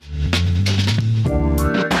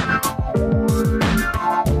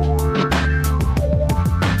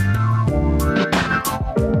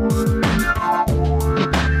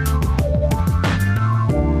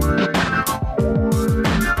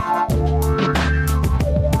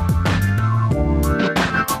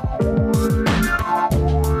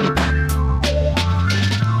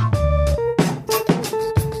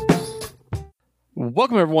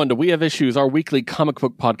Welcome, everyone, to We Have Issues, our weekly comic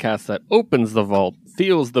book podcast that opens the vault,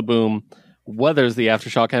 feels the boom, weathers the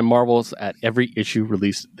aftershock, and marvels at every issue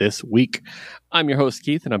released this week. I'm your host,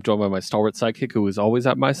 Keith, and I'm joined by my stalwart sidekick, who is always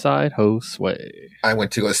at my side, Josue. I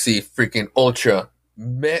went to go see freaking Ultraman.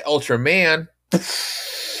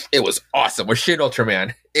 It was awesome. With Shin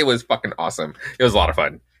Ultraman. It was fucking awesome. It was a lot of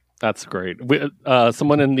fun. That's great.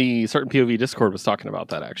 Someone in the Certain POV Discord was talking about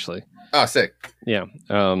that, actually. Oh, sick. Yeah.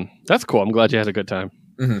 That's cool. I'm glad you had a good time.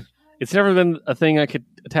 Mm-hmm. It's never been a thing I could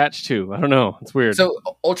attach to. I don't know. It's weird. So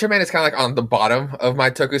Ultraman is kind of like on the bottom of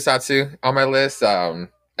my tokusatsu on my list.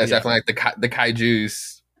 It's definitely like the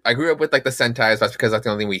kaijus. I grew up with like the Sentais. That's because that's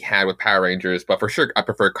the only thing we had with Power Rangers. But for sure, I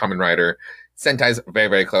prefer Kamen Rider. Sentais very,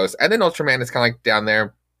 very close. And then Ultraman is kind of like down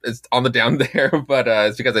there. It's on the down there. But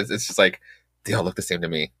it's because it's just like they all look the same to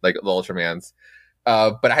me, like the Ultramans.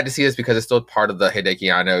 But I had to see this because it's still part of the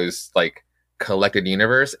Hideaki Anno's like collected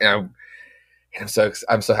universe, and I'm so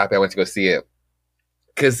happy I went to go see it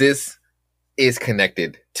because this is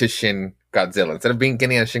connected to Shin Godzilla. Instead of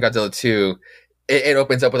getting a Shin Godzilla 2, it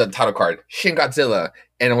opens up with a title card, Shin Godzilla,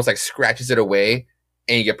 and almost like scratches it away,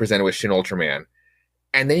 and you get presented with Shin Ultraman,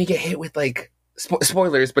 and then you get hit with like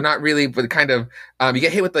spoilers, but not really, but kind of you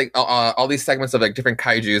get hit with like all these segments of like different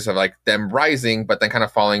kaijus of like them rising, but then kind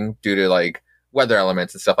of falling due to like weather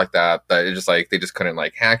elements and stuff like that it just like they just couldn't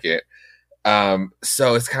like hack it.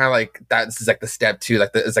 So it's kind of like that's like the step 2,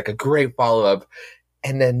 like it's like a great follow-up.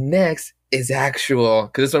 And then next is actual,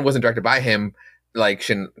 because this one wasn't directed by him like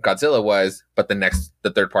Shin Godzilla was, but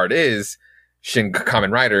the third part is Shin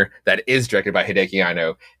Kamen Rider that is directed by Hideaki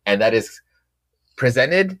Anno, and that is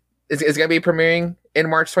presented is going to be premiering in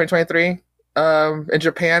March 2023 in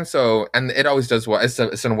Japan. So, and it always does well. It's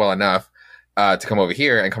done well enough to come over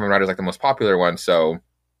here, and Kamen Rider is like the most popular one. So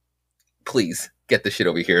please get this shit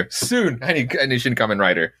over here soon. I need Shin Kamen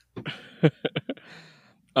Rider.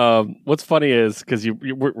 What's funny is because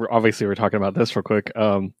we're talking about this real quick.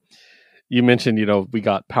 You mentioned we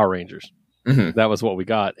got Power Rangers. Mm-hmm. That was what we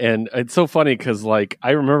got, and it's so funny because like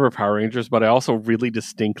I remember Power Rangers, but I also really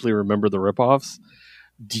distinctly remember the ripoffs.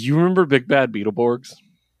 Do you remember Big Bad Beetleborgs?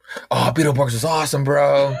 Oh, Beetleborgs was awesome,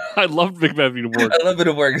 bro. I loved Big Bad Beetleborgs. I love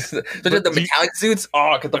Beetleborgs. So the metallic suits.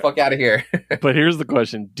 Oh, get the fuck out of here. But here's the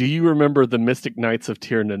question. Do you remember the Mystic Knights of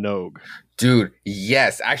Tir na nog? Dude,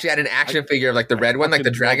 yes. I actually had an action figure of like the red one, like the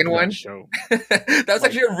dragon one. That was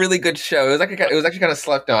actually a really good show. It was actually kind of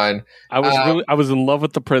slept on. I was in love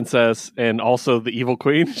with the princess and also the evil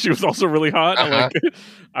queen. She was also really hot. Uh-huh.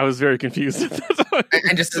 I was very confused at that time.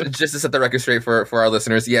 And just to set the record straight for our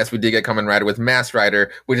listeners, yes, we did get Kamen Rider with Masked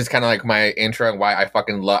Rider, which is kind of like my intro and why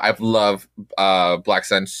I love Black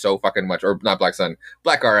Sun so fucking much, or not Black Sun,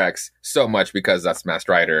 Black RX so much, because that's Masked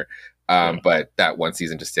Rider. But that one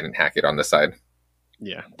season just didn't hack it on this side.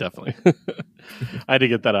 Yeah, definitely. I had to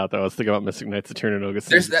get that out, though. I was thinking about Mystic Knights of Tir na nog.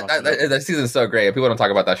 That season's so great. People don't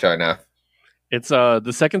talk about that show enough. It's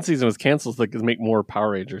the second season was canceled so they could make more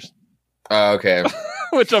Power Rangers. Okay.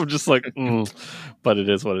 Which I'm just like, but it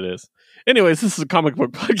is what it is. Anyways, this is a comic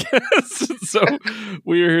book podcast. So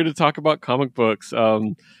we are here to talk about comic books. Of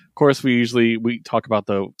course, we talk about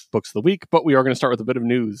the books of the week, but we are going to start with a bit of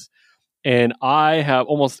news. And I have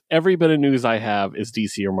almost every bit of news I have is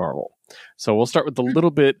DC or Marvel. So we'll start with the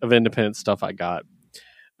little bit of independent stuff I got.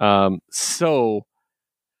 So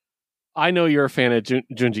I know you're a fan of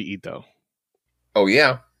Junji Ito. Oh,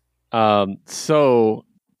 yeah. So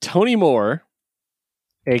Tony Moore,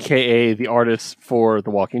 a.k.a. the artist for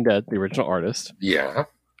The Walking Dead, the original artist,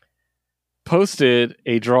 posted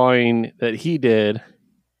a drawing that he did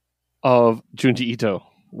of Junji Ito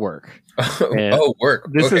work. Work.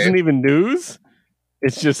 This isn't even news.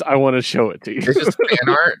 It's just I want to show it to you. It's just fan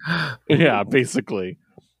art? Yeah, basically.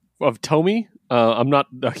 Of Tomy. I'm not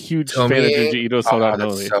a huge fan of Junji Ito, so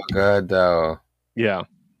that's so good, though. Yeah.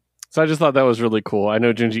 So I just thought that was really cool. I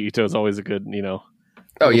know Junji Ito is always a good,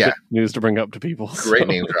 news to bring up to people. Great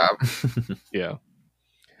name drop. Yeah.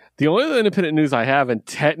 The only other independent news I have, and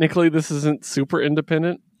technically this isn't super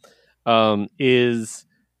independent, is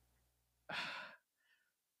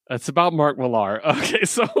it's about Mark Millar. Okay,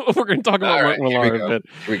 so we're going to talk about Mark Millar a bit.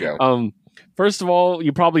 Here we go. First of all,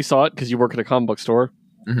 you probably saw it because you work at a comic book store.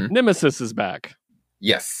 Mm-hmm. Nemesis is back.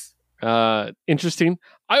 Yes. Interesting.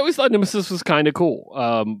 I always thought Nemesis was kind of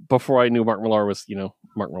cool before I knew Mark Millar was,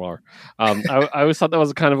 Mark Millar. I always thought that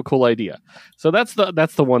was kind of a cool idea. So that's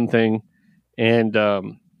the one thing. And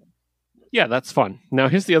that's fun. Now,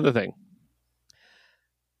 here's the other thing.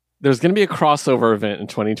 There's going to be a crossover event in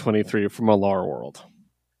 2023 from Millar World.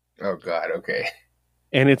 Oh, God. Okay.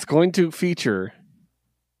 And it's going to feature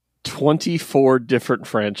 24 different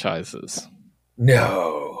franchises.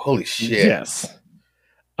 No. Holy shit. Yes.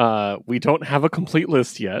 We don't have a complete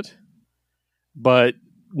list yet, but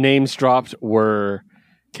names dropped were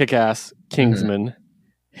Kick-Ass, Kingsman,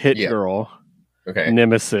 Hit Girl,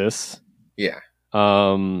 Nemesis,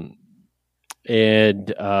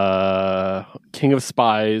 and King of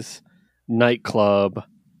Spies, Nightclub,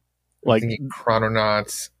 like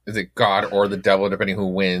Chrononauts. Is it God or the Devil, depending who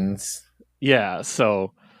wins? Yeah,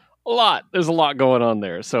 so there's a lot going on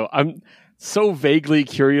there. So I'm so vaguely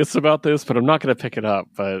curious about this, but I'm not going to pick it up.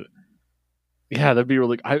 But yeah, that'd be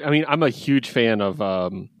really. I mean, I'm a huge fan of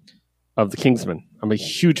the Kingsman. I'm a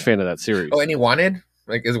huge fan of that series. Oh, and Wanted?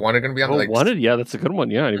 Like, is Wanted going to be on? Wanted? Yeah, that's a good one.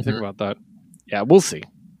 Yeah, I didn't think about that. Yeah, we'll see.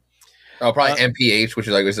 Oh, probably MPH, which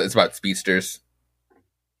is like it's about speedsters.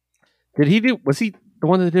 Was he the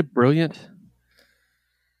one that did Brilliant?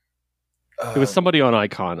 It was somebody on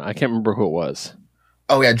Icon. I can't remember who it was.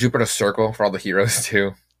 Oh yeah, Jupiter Circle for all the heroes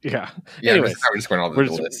too. Yeah. Anyways, we're just going all the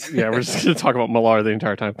lists. We're just going to talk about Millar the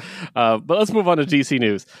entire time. But let's move on to DC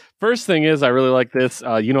news. First thing is, I really like this.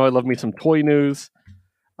 I love me some toy news.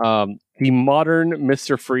 The modern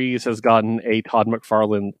Mr. Freeze has gotten a Todd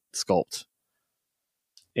McFarlane sculpt,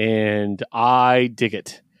 and I dig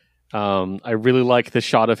it. I really like the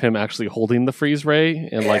shot of him actually holding the freeze ray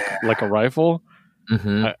and like a rifle.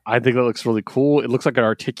 Mm-hmm. I think that looks really cool. It looks like it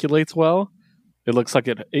articulates well. It looks like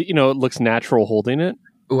it looks natural holding it.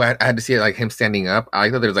 Ooh, I had to see it like him standing up. I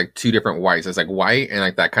like that there's like two different whites. It's like white and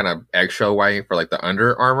like that kind of eggshell white for like the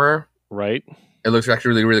under armor. Right. It looks actually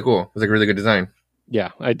really, really cool. It's like a really good design.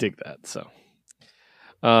 Yeah, I dig that. So,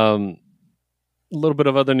 a little bit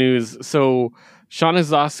of other news. So, Sean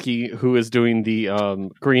Azosky, who is doing the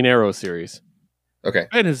Green Arrow series,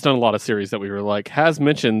 and has done a lot of series that we were like, has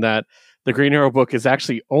mentioned that the Green Arrow book is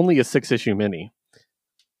actually only a 6-issue mini,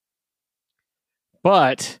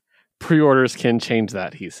 but pre-orders can change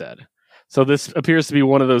that, he said. So this appears to be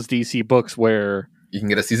one of those DC books where you can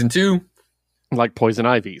get a season 2, like Poison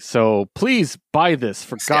Ivy. So please buy this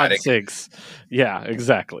for God's sakes. Yeah,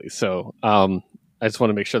 exactly. So I just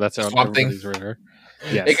want to make sure that's on everybody's radar.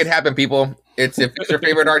 Yes. It could happen, people. If it's your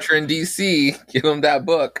favorite archer in DC, give him that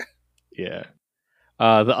book. Yeah.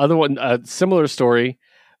 The other one, similar story.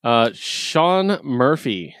 Sean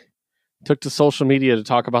Murphy took to social media to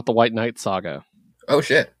talk about the White Knight saga. Oh,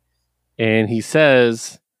 shit. And he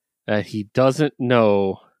says that he doesn't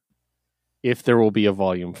know if there will be a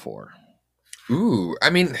volume 4. Ooh,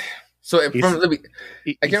 I mean, so I'll give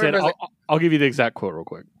you the exact quote real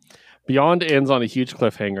quick. Beyond ends on a huge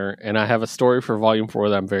cliffhanger, and I have a story for volume 4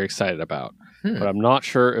 that I'm very excited about. But I'm not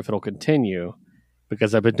sure if it'll continue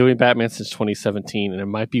because I've been doing Batman since 2017, and it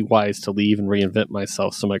might be wise to leave and reinvent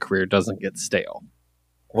myself so my career doesn't get stale.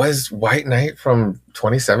 Was White Knight from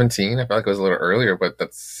 2017? I felt like it was a little earlier, but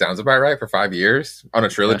that sounds about right for 5 years on a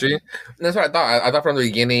trilogy. Yeah. And that's what I thought. I thought from the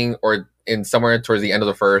beginning or in somewhere towards the end of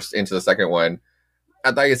the first into the second one,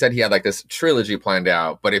 I thought you said he had like this trilogy planned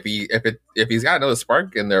out. But if he's got another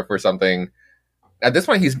spark in there for something, at this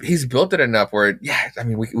point he's built it enough where I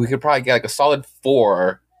mean we could probably get like a solid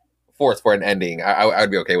fourth for an ending. I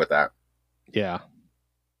would be okay with that. Yeah,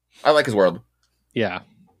 I like his world. Yeah.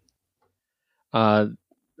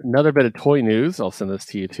 Another bit of toy news, I'll send this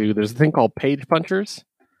to you too. There's a thing called Page Punchers,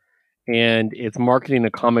 and it's marketing a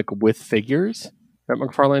comic with figures that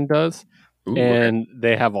McFarlane does. Ooh, and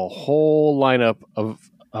they have a whole lineup of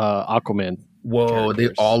Aquaman. Whoa, characters. They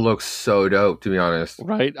all look so dope, to be honest.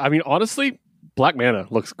 Right? I mean, honestly, Black Manta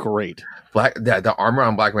looks great. The armor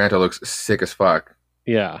on Black Manta looks sick as fuck.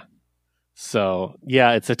 Yeah. So,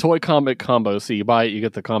 yeah, it's a toy comic combo. So you buy it, you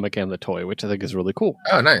get the comic and the toy, which I think is really cool.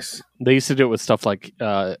 Oh, nice. They used to do it with stuff like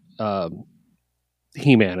He-Man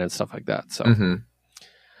and stuff like that. So,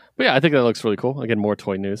 But yeah, I think that looks really cool. Again, more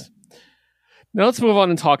toy news. Now let's move on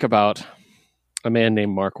and talk about a man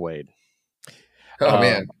named Mark Waid. Oh,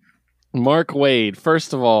 man. Mark Waid,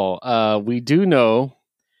 first of all, we do know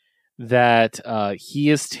that he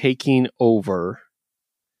is taking over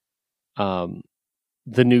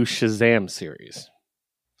the new Shazam series.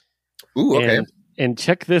 Ooh, okay. And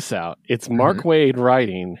check this out. It's Mark Waid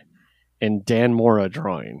writing and Dan Mora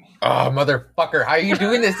drawing. Oh, motherfucker. How are you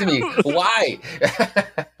doing this to me? Why?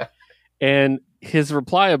 And his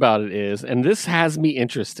reply about it is, and this has me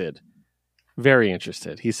interested, very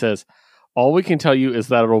interested. He says, all we can tell you is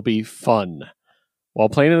that it'll be fun. While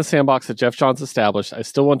playing in the sandbox that Jeff Johns established, I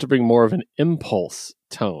still want to bring more of an Impulse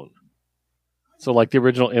tone. So like the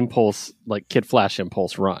original Impulse, like Kid Flash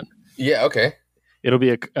Impulse run. Yeah, okay. It'll be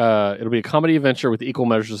a comedy adventure with equal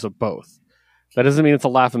measures of both. That doesn't mean it's a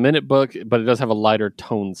laugh-a-minute book, but it does have a lighter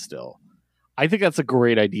tone still. I think that's a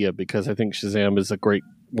great idea because I think Shazam is a great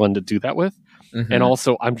one to do that with. And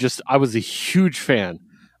also, I was a huge fan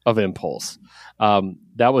of Impulse.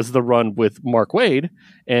 That was the run with Mark Waid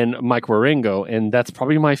and Mike Wieringo, and that's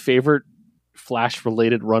probably my favorite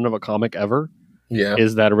Flash-related run of a comic ever. Yeah,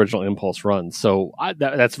 is that original Impulse run. So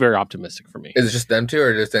that's very optimistic for me. Is it just them two,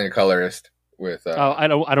 or just any colorist with? I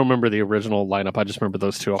don't remember the original lineup. I just remember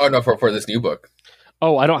those two. Oh no, for this new book.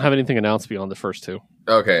 Oh, I don't have anything announced beyond the first two.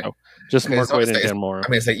 Okay, so, just Mark Waid and Dan Mora. I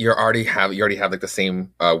mean, it's like you already have like the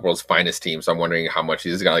same World's Finest team. So I'm wondering how much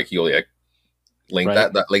he's got like Yulia link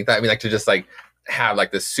that. I mean, like to just like have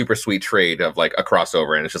like this super sweet trade of like a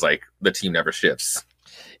crossover, and it's just like the team never shifts.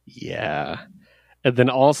 Yeah. And then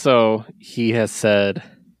also he has said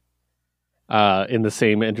in the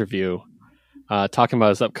same interview, talking about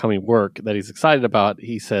his upcoming work that he's excited about,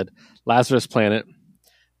 he said, Lazarus Planet,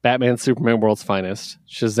 Batman, Superman, World's Finest,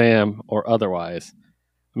 Shazam, or otherwise.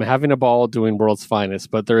 I'm having a ball doing World's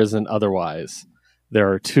Finest, but there isn't otherwise.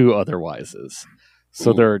 There are two otherwises.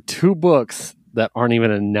 So there are two books that aren't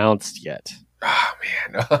even announced yet. Oh,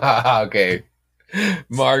 man. Okay.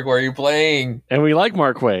 Mark, where are you playing? And we like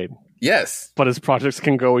Mark Waid. Yes. But his projects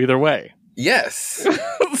can go either way. Yes.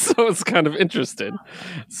 So it's kind of interesting.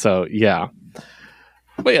 So, yeah.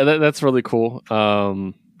 But yeah, that's really cool.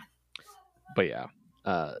 But yeah.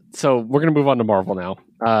 So we're going to move on to Marvel now.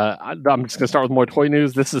 I'm just going to start with more toy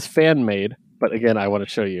news. This is fan made, but again, I want to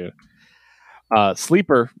show you.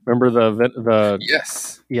 Sleeper, remember the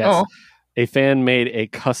Yes. Oh. A fan made a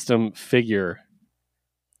custom figure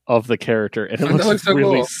of the character, and it looks so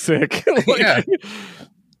really cool. Sick.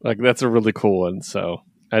 Like that's a really cool one. So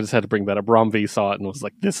I just had to bring that up. Rom V saw it and was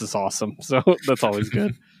like, "This is awesome." So that's always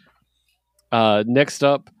good. Next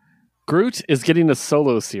up, Groot is getting a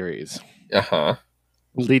solo series.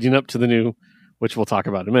 Leading up to the new, which we'll talk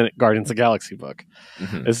about in a minute, Guardians of the Galaxy book.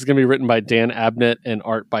 Mm-hmm. This is going to be written by Dan Abnett and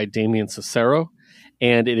art by Damian Cicero,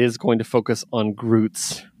 and it is going to focus on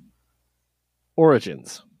Groot's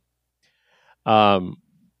origins.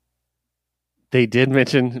 They did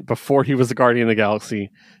mention before he was a Guardian of the Galaxy,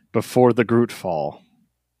 before the Groot Fall.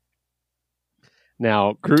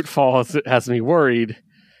 Now, Groot Fall has me worried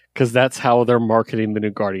because that's how they're marketing the new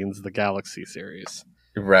Guardians of the Galaxy series.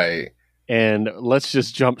 Right. And let's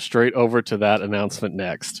just jump straight over to that announcement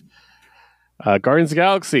next. Guardians of the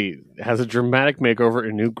Galaxy has a dramatic makeover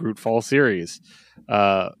in new Groot Fall series.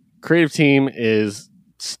 Creative team is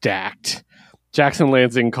stacked. Jackson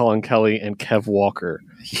Lansing, Colin Kelly, and Kev Walker.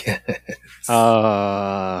 Yes.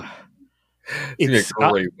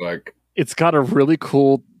 It's got a really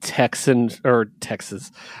cool Texas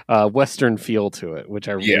Western feel to it, which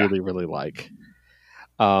I really, really like.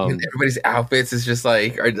 Everybody's outfits is just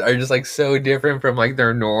like are just like so different from like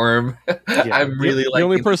their norm. I'm really the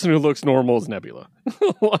only person who looks normal is Nebula.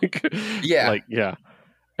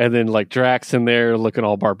 And then like Drax in there looking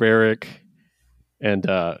all barbaric. And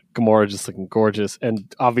Gamora just looking gorgeous.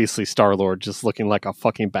 And obviously Star-Lord just looking like a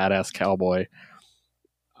fucking badass cowboy.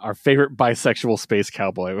 Our favorite bisexual space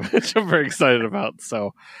cowboy, which I'm very excited about.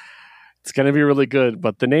 So it's going to be really good.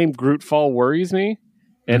 But the name Groot Fall worries me.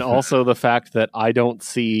 And also the fact that I don't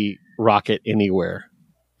see Rocket anywhere.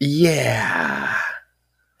 Yeah.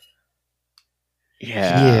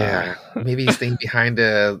 Maybe he's staying behind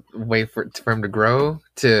to wait for him to grow,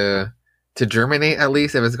 to germinate, at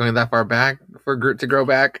least, if it's going that far back for Groot to grow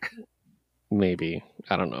back. Maybe.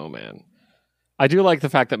 I don't know, man. I do like the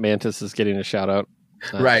fact that Mantis is getting a shout out.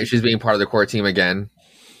 Right, she's being part of the core team again.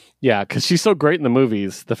 Yeah, because she's so great in the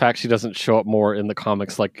movies. The fact she doesn't show up more in the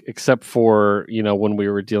comics, like except for when we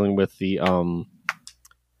were dealing with the what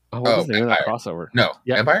was the name of that crossover? No,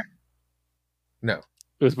 Empire. No,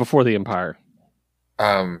 it was before the Empire.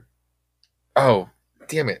 Oh,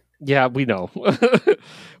 damn it! Yeah, we know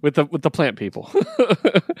with the plant people,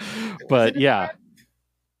 but yeah,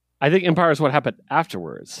 I think Empire is what happened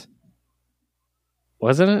afterwards,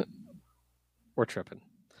 wasn't it? We're tripping.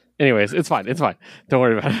 Anyways, it's fine. Don't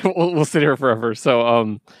worry about it. We'll sit here forever.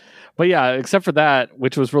 So, but yeah, except for that,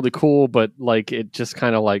 which was really cool, but like it just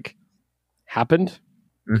kind of like happened,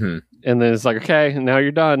 and then it's like, okay, now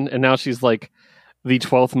you're done, and now she's like the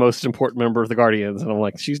 12th most important member of the Guardians, and I'm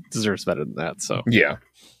like, she deserves better than that. So yeah.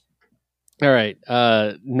 All right.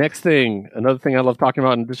 Next thing, another thing I love talking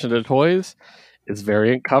about in addition to toys is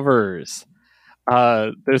variant covers.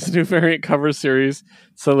 There's a new variant cover series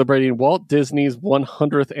celebrating Walt Disney's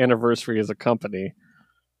 100th anniversary as a company.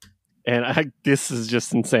 And this is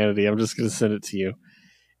just insanity. I'm just going to send it to you.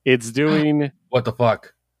 It's doing... What the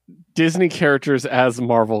fuck? Disney characters as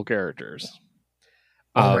Marvel characters.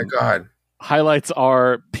 Oh my god. Highlights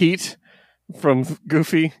are Pete from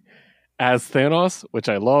Goofy as Thanos, which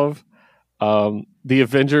I love. The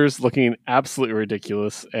Avengers looking absolutely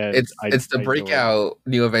ridiculous. And it's the breakout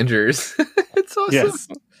New Avengers. It's awesome. Yes.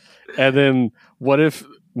 And then What if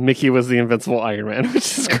Mickey was the Invincible Iron Man,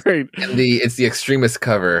 which is great. And it's the extremist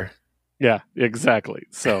cover. Yeah, exactly.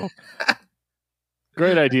 So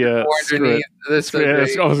great idea. Screw it. I was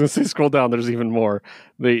going to say scroll down. There's even more.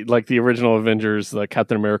 The original Avengers, the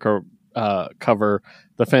Captain America cover,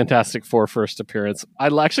 the Fantastic Four first appearance. I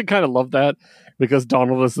actually kind of love that because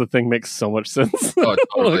Donald as the Thing makes so much sense. Oh,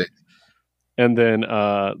 totally. And then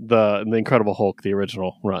the Incredible Hulk, the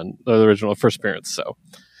original run, the original first appearance. So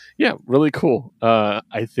yeah, really cool.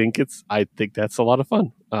 I think that's a lot of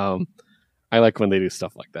fun. I like when they do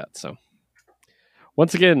stuff like that. So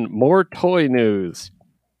once again, more toy news.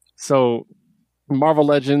 So Marvel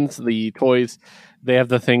Legends, the toys, they have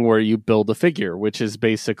the thing where you build a figure, which is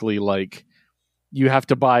basically like you have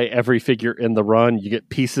to buy every figure in the run. You get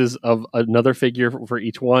pieces of another figure for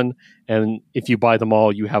each one. And if you buy them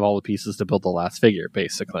all, you have all the pieces to build the last figure,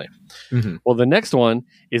 basically. Mm-hmm. Well, the next one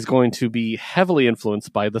is going to be heavily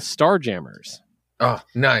influenced by the Starjammers. Oh,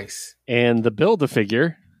 nice. And the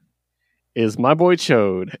Build-A-Figure is my boy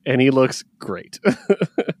Chode, and he looks great.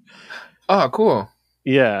 Oh, cool.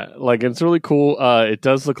 Yeah, like it's really cool. It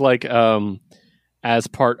does look like as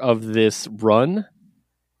part of this run,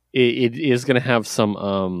 it is going to have some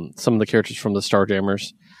of the characters from the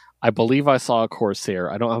Starjammers. I believe I saw a Corsair.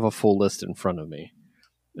 I don't have a full list in front of me.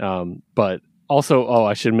 But also,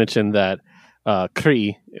 I should mention that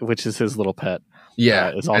Kree, which is his little pet,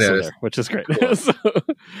 is also there, which is great. Cool. So,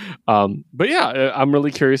 but yeah, I'm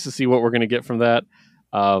really curious to see what we're going to get from that.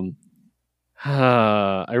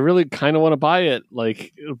 I really kind of want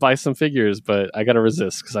to buy some figures, but I got to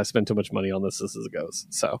resist because I spend too much money on this as it goes.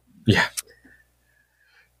 So yeah.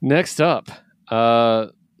 Next up,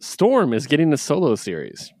 Storm is getting a solo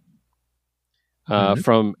series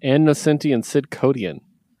from Ann Nocenti and Sid Codian,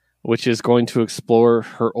 which is going to explore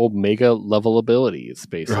her Omega level abilities,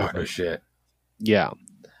 basically. Oh, no shit. Yeah.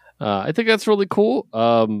 I think that's really cool.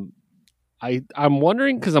 I'm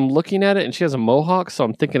wondering, because I'm looking at it, and she has a mohawk, so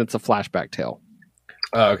I'm thinking it's a flashback tale.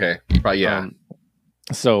 Oh, okay. Probably, yeah.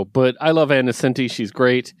 But I love Ann Nocenti. She's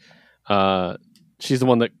great. She's the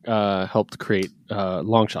one that helped create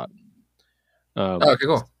Longshot. Okay,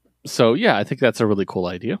 cool. So, yeah, I think that's a really cool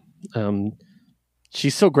idea.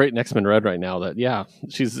 She's so great in X-Men Red right now that, yeah,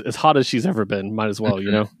 she's as hot as she's ever been. Might as well,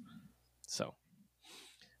 you know? So,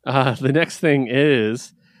 the next thing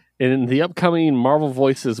is, in the upcoming Marvel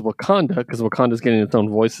Voices Wakanda, because Wakanda's getting its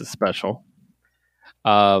own Voices special,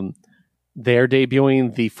 they're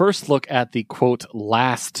debuting the first look at the, quote,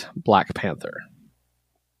 last Black Panther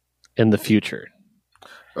in the future.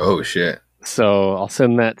 Oh, shit. So I'll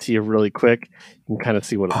send that to you really quick. You can kind of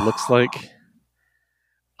see what it looks like.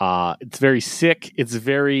 It's very sick. It's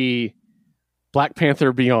very Black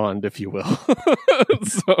Panther Beyond, if you will.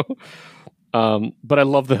 But I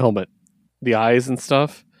love the helmet, the eyes and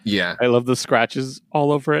stuff. Yeah. I love the scratches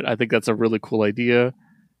all over it. I think that's a really cool idea.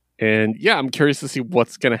 And yeah, I'm curious to see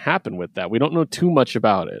what's going to happen with that. We don't know too much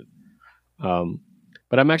about it.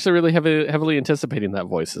 But I'm actually really heavily anticipating that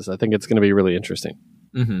Voices. I think it's going to be really interesting.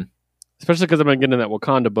 Mm-hmm. Especially because I've been getting that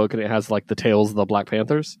Wakanda book and it has like the tales of the Black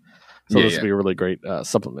Panthers. So this will be a really great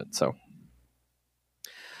supplement. So,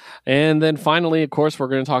 and then finally, of course, we're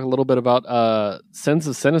going to talk a little bit about Sins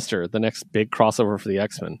of Sinister, the next big crossover for the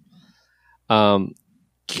X-Men.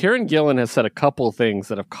 Kieran Gillen has said a couple things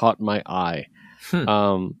that have caught my eye.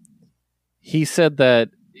 He said that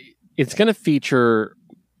it's going to feature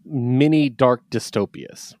mini dark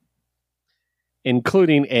dystopias,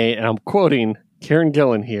 including and I'm quoting Kieran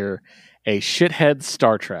Gillen here, a shithead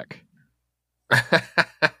Star Trek.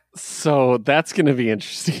 So that's going to be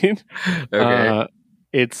interesting. Okay.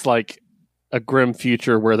 It's like a grim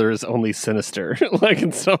future where there is only Sinister, like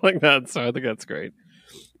and stuff like that. So I think that's great.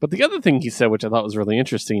 But the other thing he said, which I thought was really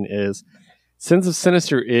interesting, is Sins of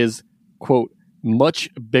Sinister is, quote, much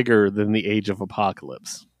bigger than the Age of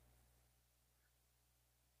Apocalypse.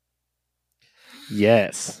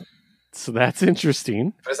 Yes. So that's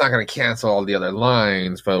interesting. But it's not going to cancel all the other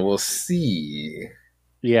lines, but we'll see.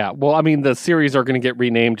 Yeah. Well, I mean, the series are going to get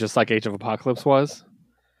renamed just like Age of Apocalypse was.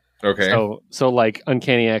 Okay. So like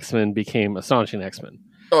Uncanny X-Men became Astonishing X-Men.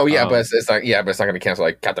 Oh, yeah, but it's not going to cancel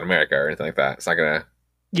like Captain America or anything like that. It's not going to.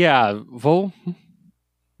 Yeah. Well,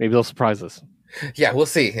 maybe they'll surprise us. Yeah, we'll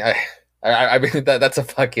see. I mean, that's a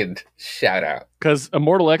fucking shout out. Because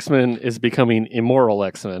Immortal X-Men is becoming Immoral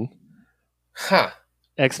X-Men. Huh.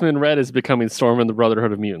 X-Men Red is becoming Storm and the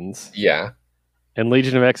Brotherhood of Mutants. Yeah. And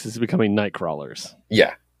Legion of X is becoming Nightcrawlers.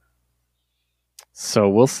 Yeah. So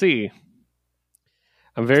we'll see.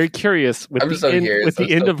 I'm very curious with the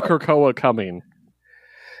end of Krakoa coming.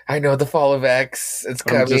 I know, the fall of X. It's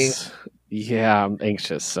coming. I'm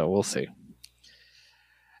anxious, so we'll see.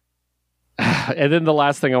 And then the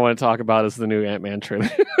last thing I want to talk about is the new Ant-Man trailer.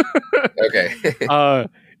 Okay.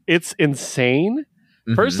 It's insane.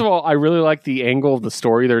 First of all, I really like the angle of the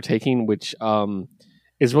story they're taking, which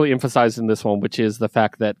is really emphasized in this one, which is the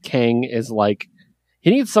fact that Kang is like, he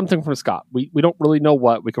needs something from Scott. We don't really know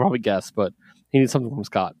what. We can probably guess, but he needs something from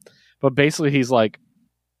Scott. But basically, he's like,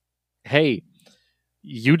 hey,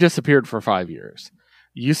 you disappeared for 5 years.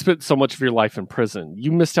 You spent so much of your life in prison.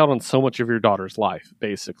 You missed out on so much of your daughter's life,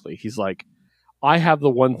 basically. He's like, I have the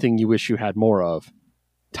one thing you wish you had more of,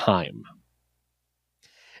 time.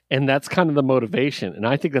 And that's kind of the motivation. And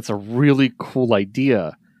I think that's a really cool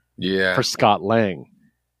idea for Scott Lang,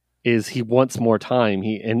 is he wants more time.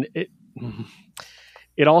 It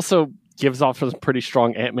also gives off some pretty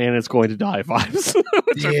strong Ant-Man is going to die vibes,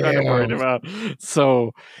 which I'm kind of worried about.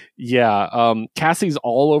 So, yeah. Cassie's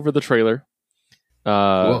all over the trailer.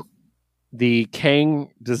 Cool. The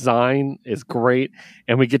Kang design is great,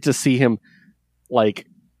 and we get to see him like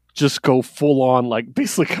just go full on, like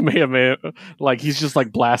basically Kamehameha, like he's just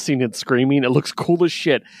like blasting and screaming. It looks cool as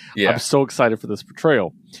shit. I'm so excited for this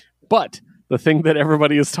portrayal. But the thing that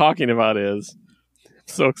everybody is talking about is, I'm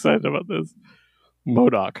so excited about this,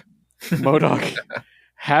 MODOK. MODOK,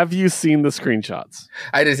 have you seen the screenshots?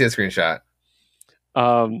 I did see a screenshot.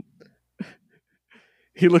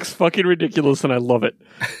 He looks fucking ridiculous, and I love it.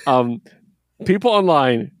 People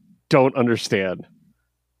online don't understand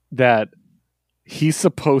that he's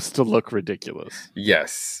supposed to look ridiculous.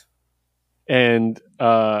 Yes. And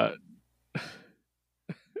I'm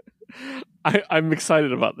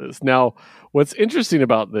excited about this. Now, what's interesting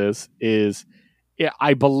about this is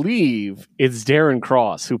I believe it's Darren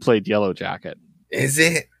Cross who played Yellow Jacket. Is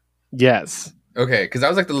it? Yes. Okay, because that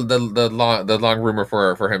was like the long rumor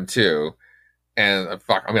for him too. And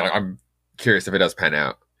fuck, I mean, I'm curious if it does pan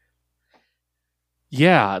out.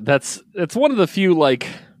 Yeah, it's one of the few like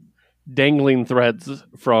dangling threads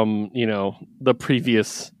from, you know, the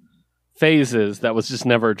previous phases that was just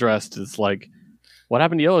never addressed. Is like, what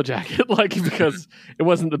happened to Yellow Jacket? Like, because it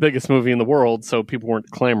wasn't the biggest movie in the world, so people weren't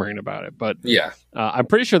clamoring about it. But yeah, I'm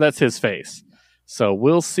pretty sure that's his face. So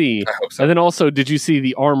we'll see. I hope so. And then also, did you see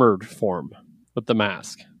the armored form with the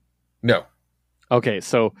mask? No. Okay,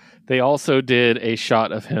 so they also did a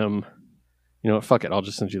shot of him. You know what? Fuck it. I'll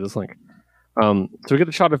just send you this link. So we get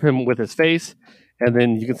a shot of him with his face, and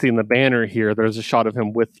then you can see in the banner here, there's a shot of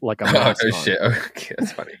him with like a mask on. Shit. Okay,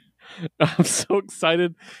 that's funny. I'm so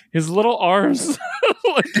excited. His little arms.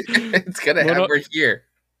 Like, it's going to have right here.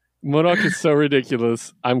 MODOK is so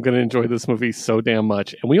ridiculous. I'm going to enjoy this movie so damn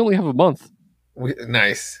much. And we only have a month.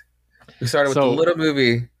 Nice. We started with the little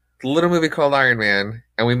movie called Iron Man,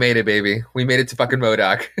 and we made it, baby. We made it to fucking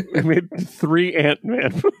MODOK. We made 3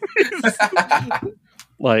 Ant-Man movies.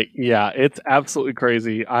 Like, yeah, it's absolutely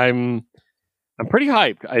crazy. I'm pretty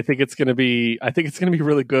hyped. I think it's gonna be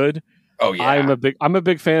really good. Oh yeah. I'm a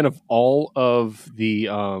big fan of all of the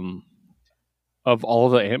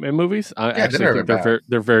Ant-Man movies. I actually think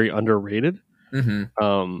they're very underrated.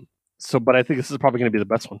 Mm-hmm. But I think this is probably gonna be the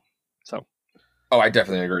best one. So. Oh, I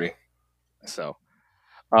definitely agree. So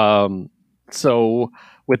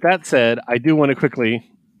with that said, I do want to quickly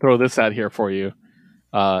throw this out here for you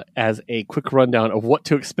as a quick rundown of what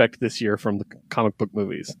to expect this year from the comic book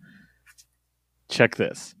movies. Check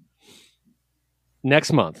this.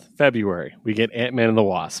 Next month, February, we get Ant-Man and the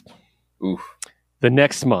Wasp. Oof. The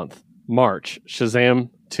next month, March,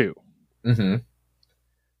 Shazam 2. Mm-hmm.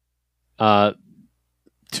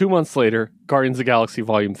 2 months later, Guardians of the Galaxy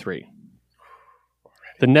Volume 3.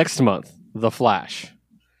 The next month, The Flash.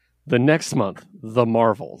 The next month, The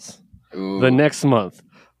Marvels. Ooh. The next month,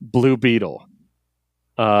 Blue Beetle.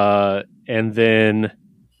 And then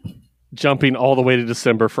jumping all the way to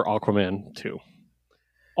December for Aquaman 2.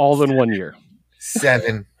 All in 1 year.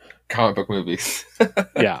 7 comic book movies.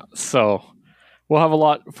 Yeah, so we'll have a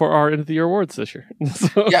lot for our end of the year awards this year.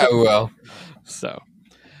 Yeah, we will. So,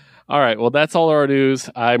 all right, well, that's all our news.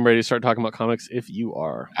 I'm ready to start talking about comics if you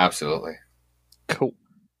are. Absolutely. Cool.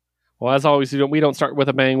 Well, as always, we don't start with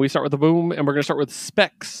a bang. We start with a boom, and we're going to start with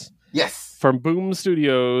Specs. Yes. From Boom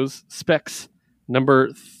Studios, Specs number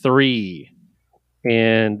 3.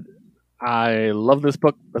 And I love this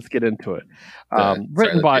book. Let's get into it.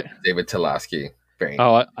 Written by David Telaski.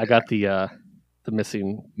 I got the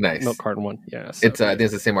missing nice milk carton one. Yeah, so. It's I think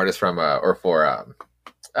it's the same artist from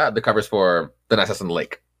the covers for The Nice House on the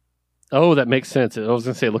Lake. Oh, that makes sense. I was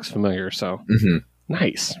going to say it looks familiar. So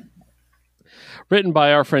Nice. Written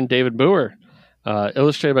by our friend David Boer,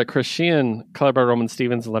 illustrated by Chris Sheehan, colored by Roman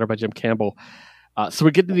Stevens, and letter by Jim Campbell. So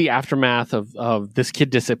we get to the aftermath of this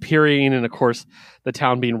kid disappearing, and of course the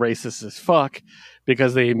town being racist as fuck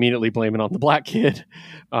because they immediately blame it on the black kid.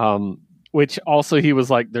 which also he was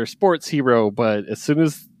like their sports hero, but as soon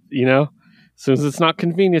as it's not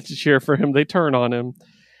convenient to cheer for him, they turn on him.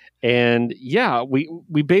 And yeah, we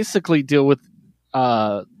basically deal with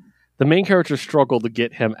the main character struggle to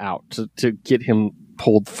get him out, to get him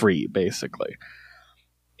pulled free, basically.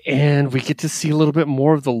 And we get to see a little bit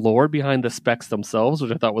more of the lore behind the specs themselves,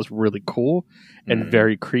 which I thought was really cool and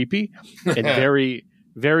very creepy and very,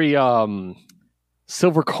 very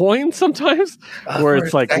silver coin sometimes, where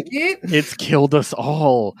it's like, it's killed us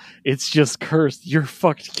all. It's just cursed. You're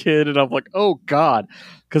fucked, kid. And I'm like, oh God.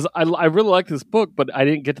 Because I really like this book, but I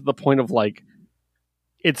didn't get to the point of like,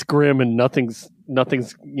 it's grim and nothing's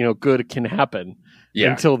good can happen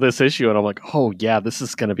until this issue. And I'm like, oh yeah, this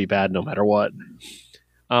is going to be bad no matter what.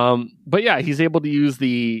 But yeah, he's able to use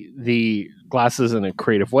the glasses in a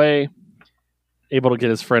creative way, able to get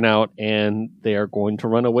his friend out, and they are going to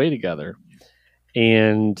run away together.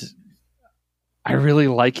 And I really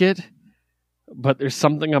like it, but there's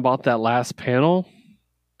something about that last panel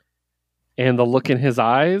and the look in his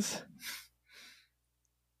eyes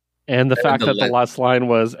and the fact that the last line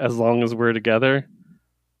was, as long as we're together.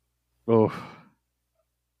 Oh.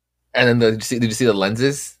 And then did you see the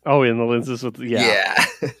lenses? Oh, and the lenses with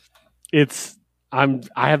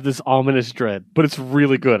I have this ominous dread, but it's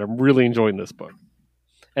really good. I'm really enjoying this book.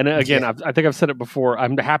 And again, I think I've said it before.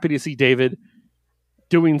 I'm happy to see David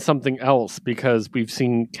doing something else, because we've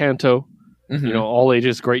seen Kanto, all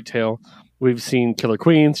ages great tale. We've seen Killer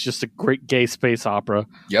Queens, just a great gay space opera.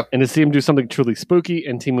 Yep. And to see him do something truly spooky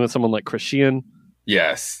and teaming with someone like Chris Sheehan.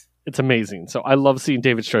 Yes. It's amazing. So I love seeing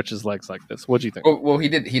David stretch his legs like this. What do you think? Well, he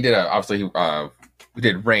did obviously we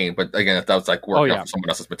did Rain, but again, that was like working off someone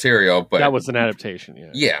else's material. But that was an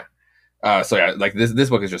adaptation. Yeah. So yeah, like this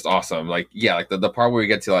book is just awesome. Like like the part where we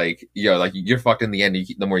get to like like you're fucked in the end.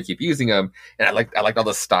 The more you keep using them, and I liked all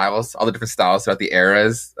the styles, all the different styles throughout the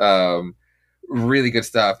eras. Really good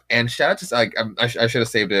stuff. And shout out to like I should have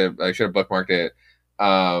saved it. I should have bookmarked it.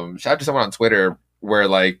 Shout out to someone on Twitter where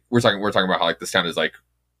like we're talking about how like this town is like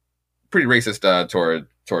pretty racist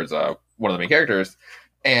towards one of the main characters.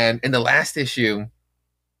 And in the last issue,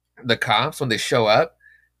 the cops, when they show up,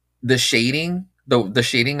 the shading of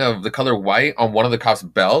the color white on one of the cops'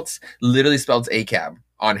 belts literally spells ACAB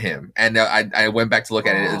on him. And I went back to look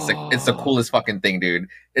at it. It's like it's the coolest fucking thing, dude.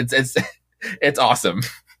 It's awesome.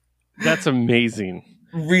 That's amazing.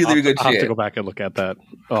 Really good shit. I'll have to go back and look at that.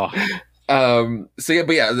 Oh. So yeah,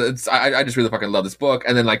 but yeah, I just really fucking love this book.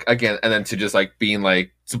 And then like again, and then to just like being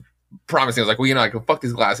like promising, I was like, well, like fuck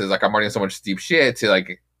these glasses. Like I'm already in so much deep shit to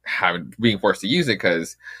like being forced to use it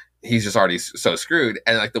because he's just already so screwed.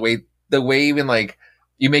 And like the way even like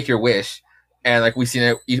you make your wish, and like we seen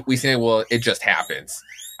it. Well, it just happens.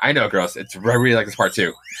 I know, girls. I really like this part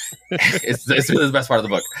too. it's really the best part of the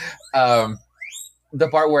book. The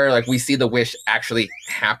part where like we see the wish actually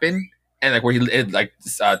happen, and like where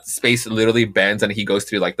space literally bends and he goes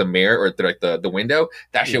through like the mirror or through like the window.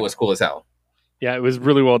 That shit was cool as hell. Yeah, it was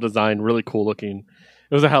really well designed, really cool looking.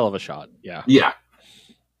 It was a hell of a shot. Yeah. Yeah.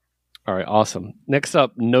 All right, awesome. Next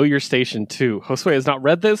up, Know Your Station 2. Josue has not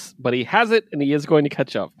read this, but he has it and he is going to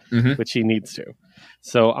catch up, which he needs to.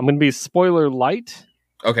 So I'm going to be spoiler light.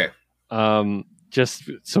 Okay. Just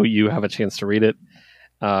so you have a chance to read it.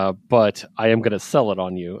 But I am going to sell it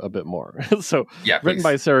on you a bit more. So, yeah, written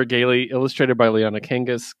by Sarah Gailey, illustrated by Liana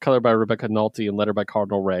Kangas, colored by Rebecca Nolte, and lettered by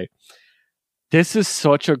Cardinal Ray. This is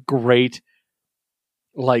such a great,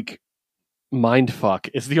 like, mind fuck.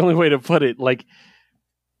 Is the only way to put it. Like,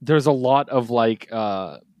 there's a lot of like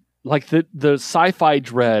the sci-fi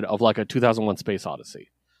dread of like a 2001 Space Odyssey.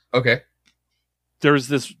 Okay. There's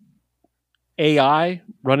this AI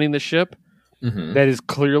running the ship. That is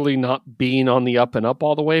clearly not being on the up and up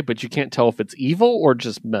all the way, but you can't tell if it's evil or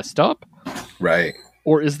just messed up. Right.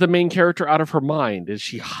 Or is the main character out of her mind? Is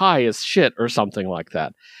she high as shit or something like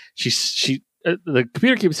that? The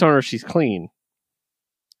computer keeps telling her she's clean,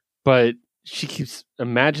 but she keeps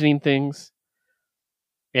imagining things,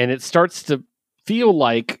 and it starts to feel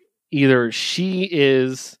like either she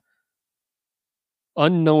is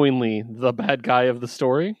unknowingly the bad guy of the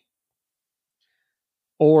story,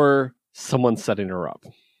 or someone's setting her up.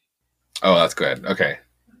 Oh, that's good. Okay.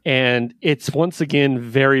 And it's once again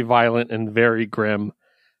very violent and very grim.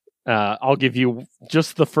 I'll give you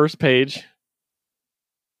just the first page.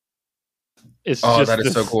 It's that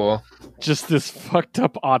is so cool. Just this fucked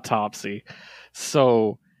up autopsy.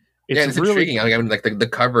 So it's really intriguing. I mean, like the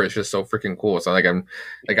cover is just so freaking cool. So like I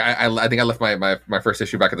think I left my first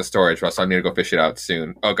issue back at the storage, so I need to go fish it out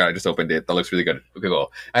soon. Oh god, I just opened it. That looks really good. Okay,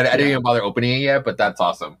 cool. I didn't even bother opening it yet, but that's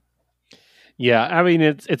awesome. Yeah, I mean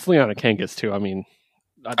it's Liana Kangas too. I mean,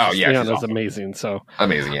 Liana's awesome. Amazing. So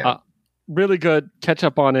amazing, yeah. really good. Catch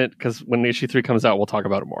up on it, because when issue 3 comes out, we'll talk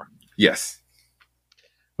about it more. Yes.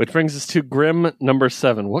 Which brings us to Grimm number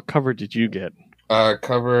 7. What cover did you get?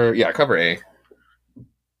 Cover A.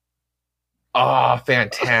 Oh,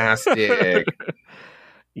 fantastic.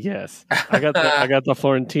 Yes. I got the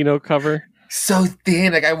Florentino cover. So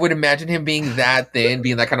thin. Like, I would imagine him being that thin,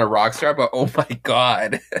 being that kind of rock star, but oh my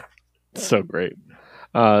God. So great.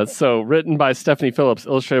 So written by Stephanie Phillips,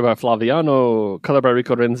 illustrated by Flaviano, color by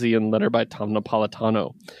Rico Renzi, and letter by Tom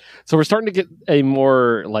Napolitano. So we're starting to get a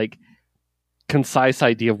more like concise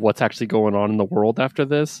idea of what's actually going on in the world after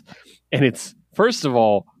this. And it's, first of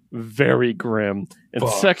all, very grim, and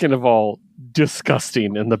second of all,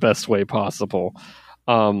 disgusting in the best way possible.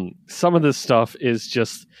 Some of this stuff is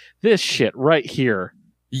just this shit right here.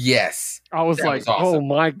 Yes. I was like, awesome. Oh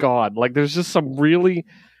my God. Like, there's just some really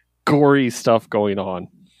gory stuff going on.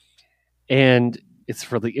 And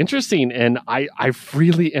it's really interesting. And I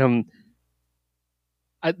really am.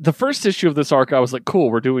 The first issue of this arc, I was like,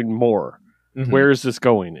 cool, we're doing more. Mm-hmm. Where is this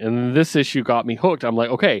going? And this issue got me hooked. I'm like,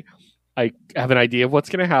 okay, I have an idea of what's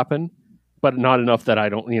going to happen, but not enough that I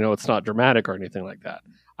don't, it's not dramatic or anything like that.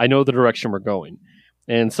 I know the direction we're going.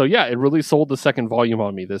 And so, yeah, it really sold the second volume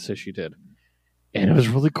on me, this issue did. And it was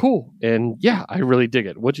really cool. And yeah, I really dig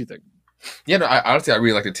it. What'd you think? Yeah, no, I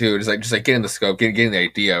really liked it too. It's like, just like getting the scope, getting the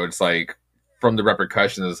idea. It's like, from the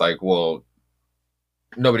repercussions, it's like, well,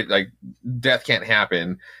 nobody, like, death can't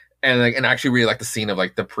happen. And like, and I actually really like the scene of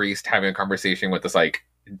like the priest having a conversation with this like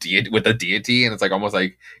with the deity, and it's like almost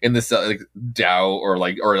like in this like Tao or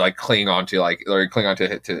clinging on to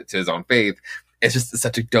his own faith. It's just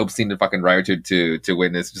such a dope scene to fucking write to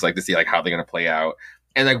witness, just like to see like how they're gonna play out.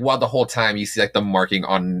 And like while the whole time you see like the marking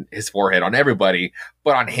on his forehead on everybody,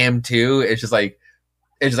 but on him too, it's just like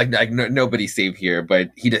nobody's safe here,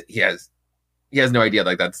 but he has no idea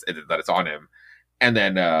like that it's on him. And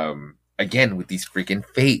then again with these freaking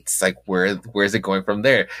fates, like where's it going from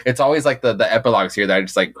there? It's always like the epilogues here that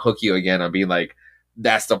just like hook you again on being like,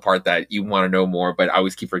 that's the part that you want to know more, but I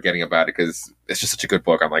always keep forgetting about it because it's just such a good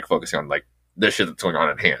book. I'm like focusing on like the shit that's going on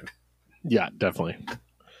at hand. Yeah, definitely.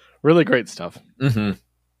 Really great stuff. Mm-hmm.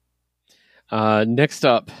 Next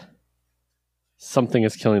up, Something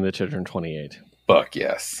is Killing the Children 28. Fuck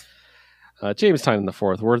yes. James Tynion the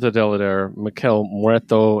Fourth, Word of Delader, Mikel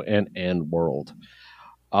Muerto, and End World.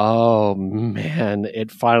 Oh man, it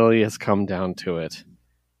finally has come down to it.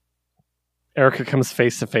 Erica comes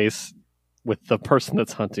face to face with the person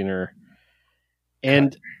that's hunting her.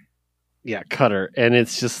 And Cutter. And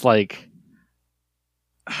it's just like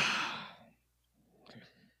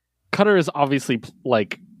Cutter is obviously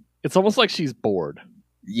like, it's almost like she's bored.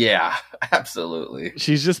 Yeah, absolutely.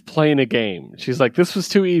 She's just playing a game. She's like, this was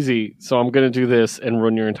too easy, so I'm going to do this and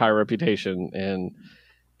ruin your entire reputation. And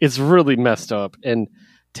it's really messed up. And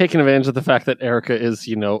taking advantage of the fact that Erica is,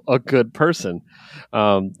 a good person.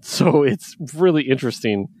 So it's really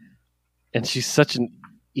interesting. And she's such an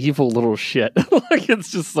evil little shit. Like,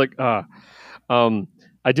 it's just like, I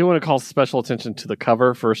do want to call special attention to the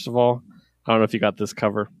cover, first of all. I don't know if you got this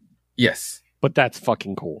cover. Yes. But that's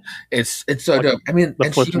fucking cool. It's so like, dope. I mean,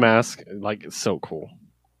 the flipped mask, like, it's so cool.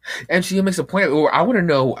 And she makes a point where I want to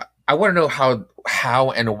know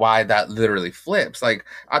how and why that literally flips. Like,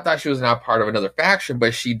 I thought she was not part of another faction,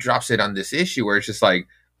 but she drops it on this issue where it's just like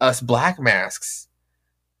us black masks.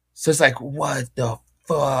 So it's like, what the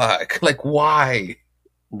fuck? Like, why?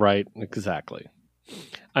 Right, exactly.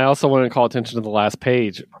 I also want to call attention to the last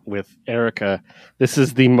page with Erica. This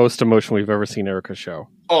is the most emotion we've ever seen Erica show.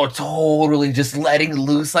 Oh, totally. Just letting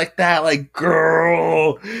loose like that. Like,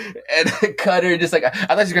 girl. And Cutter just like, I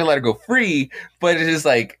thought she was going to let her go free, but it's just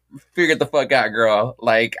like, figure the fuck out, girl.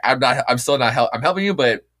 Like, I'm helping you,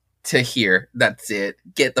 but to here, that's it.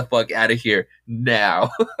 Get the fuck out of here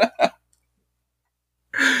now.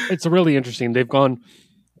 It's really interesting. They've gone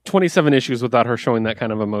 27 issues without her showing that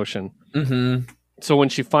kind of emotion. Mm-hmm. So when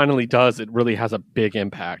she finally does, it really has a big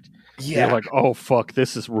impact. Yeah. You're like, oh, fuck,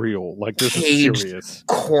 this is real. Like, this is serious.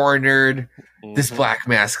 Cornered. Mm-hmm. This black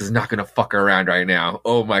mask is not going to fuck around right now.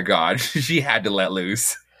 Oh, my God. She had to let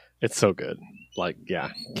loose. It's so good. Like,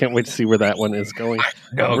 yeah. Can't wait to see where that one is going.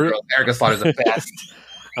 No, girl. Erica Slaughter's the best.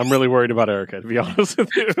 I'm really worried about Erica, to be honest with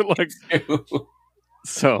you. Like,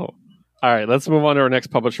 so, all right, let's move on to our next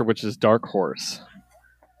publisher, which is Dark Horse.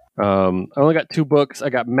 I only got 2 books. I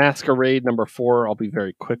got Masquerade number 4. I'll be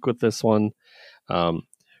very quick with this one.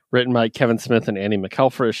 Written by Kevin Smith and Annie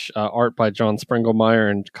McElfresh, art by John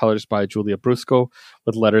Springelmeyer, and colors by Julia Brusco,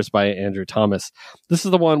 with letters by Andrew Thomas. This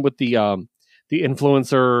is the one with the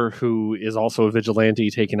influencer who is also a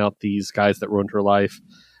vigilante, taking out these guys that ruined her life,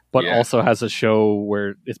 but also has a show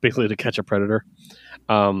where it's basically To Catch a Predator.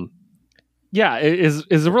 Yeah, it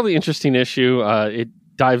is a really interesting issue. It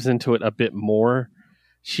dives into it a bit more.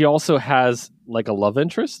 She also has like a love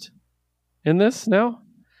interest in this now.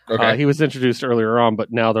 Okay. He was introduced earlier on,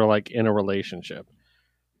 but now they're like in a relationship,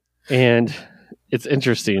 and it's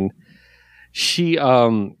interesting. She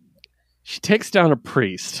takes down a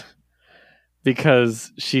priest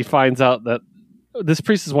because she finds out that this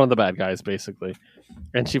priest is one of the bad guys, basically,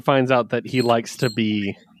 and she finds out that he likes to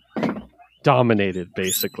be dominated,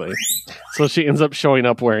 basically. So she ends up showing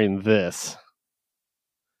up wearing this.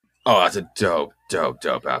 Oh, that's a dope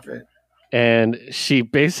outfit. And she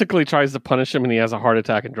basically tries to punish him, and he has a heart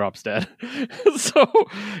attack and drops dead. So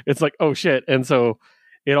it's like, oh shit! And so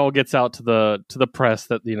it all gets out to the press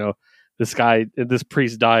that this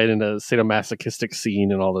priest died in a sadomasochistic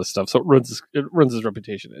scene and all this stuff. So it ruins his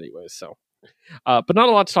reputation anyway. So, but not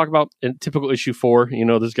a lot to talk about in typical issue 4.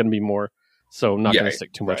 There's going to be more, so I'm not going to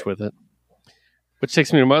stick too much with it. Which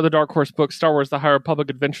takes me to my other Dark Horse book, Star Wars: The High Republic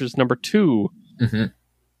Adventures #2. Mm-hmm.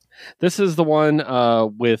 This is the one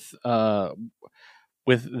with the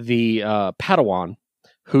Padawan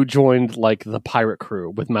who joined like the pirate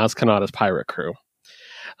crew with Maz Kanata's pirate crew.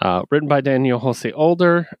 Written by Daniel Jose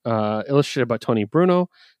Older, illustrated by Tony Bruno,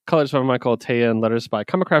 colors by Michael Attea, and letters by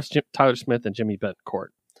Comicraft's Tyler Smith and Jimmy Betancourt.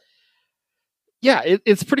 Yeah,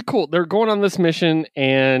 it's pretty cool. They're going on this mission,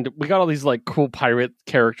 and we got all these like cool pirate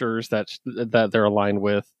characters that they're aligned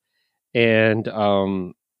with. And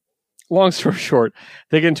long story short,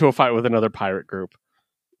 they get into a fight with another pirate group.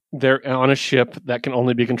 They're on a ship that can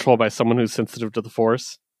only be controlled by someone who's sensitive to the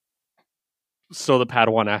Force. So the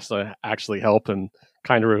Padawan has to actually help and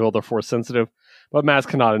kind of reveal they're Force sensitive. But Maz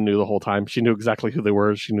Kanata knew the whole time. She knew exactly who they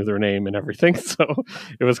were. She knew their name and everything. So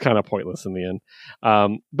it was kind of pointless in the end.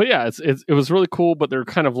 But yeah, it was really cool, but they're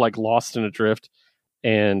kind of like lost in a drift.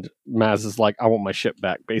 And Maz is like, I want my ship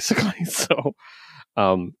back, basically. So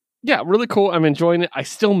yeah, really cool. I'm enjoying it. I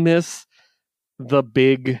still miss the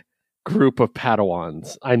big group of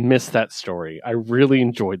Padawans. I miss that story. I really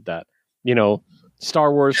enjoyed that.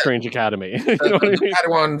 Star Wars Strange Academy. You know what I mean?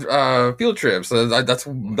 Padawan field trips. That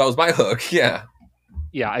was my hook. Yeah.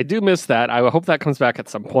 Yeah, I do miss that. I hope that comes back at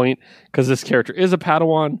some point because this character is a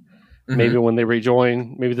Padawan. Mm-hmm. Maybe when they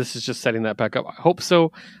rejoin, maybe this is just setting that back up. I hope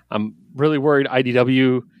so. I'm really worried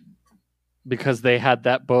IDW, because they had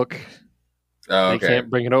that book. Oh, okay. They can't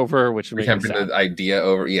bring it over, which we can't bring the idea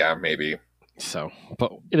over. Yeah, maybe. So,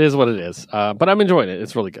 but it is what it is. But I'm enjoying it.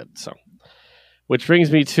 It's really good. So, which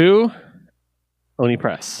brings me to Oni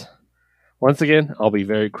Press. Once again, I'll be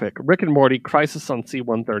very quick. Rick and Morty, Crisis on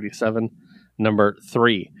C-137,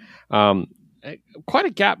 #3. Quite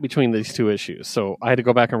a gap between these two issues, so I had to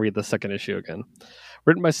go back and read the second issue again.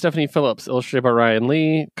 Written by Stephanie Phillips, illustrated by Ryan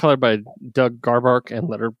Lee, colored by Doug Garbark, and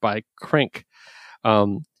lettered by Crank.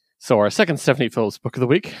 So our second Stephanie Phillips book of the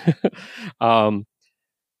week.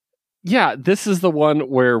 Yeah, this is the one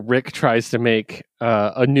where Rick tries to make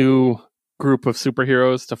a new group of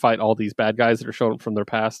superheroes to fight all these bad guys that are shown from their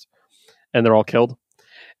past, and they're all killed.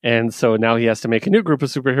 And so now he has to make a new group of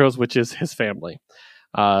superheroes, which is his family.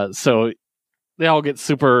 So they all get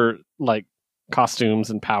super like costumes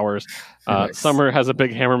and powers. Nice. Summer has a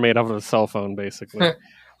big hammer made out of a cell phone, basically.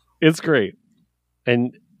 It's great.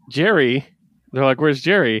 And Jerry, they're like, where's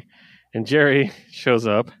Jerry? And Jerry shows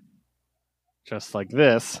up just like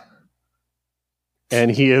this. And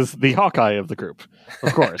he is the Hawkeye of the group,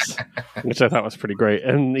 of course, which I thought was pretty great.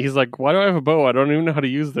 And he's like, why do I have a bow? I don't even know how to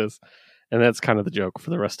use this. And that's kind of the joke for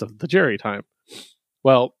the rest of the Jerry time.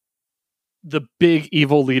 Well, the big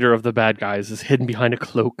evil leader of the bad guys is hidden behind a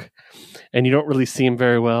cloak, and you don't really see him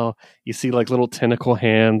very well. You see like little tentacle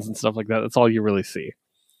hands and stuff like that. That's all you really see.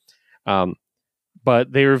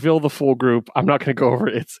 But they reveal the full group. I'm not going to go over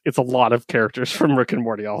it. It's a lot of characters from Rick and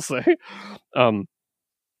Morty, I'll say.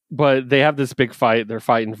 But they have this big fight. They're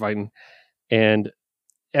fighting. And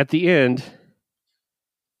at the end,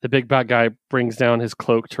 the big bad guy brings down his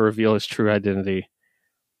cloak to reveal his true identity.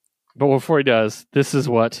 But before he does, this is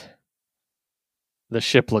what the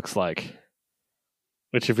ship looks like.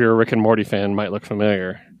 Which, if you're a Rick and Morty fan, might look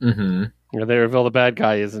familiar. Mm-hmm. They reveal the bad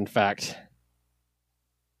guy is, in fact,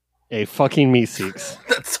 a fucking Meeseeks.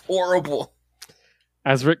 That's horrible.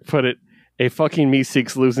 As Rick put it, a fucking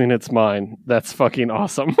Meeseeks losing its mind. That's fucking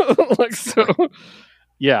awesome.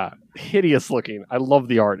 Yeah, hideous looking. I love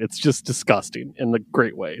the art. It's just disgusting in a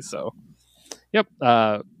great way. So, yep.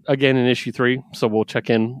 Again, in issue 3. So we'll check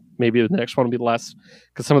in. Maybe the next one will be the last,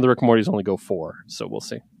 because some of the Rick and Mortys only go 4. So we'll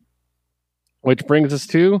see. Which brings us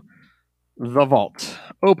to The Vault.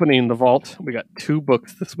 Opening The Vault, we got 2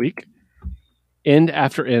 books this week. End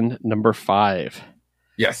After End, #5.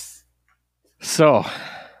 Yes. So,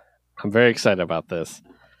 I'm very excited about this.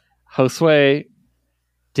 Josue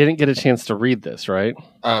didn't get a chance to read this, right?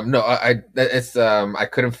 No, I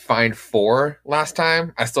couldn't find 4 last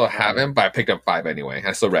time. I still haven't, but I picked up 5 anyway.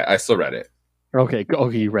 I still read it. Okay,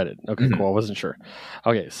 you read it. Okay, cool. I wasn't sure.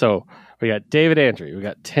 Okay, so we got David Andrew, we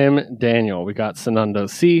got Tim Daniel, we got Sanando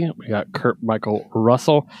C, we got Kurt Michael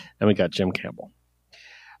Russell, and we got Jim Campbell.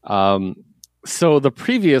 So the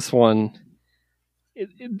previous one,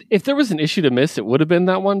 if there was an issue to miss, it would have been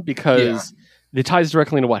that one because it ties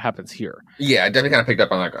directly into what happens here. Yeah, I definitely kind of picked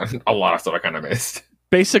up on a lot of stuff I kind of missed.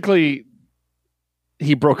 Basically,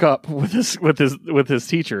 he broke up with his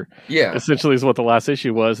teacher. Yeah, essentially is what the last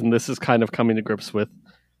issue was, and this is kind of coming to grips with,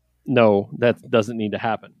 no, that doesn't need to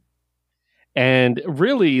happen. And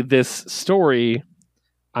really, this story,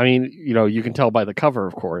 I mean, you can tell by the cover,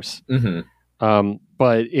 of course,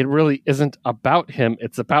 but it really isn't about him.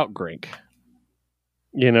 It's about Grink.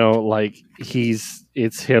 Like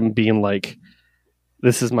it's him being like,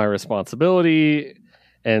 this is my responsibility.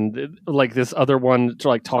 And like this other one,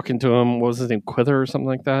 like talking to him, what was his name? Quither or something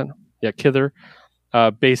like that? Yeah, Kither.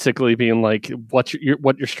 Basically being like, what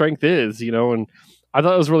your strength is, And I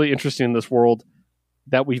thought it was really interesting in this world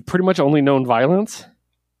that we've pretty much only known violence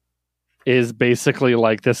is basically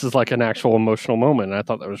like, this is like an actual emotional moment. And I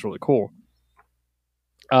thought that was really cool.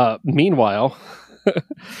 Meanwhile,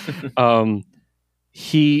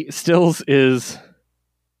 Stills is,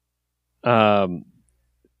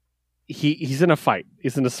 he's in a fight.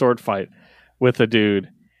 He's in a sword fight with a dude,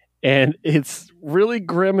 and it's really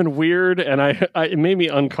grim and weird. And it made me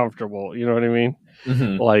uncomfortable. You know what I mean?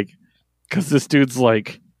 Like, because this dude's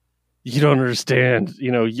like, you don't understand.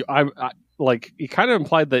 I like. He kind of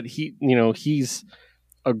implied that he's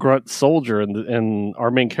a grunt soldier, and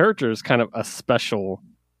our main character is kind of a special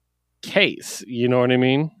case. You know what I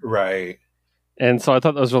mean? Right. And so I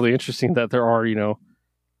thought that was really interesting that there are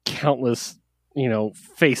countless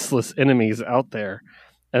faceless enemies out there,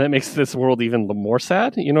 and that makes this world even more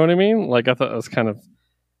sad. You know what I mean? Like, I thought that was kind of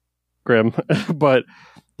grim. But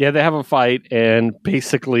yeah, they have a fight, and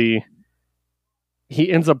basically he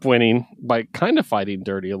ends up winning by kind of fighting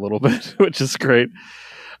dirty a little bit, which is great.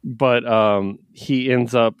 But he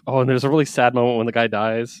ends up, and there's a really sad moment when the guy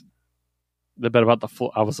dies. The bit about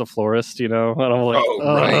I was a florist, and I'm like,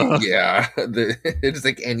 right, yeah. It's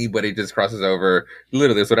like anybody just crosses over.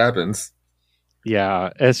 Literally, that's what happens.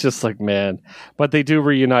 Yeah, it's just like, man. But they do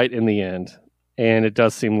reunite in the end, and it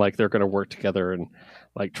does seem like they're going to work together and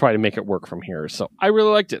like try to make it work from here. So I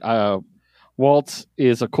really liked it. Walt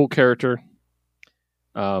is a cool character.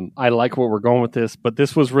 I like where we're going with this, but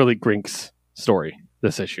this was really Grink's story,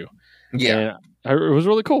 this issue. Yeah. And it was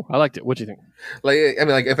really cool. I liked it. What do you think? Like, I mean,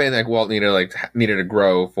 like, if anything, like, Walt needed to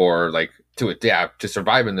grow for, like, to adapt, to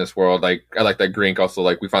survive in this world. Like, I like that Grink also,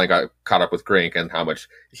 like, we finally got caught up with Grink and how much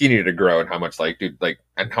he needed to grow and how much, like, dude, like,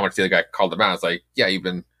 and how much the other guy called him out. It's like, yeah, you've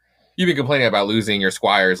been complaining about losing your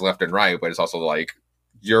squires left and right, but it's also like,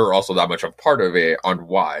 you're also that much a part of it on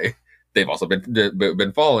why they've also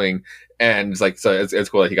been following. And it's like, so it's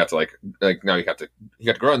cool that he got to, like now he got to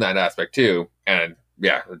grow in that aspect too. And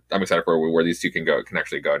yeah, I'm excited for where these two can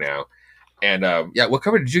actually go now. And yeah, what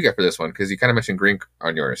cover did you get for this one? Because you kind of mentioned Grink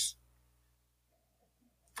on yours.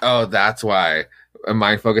 Oh, that's why.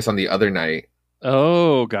 Mine focused on the other night.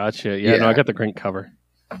 Oh, gotcha. Yeah, no, I got the Grink cover.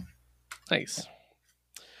 Nice.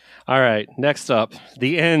 All right, next up,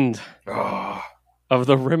 the end of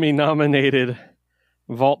the Remy-nominated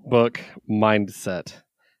Vault book, Mindset,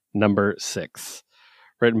 number 6.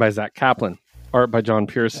 Written by Zach Kaplan. Art by John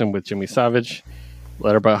Pearson with Jimmy Savage.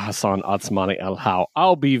 Letter by Hassan Atsmani Al-How.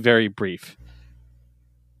 I'll be very brief.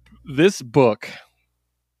 This book,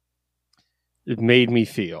 it made me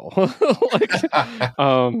feel like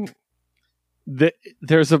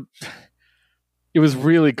it was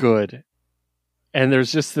really good, and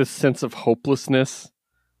there's just this sense of hopelessness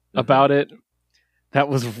about it that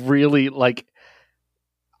was really like,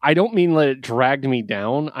 I don't mean that it dragged me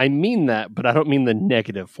down. I mean that, but I don't mean the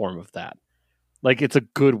negative form of that. Like, it's a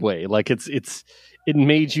good way. Like, it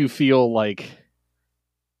made you feel like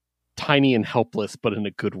tiny and helpless, but in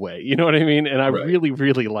a good way. You know what I mean? And I really,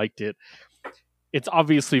 really liked it. It's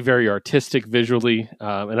obviously very artistic visually,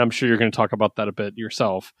 and I'm sure you're going to talk about that a bit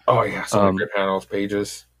yourself. Oh, yeah. Some great panels,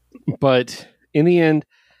 pages. But in the end,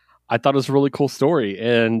 I thought it was a really cool story,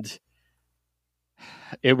 and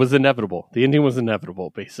it was inevitable. The ending was inevitable,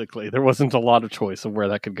 basically. There wasn't a lot of choice of where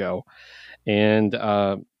that could go. And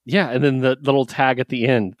yeah, and then the little tag at the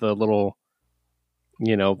end, the little,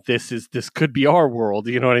 this could be our world.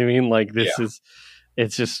 You know what I mean? Like,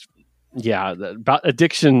 it's just, about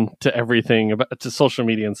addiction to everything, to social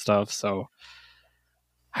media and stuff. So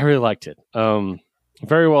I really liked it.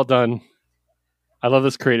 Very well done. I love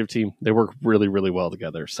this creative team. They work really, really well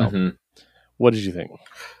together. So, what did you think?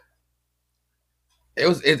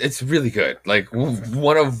 It's really good. Like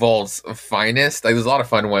one of Vault's finest. Like there's a lot of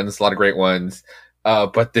fun ones, a lot of great ones.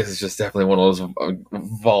 But this is just definitely one of those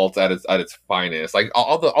Vaults at its finest. Like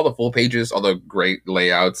all the full pages, all the great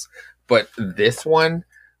layouts. But this one,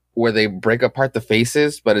 where they break apart the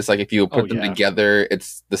faces, but it's like if you put them together,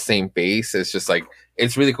 it's the same face. It's just like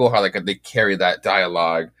it's really cool how like they carry that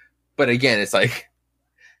dialogue. But again, it's like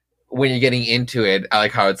when you're getting into it, I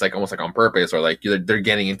like how it's like almost like on purpose, or like they're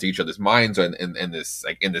getting into each other's minds in this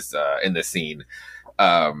scene.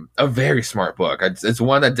 A very smart book. It's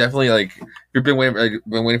one that definitely, like, if you've been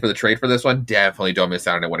waiting for the trade for this one, definitely don't miss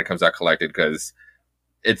out on it when it comes out collected, because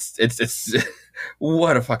it's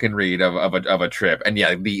what a fucking read of a trip. And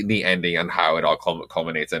yeah, the ending on how it all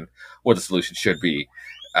culminates and what the solution should be.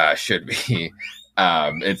 It's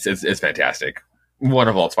fantastic. One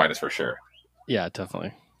of Vault's finest for sure. Yeah,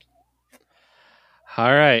 definitely.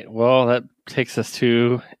 All right. Well, that takes us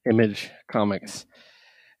to Image Comics.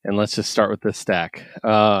 And let's just start with this stack.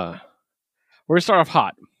 We're going to start off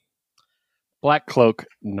hot. Black Cloak,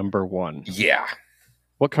 #1. Yeah.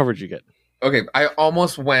 What cover did you get? Okay, I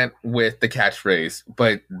almost went with the catchphrase,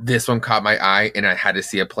 but this one caught my eye, and I had to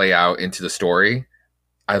see it play out into the story.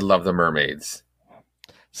 I love the mermaids.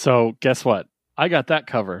 So, guess what? I got that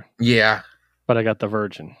cover. Yeah. But I got the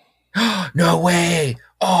Virgin. No way!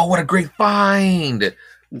 Oh, what a great find!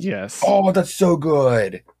 Yes. Oh, that's so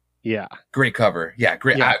good. Yeah. Great cover. Yeah,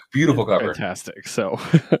 great. Yeah, beautiful cover. Fantastic. So,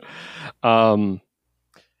 all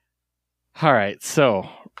right. So,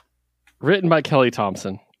 written by Kelly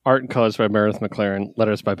Thompson, art and colors by Meredith McLaren,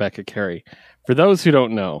 letters by Becca Carey. For those who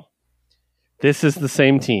don't know, this is the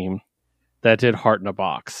same team that did Heart in a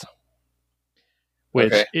Box,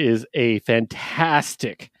 which is a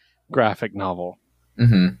fantastic graphic novel.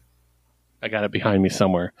 Mm-hmm. I got it behind me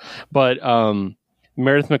somewhere. But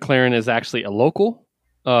Meredith McLaren is actually a local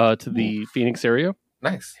to the Phoenix area.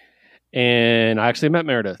 Nice. And I actually met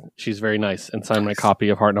Meredith. She's very nice and signed my copy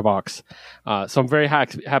of Heart in a Box. So I'm very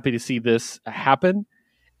happy to see this happen.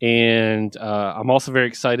 And I'm also very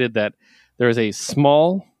excited that there's a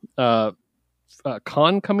small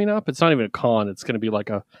con coming up. It's not even a con. It's going to be like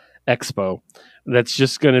a expo that's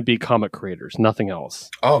just going to be comic creators, nothing else.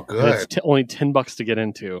 Oh, good. It's only $10 to get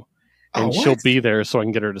into. And she'll be there so I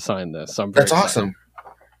can get her to sign this. So I'm very excited. Awesome.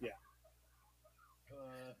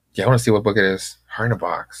 Yeah, I want to see what book it is. Heart in a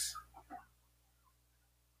Box.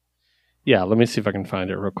 Yeah, let me see if I can find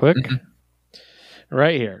it real quick. Mm-hmm.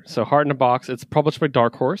 Right here. So Heart in a Box. It's published by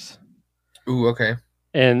Dark Horse. Ooh, okay.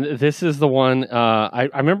 And this is the one I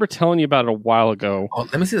remember telling you about it a while ago. Oh,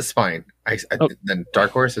 let me see the spine. Then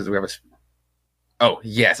Dark Horse is we have a. Oh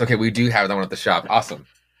yes, okay. We do have that one at the shop. Awesome.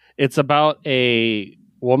 It's about a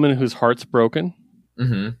woman whose heart's broken.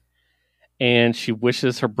 Mm-hmm. And she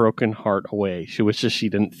wishes her broken heart away. She wishes she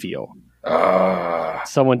didn't feel.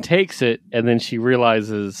 Someone takes it, and then she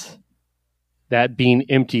realizes that being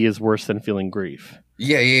empty is worse than feeling grief.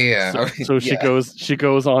 Yeah. So she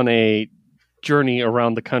goes on a journey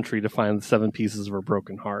around the country to find the 7 pieces of her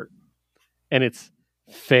broken heart, and it's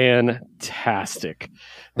fantastic.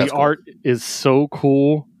 The art is so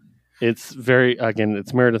cool. It's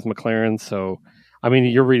it's Meredith McLaren. So, I mean,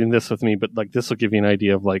 you're reading this with me, but like this will give you an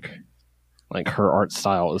idea of like her art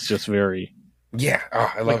style is just very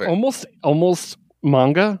I love it. Almost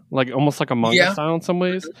manga, almost like a manga style in some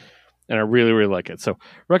ways. And I really, really like it. So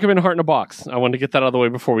recommend Heart in a Box. I wanted to get that out of the way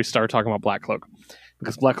before we start talking about Black Cloak,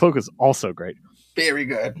 because Black Cloak is also great. Very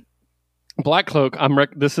good. Black Cloak.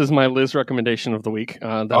 This is my Liz recommendation of the week.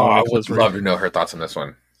 I would love to know her thoughts on this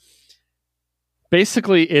one.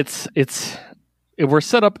 Basically, we're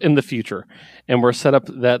set up in the future, and we're set up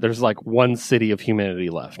that there's like one city of humanity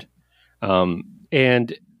left.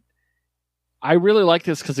 And I really like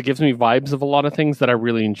this because it gives me vibes of a lot of things that I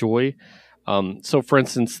really enjoy. So for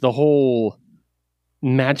instance, the whole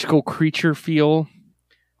magical creature feel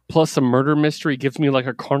plus a murder mystery gives me like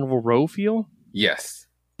a Carnival Row feel. Yes.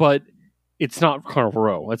 But it's not Carnival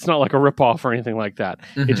Row. It's not like a ripoff or anything like that.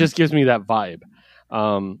 Mm-hmm. It just gives me that vibe.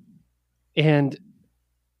 But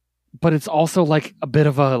it's also like a bit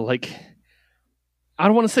of a, like, I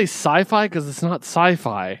don't want to say sci-fi because it's not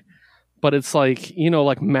sci-fi, but it's like,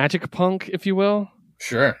 like magic punk, if you will.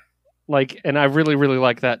 Sure. And I really, really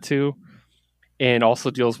like that too. And also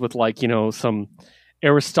deals with some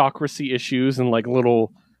aristocracy issues and I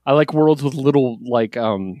like worlds with little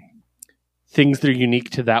things that are unique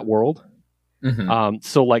to that world. Mm-hmm.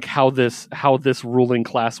 So how this ruling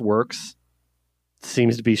class works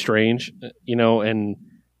seems to be strange, and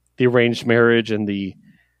the arranged marriage and the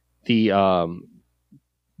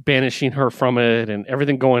banishing her from it, and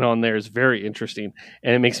everything going on there is very interesting,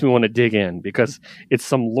 and it makes me want to dig in because it's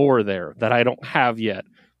some lore there that I don't have yet.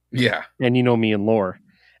 Yeah. And you know me and lore.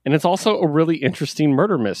 And it's also a really interesting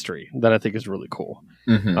murder mystery that I think is really cool.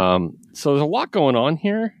 So there's a lot going on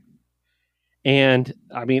here. And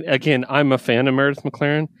I mean, again, I'm a fan of Meredith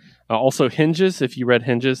McLaren. Also Hinges, if you read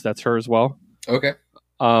Hinges, that's her as well. Okay.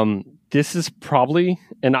 This is probably,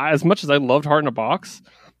 and as much as I loved Heart in a Box,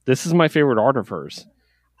 this is my favorite art of hers.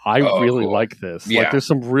 I really like this. Yeah. Like, there's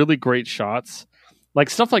some really great shots. Like,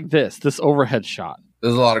 stuff like this overhead shot.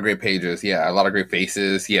 There's a lot of great pages. Yeah. A lot of great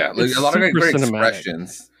faces. Yeah. Like, a lot of great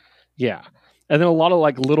expressions. Yeah. And then a lot of,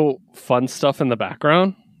 like, little fun stuff in the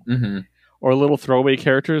background. Or little throwaway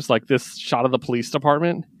characters, like this shot of the police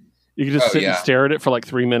department. You can just sit and stare at it for like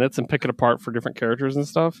 3 minutes and pick it apart for different characters and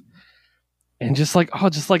stuff. And just like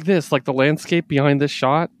this, like the landscape behind this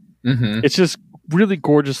shot, it's just really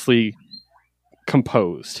gorgeously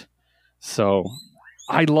composed. So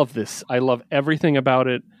I love this. I love everything about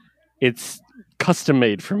it. It's custom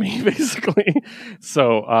made for me, basically.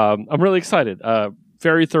 So I'm really excited.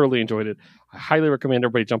 Very thoroughly enjoyed it. I highly recommend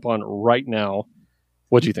everybody jump on right now.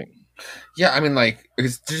 What do you think? Yeah, I mean, like,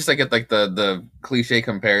 it's just like get like the cliche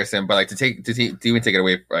comparison, but like to even take it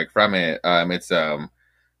away like from it, it's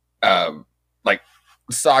like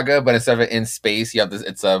Saga, but instead of it in space, you have this.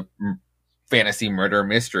 It's a fantasy murder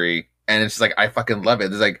mystery, and it's just like I fucking love it.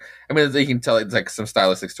 There's like, I mean, you can tell it's like some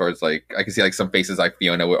stylistics towards like I can see like some faces like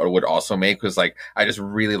Fiona would also make, because like I just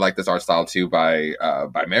really like this art style too by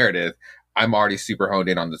Meredith. I'm already super honed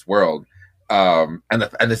in on this world. And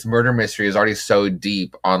this murder mystery is already so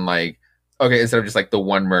deep on like, okay, instead of just like the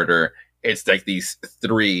one murder, it's like these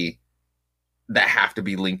three that have to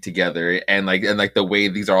be linked together, and the way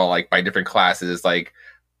these are all like by different classes. Like,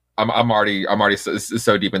 I'm already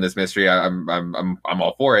so deep in this mystery. I'm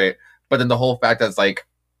all for it. But then the whole fact that's like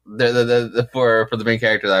the for the main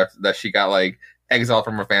character that she got like exiled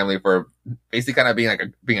from her family for basically kind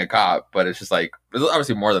of being a cop, but it's just like there's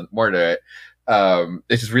obviously more to it.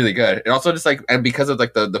 It's just really good. And also just like, and because of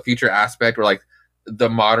like the future aspect or like the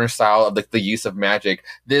modern style of like the use of magic,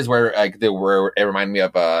 this is where like where it reminded me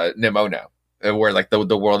of Nimona, where like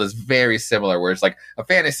the world is very similar, where it's like a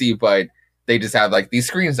fantasy, but they just have like these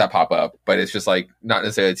screens that pop up, but it's just like not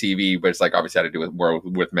necessarily a TV, but it's like obviously had to do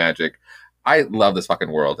with magic. I love this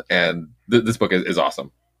fucking world, and this book is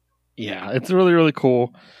awesome. Yeah, it's really, really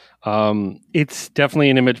cool. It's definitely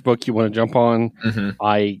an Image book you want to jump on.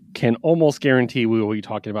 I can almost guarantee we will be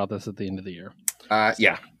talking about this at the end of the year.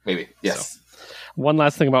 Yeah, maybe. Yes. So, one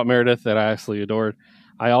last thing about Meredith that I absolutely adored.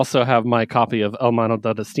 I also have my copy of El Mano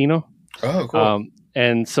del Destino. Oh, cool.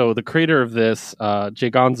 And so the creator of this, Jay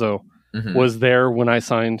Gonzo, was there when I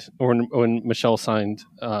signed, or when Michelle signed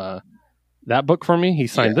that book for me. He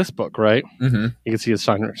signed this book, right? You can see his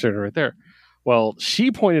signature right there. Well,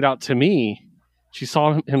 she pointed out to me, she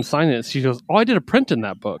saw him sign it. She goes, "Oh, I did a print in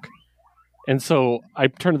that book." And so I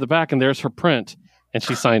turned to the back, and there's her print, and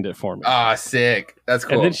she signed it for me. Ah, sick. That's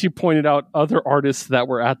cool. And then she pointed out other artists that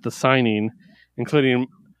were at the signing, including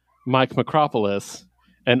Mike Macropolis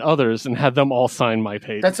and others, and had them all sign my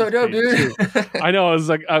page. That's so dope, dude. I know. I was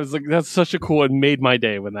like, that's such a cool. It made my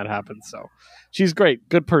day when that happened. So she's great,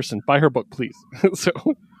 good person. Buy her book, please. So,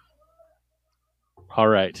 all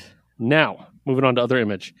right, now moving on to other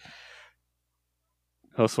Image.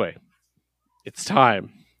 Josue, it's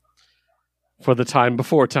time for the time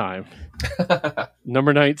before time.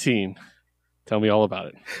 Number 19. Tell me all about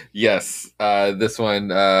it. Yes, this one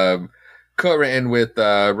co-written with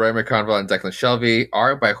Roy McConville and Declan Shelby,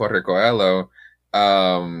 art by Jorge Coelho,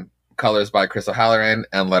 colors by Chris O'Halloran,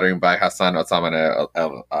 and lettering by Hassan Osamane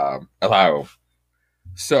Elao.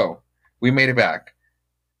 So we made it back.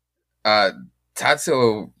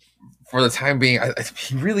 Tatsuo, for the time being,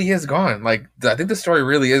 he really is gone. Like, I think the story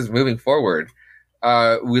really is moving forward.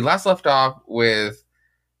 We last left off with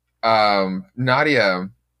Nadia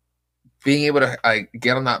being able to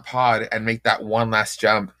get on that pod and make that one last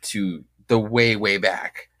jump to the way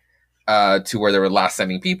back, to where they were last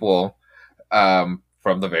sending people from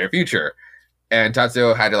the very future. And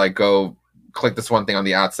Tatsuo had to go click this one thing on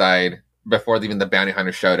the outside before even the bounty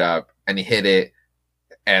hunter showed up, and he hit it.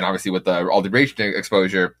 And obviously with all the radiation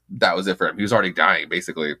exposure, that was it for him. He was already dying,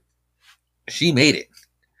 basically. She made it.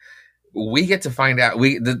 We get to find out.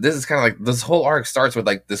 This is kind of like, this whole arc starts with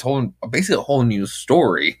basically a whole new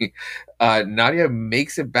story. Nadia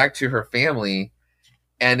makes it back to her family,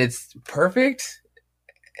 and it's perfect.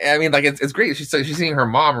 I mean, it's great. She's seeing her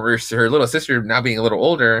mom, or her little sister, now being a little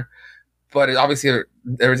older, but obviously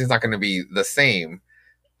everything's not going to be the same.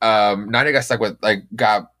 Nadia got stuck with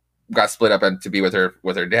got split up and to be with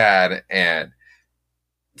her dad, and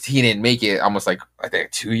he didn't make it almost like I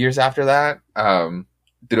think 2 years after that.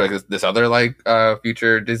 Due to like this other like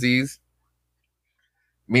future disease.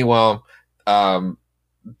 Meanwhile,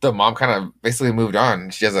 the mom kind of basically moved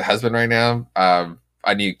on. She has a husband right now,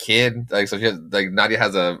 a new kid. Like so, she has, like Nadia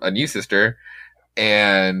has a new sister,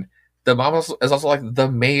 and the mom is also like the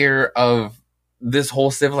mayor of this whole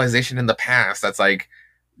civilization in the past. That's like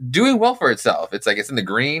doing well for itself. It's like it's in the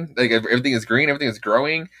green. Like everything is green. Everything is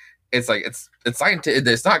growing. It's like it's scientific.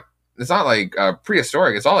 It's not like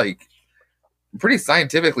prehistoric. It's all like pretty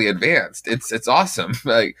scientifically advanced. It's awesome.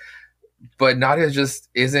 Like. But Nadia just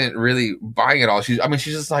isn't really buying it all. She's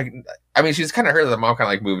just like, she's kind of heard that the mom kind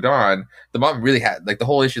of like moved on. The mom really had like the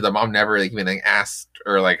whole issue. The mom never like even like asked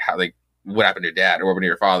or like how like what happened to your dad or what happened to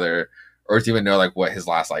your father or to even know like what his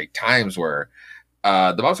last like times were.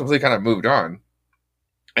 The mom's completely kind of moved on,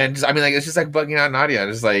 and just, like it's just like bugging out Nadia.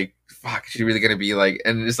 Just like fuck, is she really gonna be like?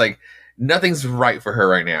 And it's like nothing's right for her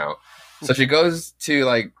right now. So she goes to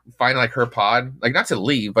like find like her pod, like not to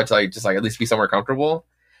leave, but to like just like at least be somewhere comfortable.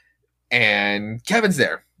 And Kevin's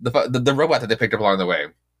there, the robot that they picked up along the way,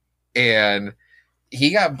 and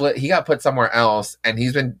he got put somewhere else, and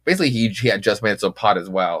he's been basically he had just made it to a pod as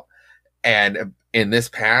well, and in this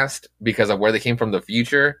past because of where they came from the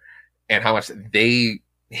future and how much they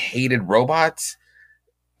hated robots,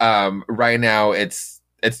 right now it's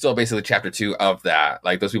still basically chapter 2 of that.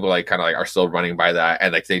 Like those people like kind of like are still running by that,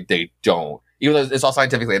 and like they don't, even though it's all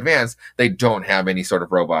scientifically advanced, they don't have any sort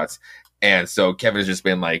of robots. And so Kevin has just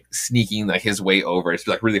been like sneaking like his way over. It's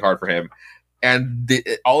like really hard for him. And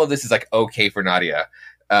all of this is like okay for Nadia.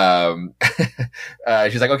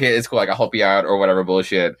 She's like, okay, it's cool. Like I'll help you out or whatever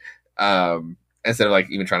bullshit. Instead of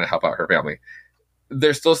like even trying to help out her family.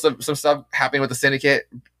 There's still some stuff happening with the syndicate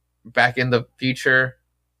back in the future.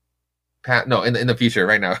 In the future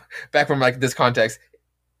right now. Back from like this context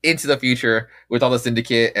into the future with all the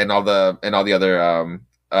syndicate and all the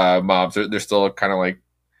other mobs. They're still kind of like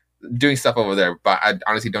doing stuff over there, but I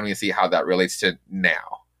honestly don't even see how that relates to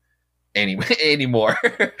now anymore.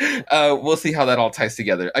 We'll see how that all ties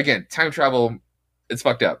together. Again, time travel, it's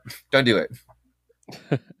fucked up. Don't do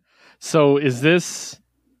it. So is this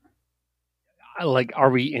like,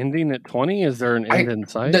 are we ending at 20? Is there an end in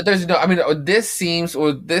sight? There's no,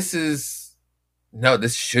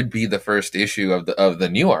 this should be the first issue of the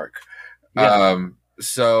new arc. Yeah.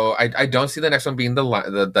 So I don't see the next one being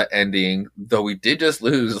the ending, though we did just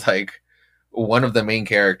lose like one of the main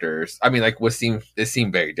characters. Like it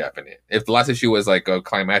seemed very definite. If the last issue was like a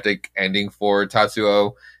climactic ending for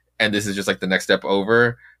Tatsuo, and this is just like the next step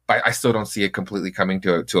over, but I still don't see it completely coming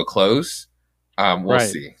to a close. We'll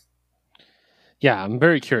see. Yeah, I'm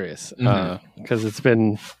very curious because it's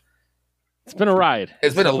been a ride.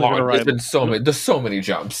 It's been there's so many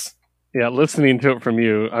jumps. Yeah, listening to it from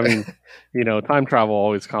you, time travel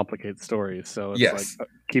always complicates stories, so it's like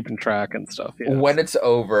keeping track and stuff. Yeah. When it's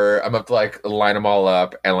over, I'm going to like line them all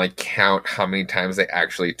up and like count how many times they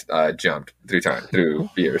actually jumped through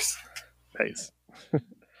years. Nice.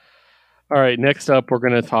 All right, next up, we're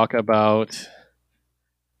going to talk about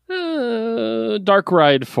Dark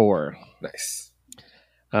Ride 4. Nice.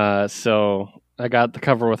 So I got the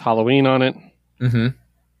cover with Halloween on it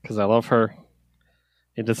because I love her,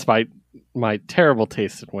 and despite my terrible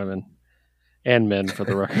taste in women and men, for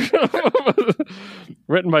the record.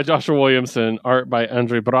 Written by Joshua Williamson, art by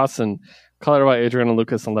Andre Brasson, color by Adriana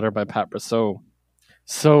Lucas, and letter by Pat Brosseau.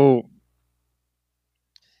 So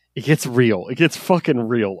it gets real. It gets fucking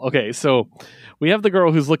real. Okay, so we have the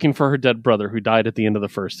girl who's looking for her dead brother who died at the end of the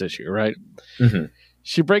first issue, right? Mm-hmm.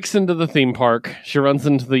 She breaks into the theme park. She runs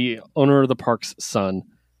into the owner of the park's son,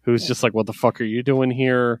 who's just like, what the fuck are you doing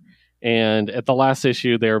here? And at the last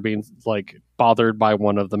issue, they were being like bothered by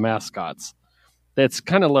one of the mascots. That's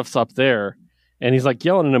kind of left up there. And he's like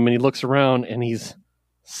yelling at him, and he looks around and he's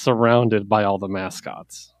surrounded by all the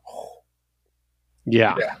mascots.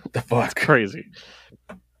 Yeah. The fuck? It's crazy.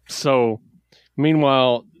 So,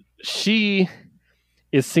 meanwhile, she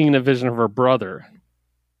is seeing a vision of her brother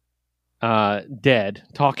dead,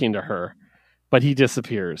 talking to her, but he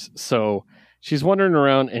disappears. So she's wandering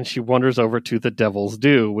around, and she wanders over to the Devil's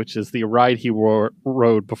Due, which is the ride he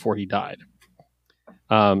rode before he died.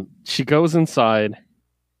 She goes inside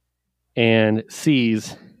and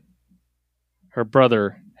sees her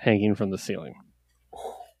brother hanging from the ceiling.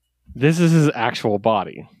 This is his actual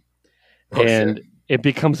body. And it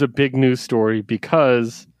becomes a big news story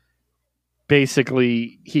because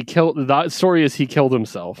basically the story is he killed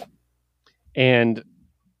himself. And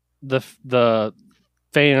the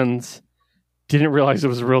fans didn't realize it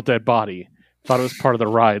was a real dead body. Thought it was part of the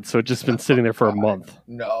ride, so it's just been sitting there for a month.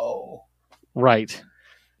 No. Right.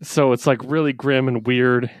 So it's like really grim and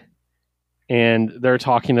weird. And they're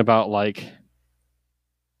talking about like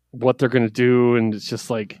what they're going to do. And it's just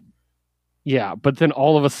like, yeah. But then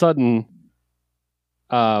all of a sudden,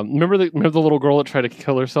 remember the little girl that tried to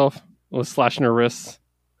kill herself? Was slashing her wrists?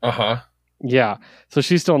 Uh-huh. Yeah. So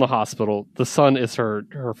she's still in the hospital. The son is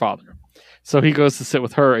her father. So he goes to sit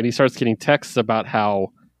with her and he starts getting texts about how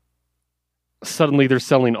suddenly they're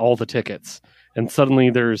selling all the tickets. And suddenly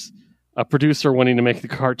there's a producer wanting to make the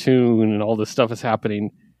cartoon and all this stuff is happening.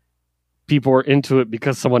 People are into it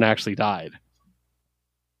because someone actually died.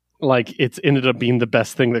 Like, it's ended up being the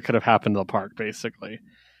best thing that could have happened to the park, basically.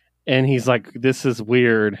 And he's like, this is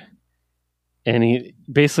weird. And he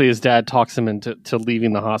basically, his dad talks him into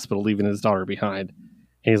leaving the hospital, leaving his daughter behind.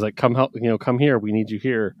 And he's like, come help, come here. We need you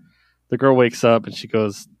here. The girl wakes up and she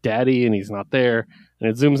goes, Daddy, and he's not there. And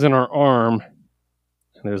it zooms in her arm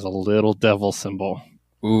and there's a little devil symbol.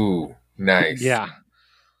 Ooh, nice. Yeah.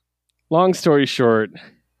 Long story short,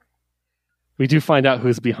 we do find out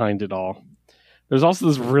who's behind it all. There's also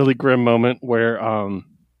this really grim moment where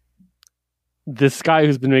this guy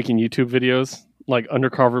who's been making YouTube videos, like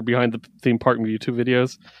undercover behind the theme park YouTube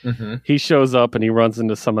videos, he shows up and he runs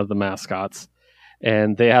into some of the mascots.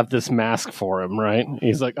 And they have this mask for him, right?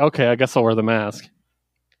 He's like, okay, I guess I'll wear the mask.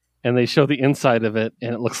 And they show the inside of it,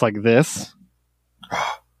 and it looks like this.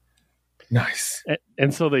 Nice.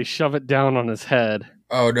 And so they shove it down on his head.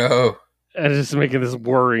 Oh, no. And it's just making this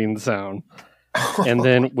whirring sound. And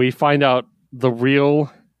then we find out the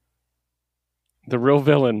real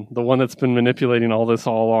villain, the one that's been manipulating all this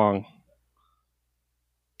all along,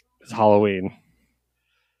 is Halloween.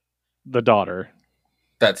 The daughter.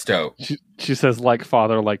 That's dope. She says, like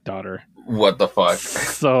father, like daughter. What the fuck?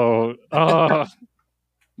 So,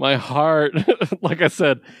 my heart. Like I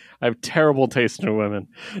said, I have terrible taste in women.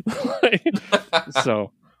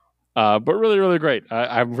 So, but really, really great.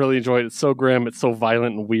 I really enjoyed it. It's so grim. It's so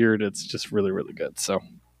violent and weird. It's just really, really good. So,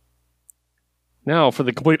 now for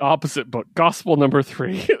the complete opposite book, Gospel number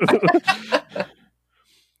 3.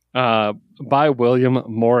 By William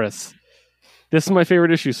Morris. This is my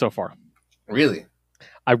favorite issue so far. Really?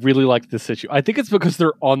 I really like this issue. I think it's because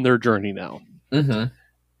they're on their journey now.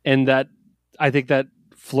 And that, I think that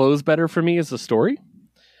flows better for me as a story.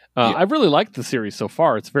 I really like the series so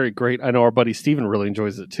far. It's very great. I know our buddy Steven really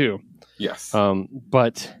enjoys it too. Yes.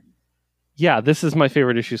 But yeah, this is my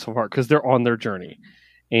favorite issue so far because they're on their journey.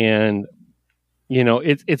 And,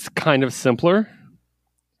 it's kind of simpler.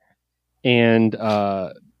 And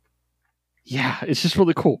yeah, it's just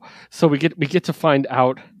really cool. So we get to find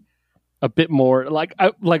out a bit more.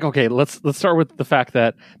 Okay, let's start with the fact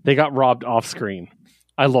that they got robbed off screen.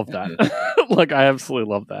 I love that. I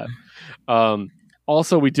absolutely love that.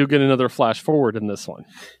 Also, we do get another flash forward in this one.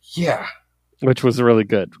 Yeah. Which was really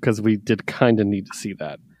good because we did kind of need to see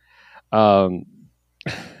that.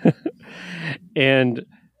 And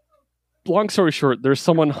long story short, there's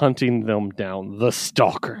someone hunting them down, the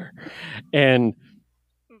Stalker. And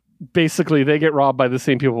basically they get robbed by the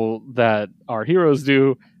same people that our heroes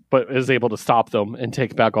do, but is able to stop them and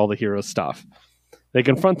take back all the heroes' stuff. They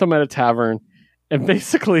confront them at a tavern, and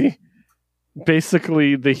basically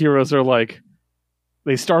the heroes are like,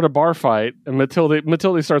 they start a bar fight, and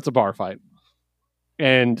Matilde starts a bar fight,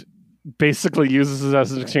 and basically uses it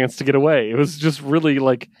as a chance to get away. It was just really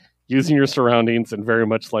like using your surroundings and very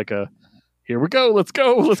much like a, here we go, let's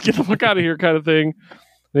get the fuck out of here kind of thing.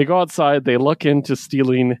 They go outside, they look into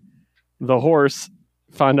stealing the horse,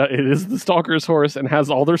 find out it is the Stalker's horse and has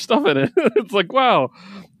all their stuff in it. It's like, wow.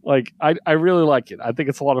 Like, I really like it. I think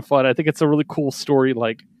it's a lot of fun. I think it's a really cool story.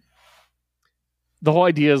 Like, the whole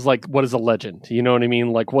idea is like, what is a legend? You know what I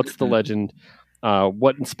mean? Like, what's the legend?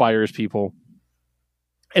 What inspires people?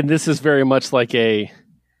 And this is very much like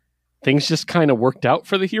things just kind of worked out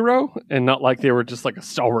for the hero, and not like they were just like a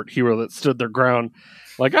stalwart hero that stood their ground.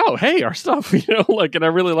 Like, oh, hey, our stuff, and I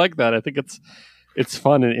really like that. I think it's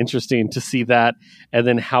fun and interesting to see that. And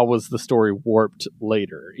then how was the story warped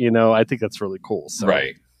later? I think that's really cool. So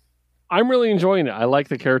right. I'm really enjoying it. I like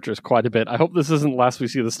the characters quite a bit. I hope this isn't the last we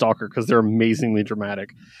see the Stalker because they're amazingly dramatic.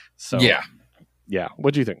 So yeah.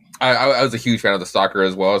 What do you think? I was a huge fan of the Stalker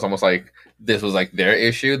as well. It's almost like this was like their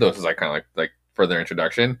issue. This was like kind of like for their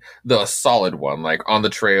introduction. The solid one, like on the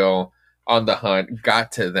trail, on the hunt,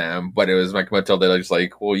 got to them, but it was like Matilda just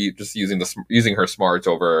like, well, you just using her smarts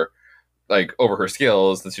over her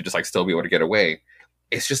skills that should just like still be able to get away.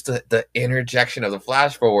 It's just the interjection of the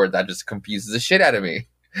flash forward that just confuses the shit out of me.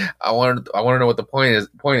 I want to know what the point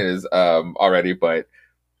is already, but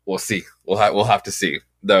we'll see. We'll have to see.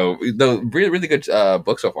 Though really really good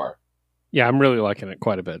book so far. Yeah, I'm really liking it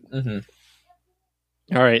quite a bit.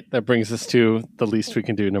 All right, that brings us to the least we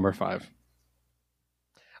can do, number 5.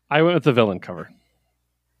 I went with the villain cover.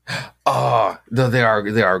 Oh, no, they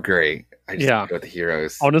are great. I just Yeah. go with the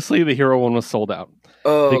heroes. Honestly, the hero one was sold out.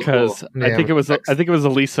 Oh, because cool. I think it was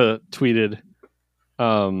Elisa tweeted,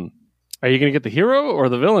 are you going to get the hero or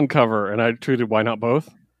the villain cover? And I tweeted, why not both?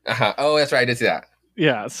 Oh, that's right. I did see that.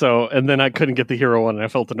 Yeah. So, and then I couldn't get the hero one and I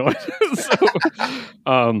felt annoyed.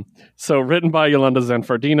 So written by Yolanda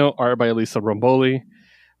Zanfardino, art by Elisa Romboli.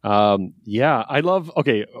 Yeah, I love,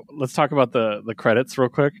 okay, let's talk about the credits real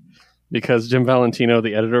quick, because Jim Valentino,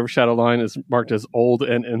 the editor of Shadowline, is marked as old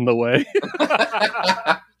and in the way.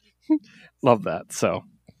 Love that. So,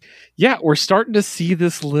 yeah, we're starting to see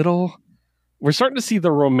the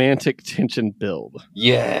romantic tension build.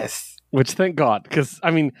 Yes. Which, thank God, because, I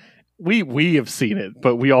mean, we have seen it,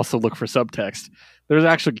 but we also look for subtext. There's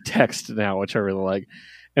actually text now, which I really like.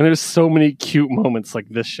 And there's so many cute moments like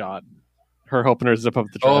this shot. Her helping her zip up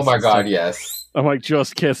the dress. Oh my God, yes. I'm like,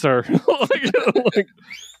 just kiss her. like,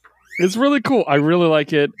 it's really cool. I really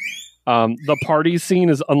like it. The party scene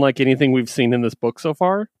is unlike anything we've seen in this book so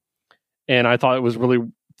far. And I thought it was really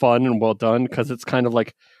fun and well done because it's kind of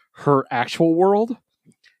like her actual world.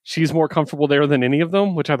 She's more comfortable there than any of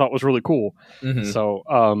them, which I thought was really cool. Mm-hmm. So,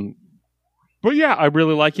 but yeah, I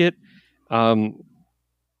really like it.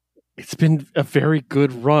 It's been a very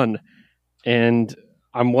good run. And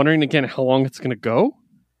I'm wondering again how long it's going to go.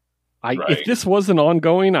 Right. If this wasn't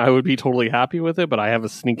ongoing, I would be totally happy with it, but I have a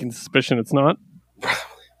sneaking suspicion it's not.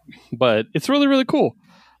 But it's really, really cool.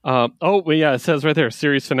 But yeah, it says right there,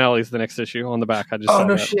 series finale is the next issue on the back. I just saw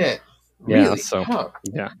no that. Shit. Yeah, really? So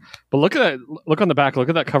yeah. But look at that. Look on the back. Look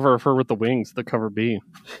at that cover of her with the wings, the cover B.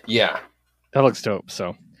 Yeah. That looks dope.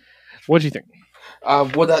 So what do you think?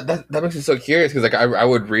 Well, that makes me so curious because like I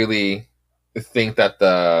would really think that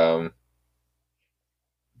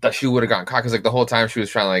that she would have gotten caught because like the whole time she was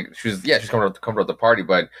trying to she's coming to the party,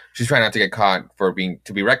 but she's trying not to get caught for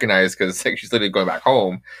to be recognized because like she's literally going back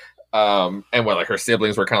home, and what like her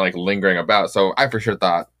siblings were kind of like lingering about. So I for sure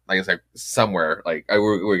thought like it's like somewhere like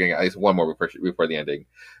we're gonna get at least one more before the ending.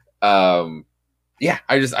 Yeah,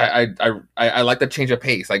 I like the change of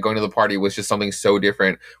pace. Like going to the party was just something so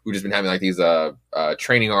different. We've just been having like these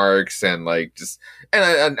training arcs and like just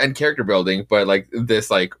and character building, but like this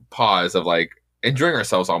like pause of like enjoying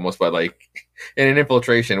ourselves almost, but like in an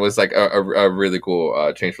infiltration was like a really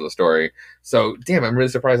cool change for the story. So damn, I'm really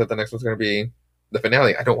surprised that the next one's going to be the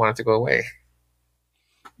finale. I don't want it to go away.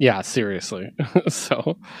 Yeah, seriously.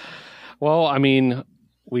 So, well, I mean,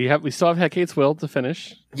 we still have Hecate's Will to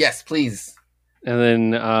finish. Yes, please. And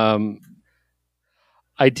then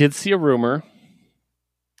I did see a rumor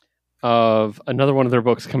of another one of their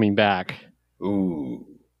books coming back. Ooh.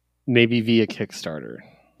 Maybe via Kickstarter.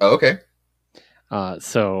 Oh, okay.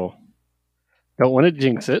 So don't want to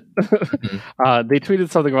jinx it. Mm-hmm. They tweeted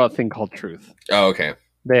something about a thing called Truth. Oh, okay.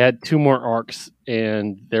 They had 2 more arcs,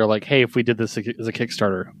 and they're like, hey, if we did this as a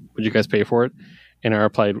Kickstarter, would you guys pay for it? And I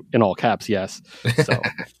replied in all caps, yes. So,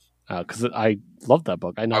 because I love that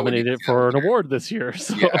book. I nominated it for an award this year.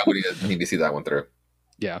 So. Yeah, I would need to see that one through.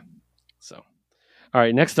 Yeah. So, all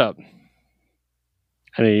right, next up.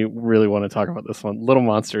 I really want to talk about this one. Little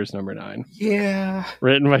Monsters, number 9. Yeah.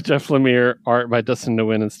 Written by Jeff Lemire, art by Dustin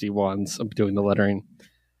Nguyen and Steve Wands. I'm doing the lettering.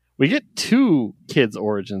 We get 2 kids'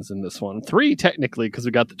 origins in this one. 3 technically, because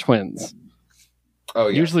we got the twins. Oh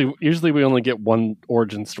yeah. Usually we only get 1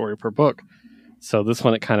 origin story per book. So this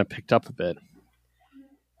one it kind of picked up a bit.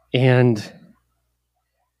 And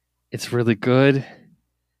it's really good.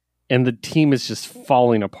 And the team is just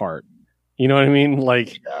falling apart. You know what I mean?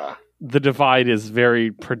 Like the divide is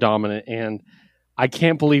very predominant, and I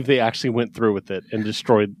can't believe they actually went through with it and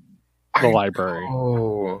destroyed the library.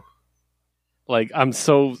 Oh. Like, I'm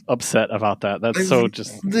so upset about that. That's so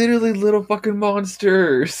just... literally little fucking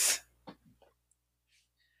monsters.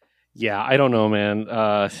 Yeah, I don't know, man.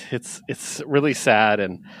 It's really sad,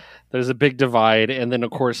 and there's a big divide, and then,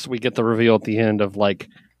 of course, we get the reveal at the end of, like,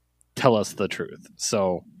 tell us the truth.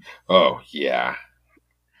 So... Oh, yeah.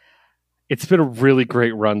 It's been a really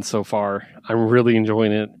great run so far. I'm really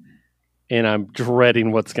enjoying it, and I'm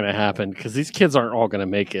dreading what's going to happen, because these kids aren't all going to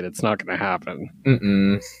make it. It's not going to happen.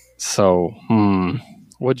 Mm-mm. So,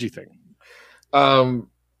 what'd you think?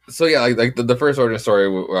 So yeah, like the first origin story,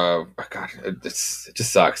 God, it just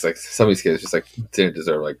sucks. Like some of these kids just like didn't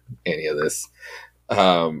deserve like any of this.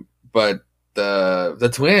 But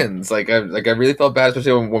the twins, like I really felt bad,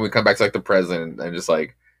 especially when we come back to like the present and just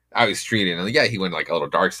like how he's treated. And yeah, he went like a little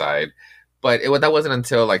dark side, but that wasn't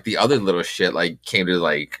until like the other little shit like came to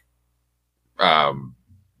like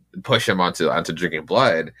push him onto drinking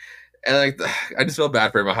blood. And like, I just feel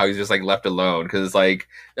bad for him how he's just like left alone because it's like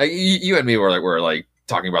you and me were like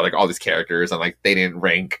talking about like all these characters and like they didn't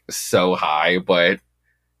rank so high, but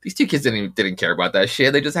these two kids didn't care about that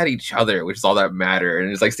shit. They just had each other, which is all that mattered.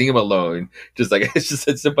 And it's like seeing him alone, just like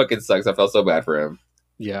it fucking sucks. I felt so bad for him.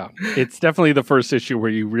 Yeah, it's definitely the first issue where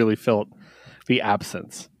you really felt the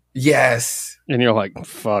absence. Yes, and you're like,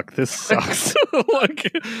 "Fuck, this sucks."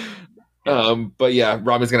 Like, but yeah,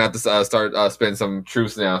 Robin's gonna have to start spinning some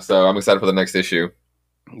truths now. So I'm excited for the next issue.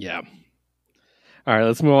 Yeah. All right,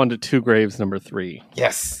 let's move on to Two Graves number 3.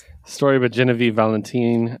 Yes. Story by Genevieve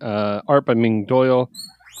Valentine, art by Ming Doyle,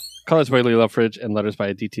 colors by Lee Luffridge, and letters by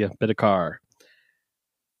Aditya Bidikar.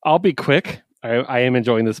 I'll be quick. I am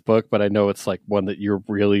enjoying this book, but I know it's like one that you're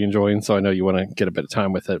really enjoying, so I know you want to get a bit of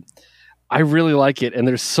time with it. I really like it, and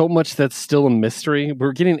there's so much that's still a mystery.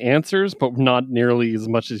 We're getting answers, but not nearly as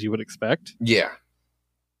much as you would expect. Yeah.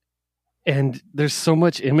 And there's so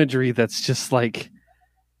much imagery that's just like,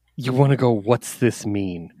 you want to go, what's this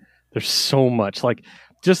mean? There's so much. Like,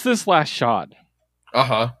 just this last shot.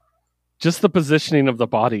 Uh-huh. Just the positioning of the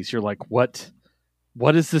bodies. You're like, what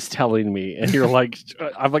is this telling me? And you're like,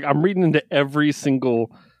 I'm reading into every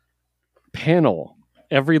single panel,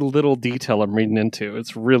 every little detail I'm reading into.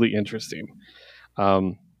 It's really interesting.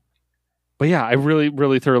 But yeah, I really,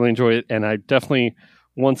 really thoroughly enjoy it. And I definitely,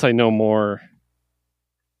 once I know more,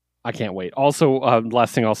 I can't wait. Also,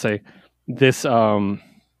 last thing I'll say, this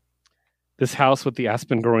house with the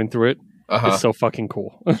aspen growing through it is so fucking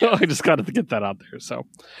cool. I just got to get that out there. So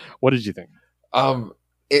what did you think? I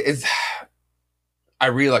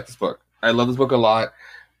really like this book. I love this book a lot.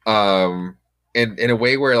 In a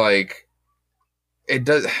way where like it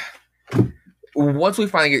does. Once we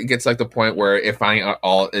finally get to like the point where it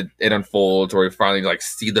finally it unfolds, or we finally like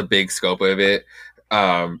see the big scope of it,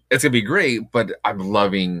 it's gonna be great. But I'm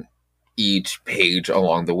loving each page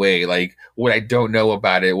along the way. Like what I don't know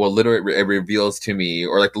about it, what literally it reveals to me,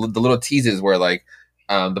 or like the little teases where like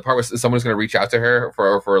the part where someone's gonna reach out to her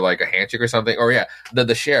for like a handshake or something, or yeah,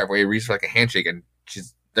 the sheriff where he reaches for like a handshake and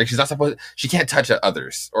she's not supposed, she can't touch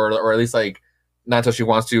others, or at least like not until she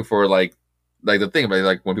wants to for like the thing, but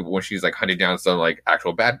like when she's like hunting down some like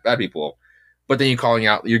actual bad people. But then you're calling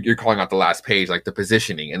out the last page, like the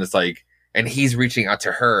positioning, and it's like, and he's reaching out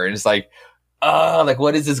to her, and it's like, like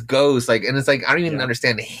what is this ghost like? And it's like I don't even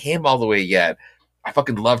understand him all the way yet. I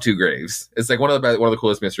fucking love Two Graves. It's like one of the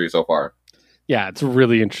coolest mysteries so far. Yeah, it's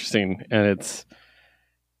really interesting, and it's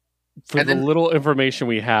for the little information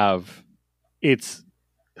we have, it's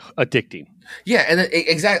addicting. Yeah, and then,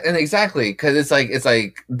 exactly because it's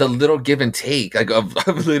like the little give and take like of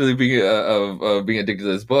literally being being addicted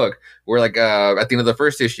to this book. Where like at the end of the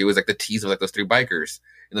first issue, it was like the tease of like those 3 bikers.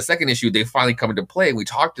 In the second issue, they finally come into play. We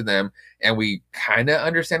talk to them, and we kind of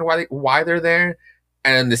understand why they're there.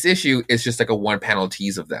 And in this issue, it's just like a 1-panel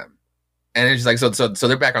tease of them, and it's just like so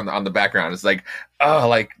they're back on the background. It's like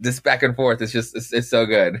like this back and forth. It's just it's so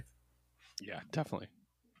good. Yeah, definitely.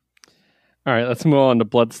 All right, let's move on to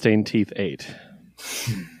Bloodstained Teeth 8.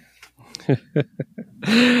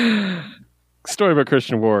 Story by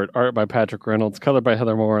Christian Ward, art by Patrick Reynolds, color by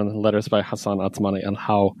Heather Moore, and letters by Hassan Atzmani. And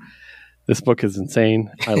how this book is insane.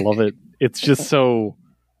 I love it. It's just so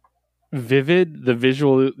vivid. The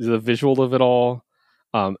visual of it all.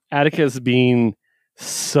 Atticus being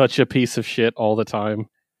such a piece of shit all the time,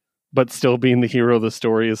 but still being the hero of the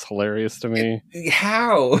story is hilarious to me.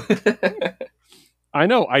 How? I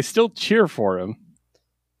know. I still cheer for him,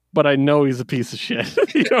 but I know he's a piece of shit.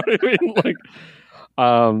 You know what I mean? Like,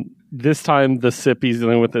 this time the sip he's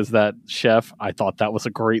dealing with is that chef. I thought that was a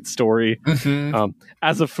great story. Mm-hmm.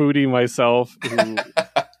 As a foodie myself, who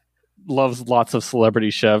loves lots of celebrity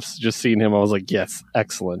chefs, just seeing him, I was like, yes,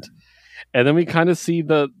 excellent. And then we kind of see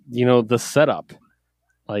the setup,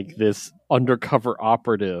 like this undercover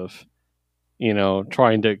operative,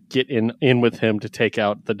 trying to get in with him to take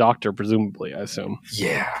out the doctor, presumably, I assume.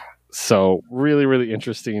 Yeah. So really, really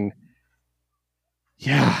interesting.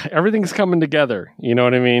 Yeah, everything's coming together. You know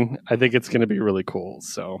what I mean? I think it's going to be really cool.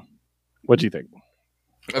 So what do you think?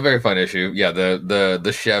 A very fun issue. Yeah,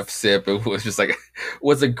 the chef sip, it was just like,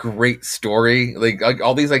 was a great story. Like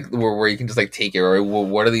all these like where you can just like take it, or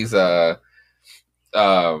what are these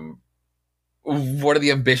what are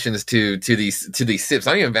the ambitions to these sips?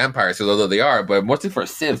 Not even vampires, although they are, but mostly for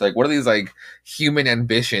sips. Like, what are these like human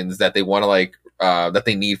ambitions that they want to like that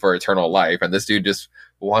they need for eternal life? And this dude just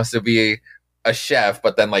wants to be a chef,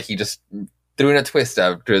 but then like he just threw in a twist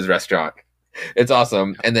up to his restaurant. It's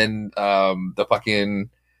awesome. And then the fact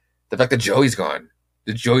that Joey's gone.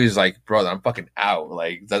 the Joey's like, bro, I'm fucking out.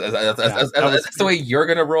 Like that's was the way you're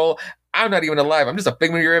gonna roll. I'm not even alive. I'm just a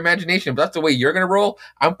figment of your imagination. But that's the way you're gonna roll.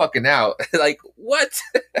 I'm fucking out. Like what?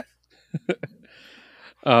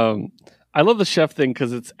 I love the chef thing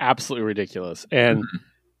because it's absolutely ridiculous and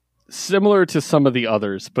similar to some of the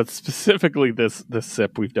others, but specifically this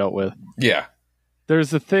sip we've dealt with. Yeah.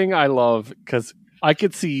 There's a thing I love because I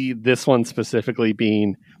could see this one specifically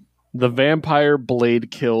being the vampire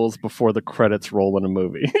blade kills before the credits roll in a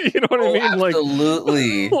movie. You know what I mean?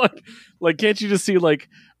 Absolutely. Like, can't you just see like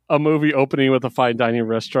a movie opening with a fine dining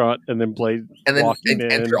restaurant and then Blade walking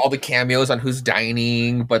in? Enter all the cameos on who's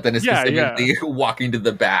dining, but then it's specifically walking to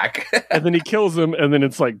the back. And then he kills him, and then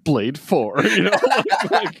it's like Blade 4, you know?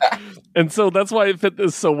 And so that's why it fit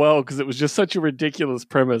this so well, because it was just such a ridiculous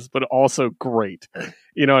premise, but also great.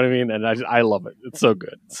 You know what I mean? And I love it. It's so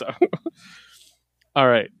good. So, all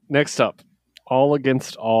right, next up, All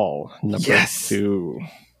Against All, number 2.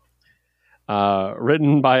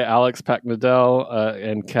 Written by Alex Packnadel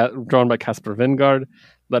and drawn by Casper Vingard,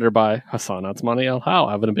 letter by Hassan Atzmani El Hal,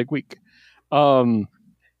 having a big week. I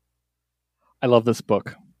love this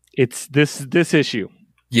book. It's this issue.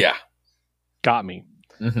 Yeah. Got me.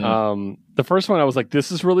 The first one I was like,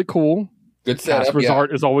 this is really cool. Good setup. Casper's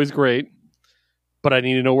art is always great, but I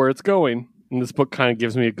need to know where it's going. And this book kind of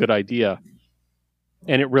gives me a good idea.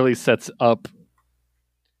 And it really sets up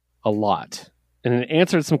a lot. And it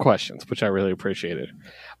answered some questions, which I really appreciated.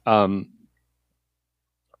 I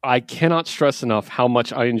cannot stress enough how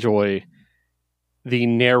much I enjoy the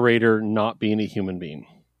narrator not being a human being.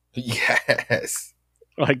 Yes.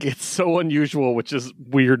 Like, it's so unusual, which is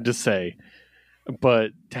weird to say. But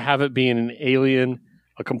to have it being an alien,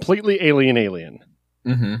 a completely alien.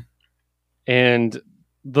 And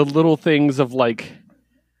the little things of, like,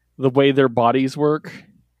 the way their bodies work.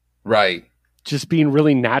 Right. Just being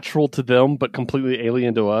really natural to them, but completely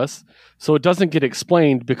alien to us. So it doesn't get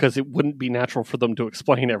explained because it wouldn't be natural for them to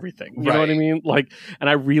explain everything. You know what I mean? Like, and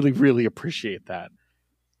I really, really appreciate that.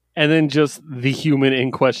 And then just the human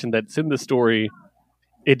in question that's in the story,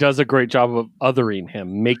 it does a great job of othering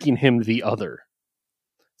him, making him the other.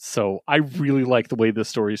 So I really like the way this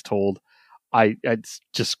story is told. It's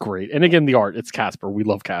just great. And again, the art, it's Casper. We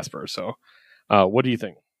love Casper. So what do you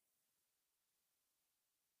think?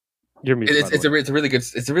 It's a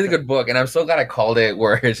really good book, and I'm so glad I called it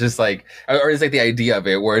where it's just like, or it's like the idea of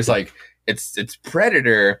it where it's like it's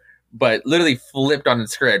Predator, but literally flipped on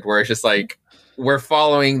its script, where it's just like we're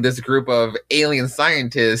following this group of alien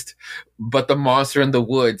scientists, but the monster in the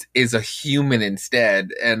woods is a human instead,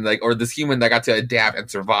 and like, or this human that got to adapt and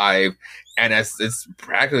survive, and it's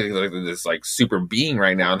practically like this like super being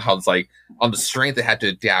right now, and how it's like on the strength it had to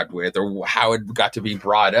adapt with, or how it got to be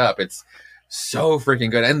brought up. It's so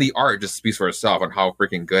freaking good, and the art just speaks for itself on how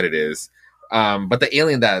freaking good it is. But the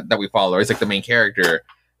alien that we follow is like the main character.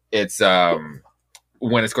 It's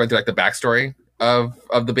when it's going through like the backstory of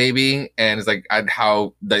the baby, and it's like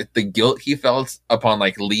how the guilt he felt upon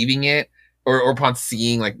like leaving it, or upon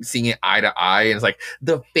seeing it eye to eye, and it's like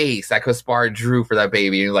the face that Kaspar drew for that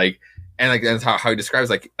baby, and that's how he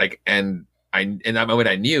describes and in that moment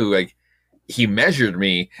I knew like he measured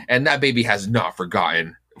me, and that baby has not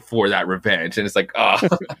forgotten for that revenge. And it's like, oh,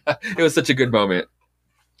 it was such a good moment.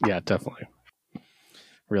 Yeah, definitely.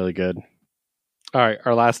 Really good. All right,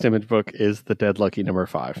 our last image book is The Dead Lucky number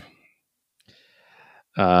 5.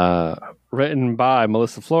 Written by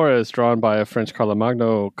Melissa Flores, drawn by a French Carla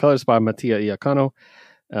Magno, colors by Mattia Iacano,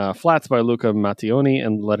 flats by Luca Mattioni,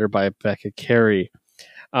 and letter by Becca Carey.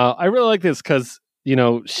 I really like this because, you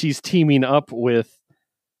know, she's teaming up with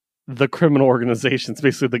the criminal organizations,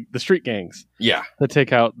 basically the street gangs, that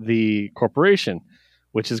take out the corporation,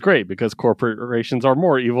 which is great because corporations are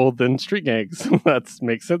more evil than street gangs. That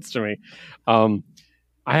makes sense to me.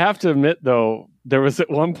 I have to admit, though, there was at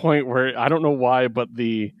one point where I don't know why, but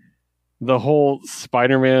the whole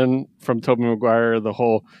Spider-Man from Tobey Maguire, the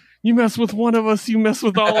whole "you mess with one of us, you mess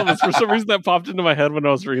with all of us," for some reason that popped into my head when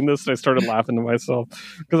I was reading this, and I started laughing to myself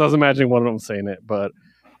because I was imagining one of them saying it. But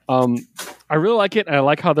I really like it, and I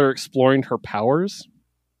like how they're exploring her powers.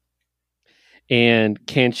 And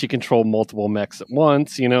can she control multiple mechs at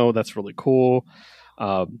once? You know, that's really cool.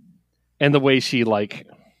 And the way she like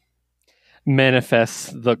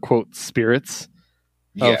manifests the quote spirits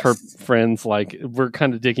of her friends, like we're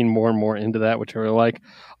kind of digging more and more into that, which I really like.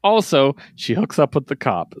 Also, she hooks up with the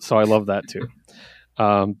cop, so I love that too.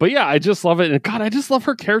 But yeah, I just love it, and God, I just love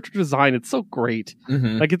her character design. It's so great.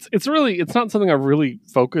 Like it's not something I've really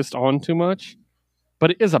focused on too much,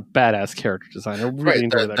 but it is a badass character design. I really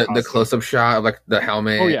enjoy that. The close up shot of like the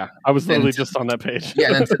helmet. Oh yeah, I was literally just on that page. Yeah,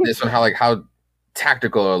 and then this one, how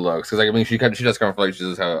tactical looks, because like I mean she does come from like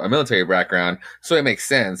she's a military background, so it makes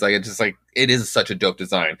sense. Like it's just like it is such a dope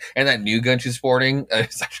design, and that new gun she's sporting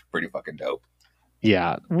is actually pretty fucking dope.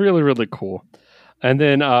 Yeah, really, really cool. And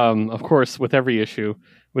then, of course, with every issue,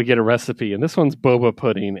 we get a recipe, and this one's boba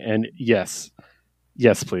pudding. And yes,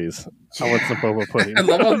 please, I want some boba pudding. I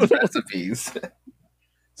love all the recipes.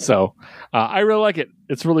 So I really like it.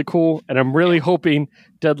 It's really cool, and I'm really hoping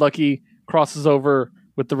Dead Lucky crosses over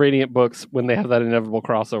with the Radiant books when they have that inevitable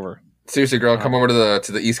crossover. Seriously, girl, come over to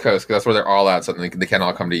the East Coast, because that's where they're all at, so they can't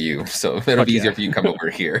all come to you. So it'll be easier for you to come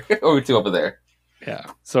over here or to over there. Yeah.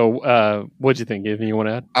 So, what'd you think? Anything you want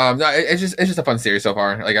to add? No, it's just a fun series so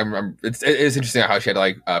far. Like it's interesting how she had to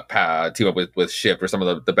like team up with Shift or some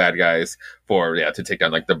of the bad guys to take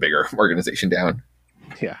down like the bigger organization down.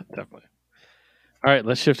 Yeah, definitely. All right,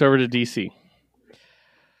 let's shift over to DC.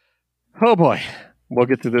 Oh boy, we'll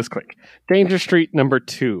get through this quick. Danger Street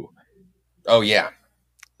 #2. Oh yeah.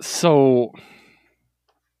 So,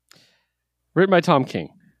 written by Tom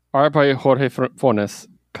King, art by Jorge Fornes,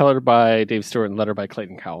 colored by Dave Stewart, and letter by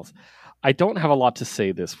Clayton Cowles. I don't have a lot to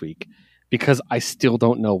say this week because I still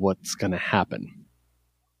don't know what's going to happen.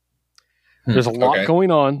 There's a lot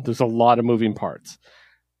going on. There's a lot of moving parts.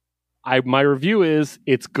 My review is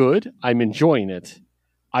it's good. I'm enjoying it.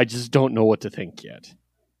 I just don't know what to think yet.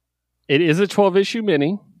 It is a 12-issue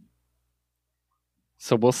mini,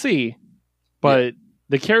 so we'll see. But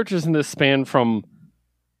the characters in this span from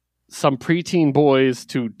some preteen boys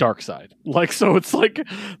to Darkseid. So it's like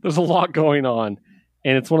there's a lot going on,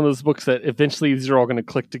 and it's one of those books that eventually these are all going to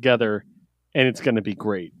click together, and it's going to be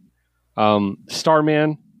great.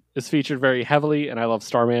 Starman is featured very heavily, and I love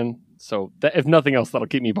Starman. So if nothing else, that'll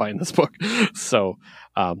keep me buying this book. So,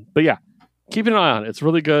 but yeah, keep an eye on it. It's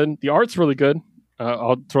really good. The art's really good.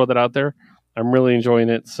 I'll throw that out there. I'm really enjoying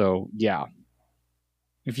it. So yeah,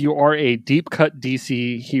 if you are a deep cut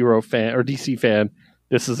DC hero fan or DC fan,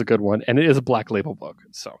 this is a good one. And it is a Black Label book.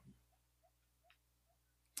 So,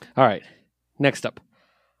 all right, next up,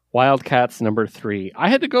 Wildcats #3. I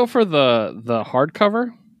had to go for the hardcover.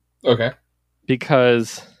 Okay.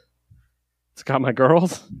 Because it's got my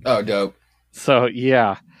girls. Oh, dope. So,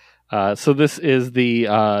 yeah. So this is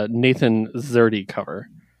the Nathan Zerdy cover.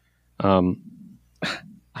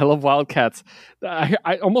 I love Wildcats.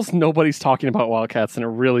 I almost nobody's talking about Wildcats, and it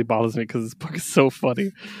really bothers me because this book is so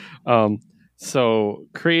funny. So,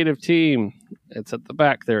 creative team. It's at the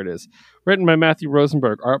back. There it is. Written by Matthew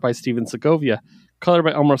Rosenberg. Art by Steven Segovia. Color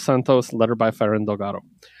by Elmer Santos. Letter by Ferran Delgado.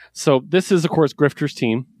 So, this is, of course, Grifter's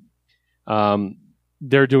team.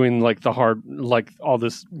 They're doing like the hard, like all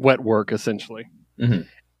this wet work essentially. Mm-hmm.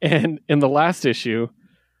 And in the last issue,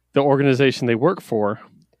 the organization they work for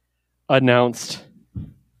announced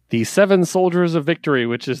the 7 Soldiers of Victory,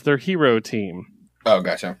 which is their hero team. Oh,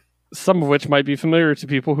 gotcha. Some of which might be familiar to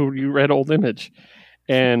people who read Old Image.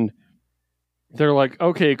 And they're like,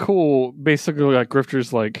 okay, cool. Basically, like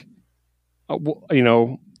Grifter's like,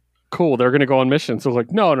 cool. They're going to go on mission. So like,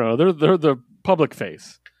 no, they're the public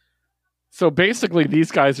face. So basically, these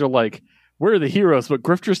guys are like, we're the heroes, but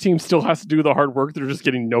Grifter's team still has to do the hard work. They're just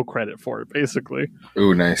getting no credit for it, basically.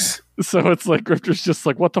 Ooh, nice. So it's like Grifter's just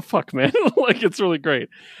like, what the fuck, man? Like, it's really great.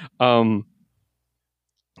 And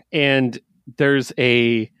they're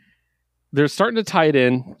starting to tie it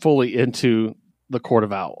in fully into the Court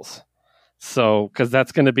of Owls. So, because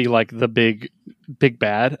that's going to be like the big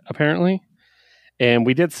bad, apparently. And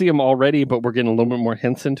we did see him already, but we're getting a little bit more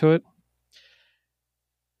hints into it.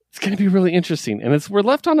 It's going to be really interesting. And we're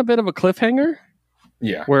left on a bit of a cliffhanger.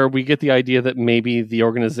 Yeah. Where we get the idea that maybe the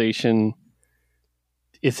organization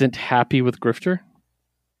isn't happy with Grifter.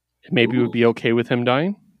 Maybe would be okay with him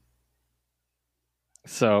dying.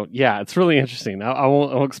 So, yeah, it's really interesting. I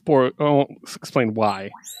won't explain why,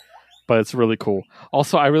 but it's really cool.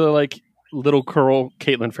 Also, I really like little girl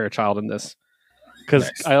Caitlin Fairchild in this. Because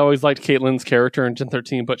nice. I always liked Caitlin's character in Gen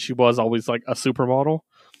 13, but she was always like a supermodel.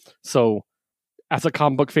 So, as a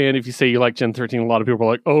comic book fan, if you say you like Gen 13, a lot of people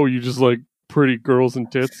are like, oh, you just like pretty girls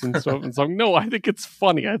and tits and stuff. And so, no, I think it's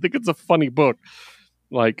funny. I think it's a funny book.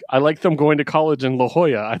 Like, I like them going to college in La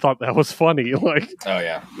Jolla. I thought that was funny. Like, oh,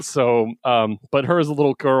 yeah. So, but her as a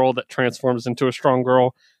little girl that transforms into a strong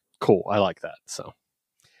girl. Cool. I like that. So,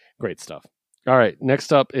 great stuff. All right.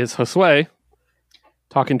 Next up is Josue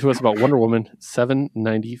talking to us about Wonder Woman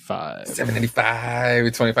 795. 795.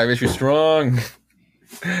 It's 25 issues strong.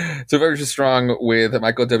 So very strong with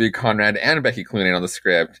Michael W. Conrad and Becky Cloonan on the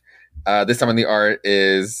script. This time on the art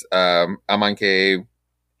is Amanke.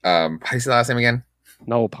 How do you say the last name again?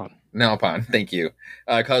 Nalpan. Thank you.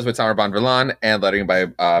 Colors by Tamar Bonvillain and lettering by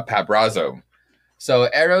Pat Brazo. So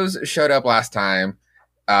Arrows showed up last time,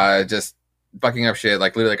 just fucking up shit,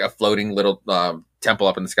 like literally like a floating little temple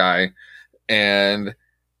up in the sky, and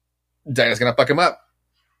Diana's gonna fuck him up.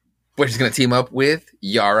 But she's gonna team up with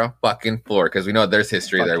Yara fucking Floor because we know there's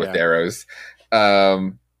history there with Arrows.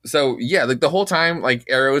 So yeah, like the whole time, like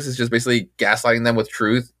Arrows is just basically gaslighting them with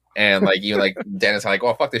truth, and like like Diana's like,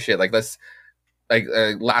 oh fuck this shit, like let's like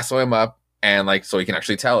lasso him up and like so he can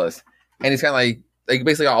actually tell us, and he's kind of like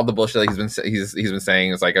basically all the bullshit that he's been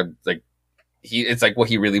saying is like it's like what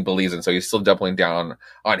he really believes in, so he's still doubling down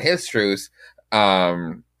on his truths,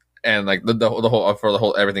 and like the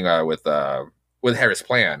whole everything with Hera's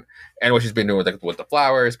plan and what she's been doing with the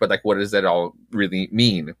flowers, but like what does that all really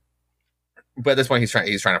mean? But at this point he's trying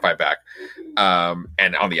to fight back,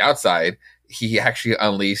 and on the outside he actually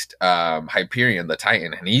unleashed Hyperion the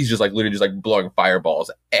Titan, and he's just like literally just like blowing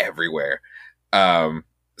fireballs everywhere. So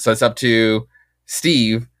it's up to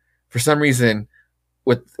Steve for some reason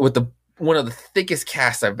with the one of the thickest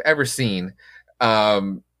casts I've ever seen,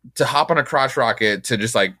 to hop on a crotch rocket to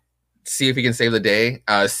just like see if he can save the day.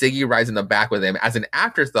 Siggy rides in the back with him as an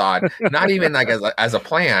afterthought, not even like as a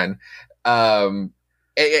plan.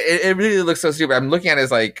 It really looks so stupid. I'm looking at it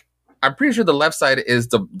as like, I'm pretty sure the left side is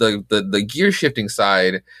the gear shifting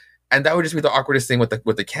side, and that would just be the awkwardest thing with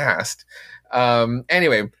the cast.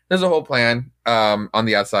 Anyway, there's a whole plan on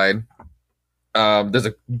the outside. There's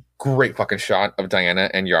a great fucking shot of Diana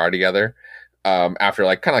and Yara together after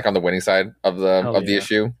like kind of like on the winning side of the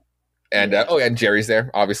issue, and and Jerry's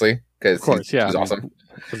there obviously because he's awesome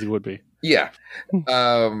because he would be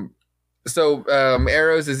so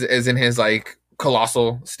Arrows is in his like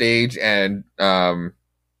colossal stage, and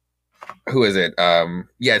who is it?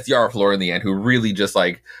 It's Yara Flor in the end who really just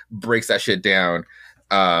like breaks that shit down,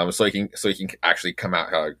 so he can actually come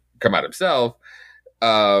out himself.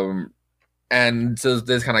 And so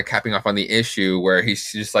this kind of capping off on the issue where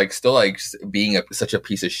he's just like still like being such a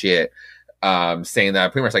piece of shit, saying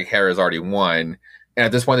that pretty much like Hera's already won. And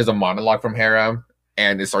at this point, there's a monologue from Hera,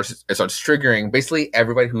 and it starts triggering basically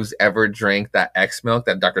everybody who's ever drank that X milk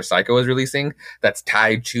that Dr. Psycho is releasing that's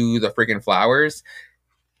tied to the freaking flowers.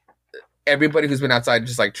 Everybody who's been outside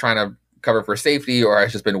just like trying to cover for safety, or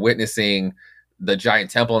has just been witnessing the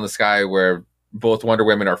giant temple in the sky where both Wonder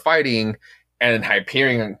Women are fighting, and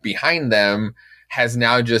Hyperion behind them, has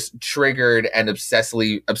now just triggered and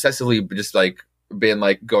obsessively just like been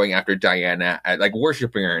like going after Diana, and like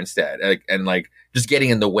worshiping her instead, and like just getting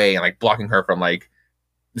in the way and like blocking her from like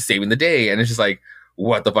saving the day. And it's just like,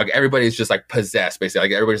 what the fuck? Everybody's just like possessed basically.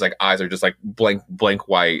 Like everybody's like eyes are just like blank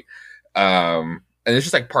white. And it's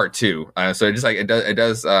just like part two. So it just like it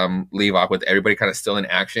does leave off with everybody kind of still in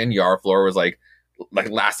action. Yara Flor was like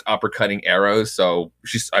last uppercutting Arrows, so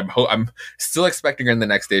I'm still expecting her in the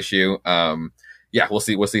next issue. We'll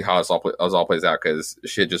see how it all plays out, because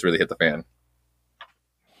shit just really hit the fan.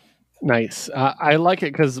 Nice. I like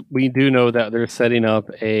it because we do know that they're setting up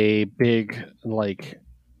a big like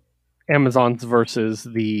Amazons versus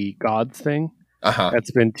the gods thing.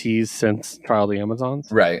 That's been teased since Trial of the Amazons,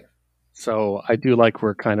 right? So I do like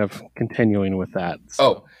we're kind of continuing with that. So.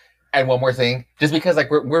 Oh, and one more thing, just because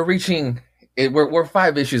like we're reaching. We're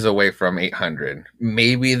 5 issues away from 800.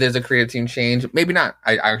 Maybe there's a creative team change. Maybe not.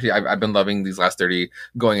 I've been loving these last 30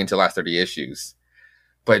 issues.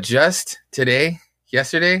 But just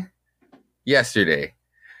yesterday,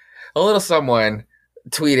 a little someone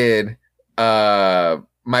tweeted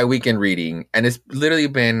my weekend reading, and it's literally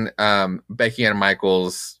been Becky and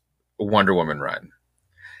Michael's Wonder Woman run.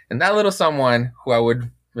 And that little someone, who I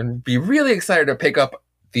would be really excited to pick up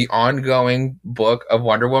the ongoing book of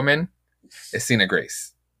Wonder Woman, is Sina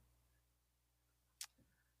Grace.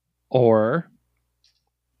 Or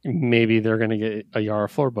maybe they're going to get a Yara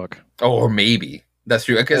Flor book. Oh, or maybe. That's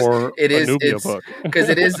true, because it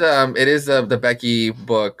is the Becky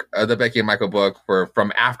book, the Becky and Michael book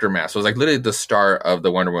from Aftermath. So it's like literally the start of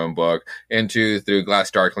the Wonder Woman book through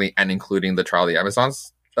Glass Darkly, and including the Trial of the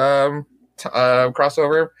Amazons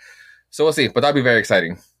crossover. So we'll see, but that'll be very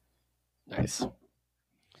exciting. Nice.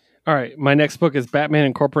 All right, my next book is Batman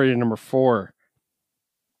Incorporated number 4.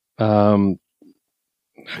 Creative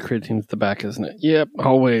team's at the back, isn't it? Yep,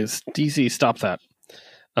 always. DC, stop that.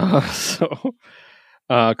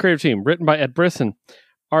 Creative team, written by Ed Brisson,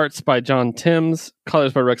 arts by John Timms,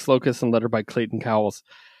 colors by Rex Locus, and letter by Clayton Cowles.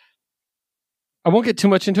 I won't get too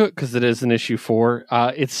much into it because it is an issue 4.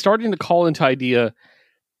 It's starting to call into idea: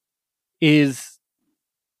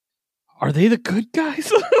 are they the good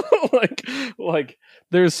guys? like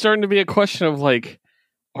there's starting to be a question of like,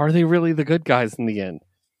 are they really the good guys in the end?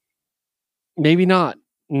 Maybe not.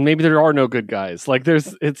 Maybe there are no good guys. Like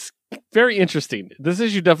it's very interesting. This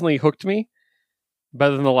issue definitely hooked me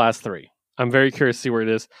better than the last 3. I'm very curious to see where it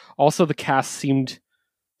is. Also, the cast seemed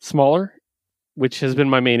smaller, which has been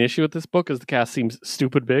my main issue with this book, is the cast seems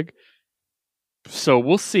stupid big. So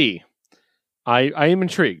we'll see. I am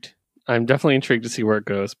intrigued. I'm definitely intrigued to see where it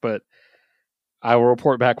goes, but I will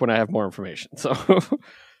report back when I have more information. So,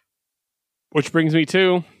 which brings me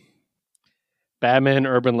to Batman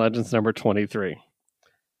Urban Legends number 23.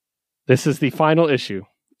 This is the final issue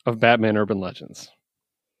of Batman Urban Legends.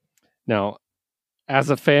 Now, as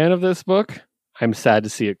a fan of this book, I'm sad to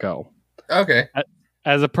see it go. Okay.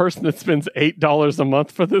 As a person that spends $8 a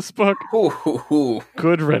month for this book,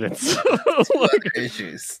 good riddance.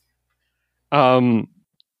 Issues.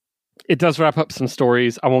 It does wrap up some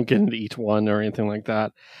stories. I won't get into each one or anything like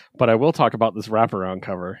that, but I will talk about this wraparound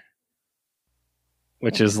cover,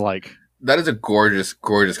 which is like... That is a gorgeous,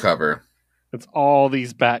 gorgeous cover. It's all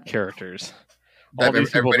these Bat characters.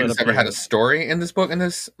 Everybody who's ever had a story in this book, in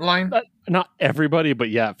this line? Not everybody, but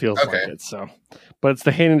yeah, it feels like it. So, but it's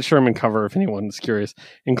the Hayden Sherman cover, if anyone's curious,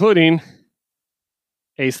 including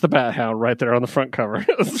Ace the Bat Hound right there on the front cover.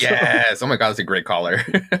 So, yes! Oh my god, that's a great color.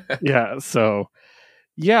 Yeah, so...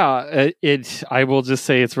 Yeah, I will just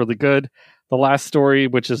say it's really good. The last story,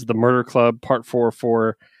 which is the Murder Club Part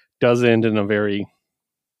 4, does end in a very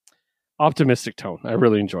optimistic tone. I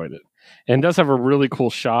really enjoyed it. And does have a really cool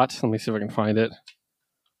shot. Let me see if I can find it.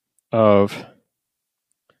 Of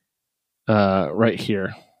right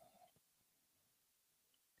here.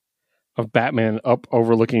 Of Batman up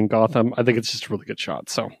overlooking Gotham. I think it's just a really good shot.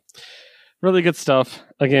 So, really good stuff.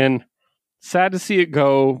 Again, sad to see it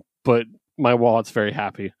go, but my wallet's very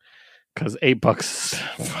happy because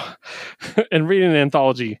 $8 and reading an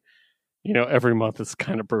anthology, every month is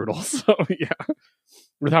kind of brutal. So yeah,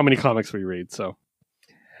 with how many comics we read. So,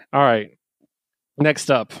 all right, next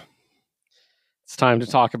up, it's time to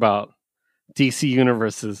talk about DC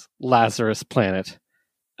Universe's Lazarus Planet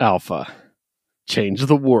Alpha, Change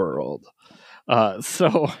the World.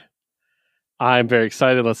 So I'm very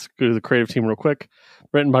excited. Let's go to the creative team real quick.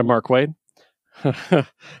 Written by Mark Waid.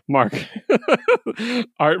 Mark.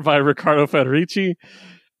 Art by Riccardo Federici.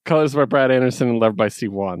 Colors by Brad Anderson and letter by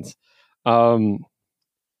Steve Wands. I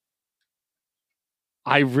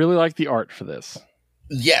really like the art for this.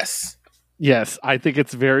 Yes, I think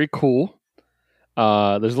it's very cool.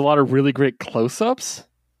 There's a lot of really great close-ups,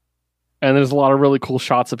 and there's a lot of really cool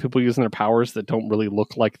shots of people using their powers that don't really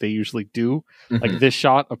look like they usually do. Mm-hmm. Like this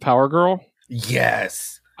shot of Power Girl.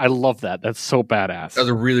 Yes, I love that. That's so badass. That was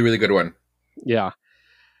a really, really good one. Yeah.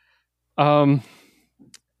 I'm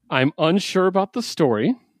unsure about the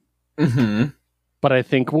story, but I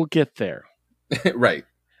think we'll get there. Right.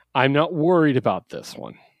 I'm not worried about this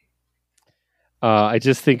one. I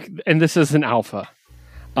just think, and this is an alpha.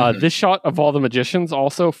 This shot of all the magicians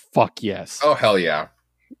also, fuck yes. Oh, hell yeah.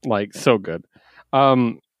 Like, so good.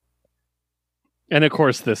 And of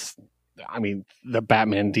course, the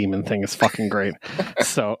Batman demon thing is fucking great.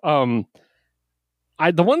 So,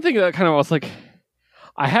 the one thing that kind of was like,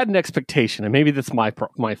 I had an expectation, and maybe that's my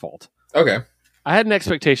fault. Okay. I had an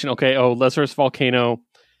expectation. Okay, Lazarus Volcano,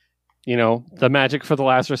 the magic for the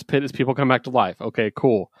Lazarus Pit is people come back to life. Okay,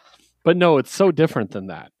 cool. But no, it's so different than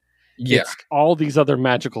that. Yeah. It's all these other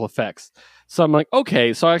magical effects. So I'm like,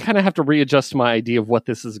 okay, so I kind of have to readjust my idea of what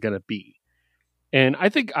this is going to be. And I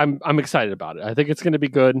think I'm excited about it. I think it's going to be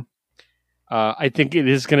good. I think it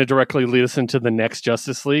is going to directly lead us into the next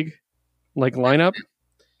Justice League lineup.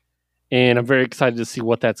 And I'm very excited to see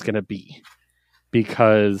what that's going to be,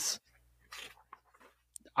 because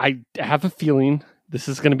I have a feeling this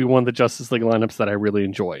is going to be one of the Justice League lineups that I really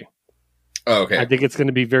enjoy. Oh, okay. I think it's going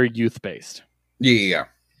to be very youth-based. Yeah.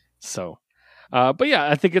 So, but yeah,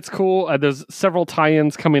 I think it's cool. There's several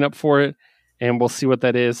tie-ins coming up for it, and we'll see what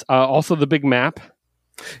that is. Also, the big map.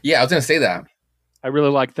 Yeah, I was going to say that. I really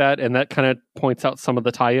like that, and that kind of points out some of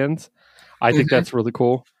the tie-ins. I think that's really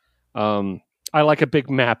cool. I like a big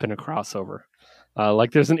map in a crossover.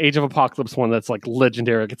 There's an Age of Apocalypse one that's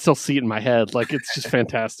legendary. I can still see it in my head. It's just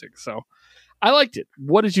fantastic. So I liked it.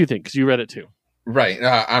 What did you think? Because you read it too. Right.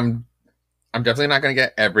 I'm definitely not going to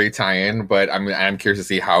get every tie-in, but I'm curious to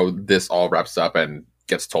see how this all wraps up and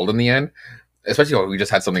gets told in the end. Especially when we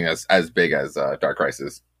just had something as big as Dark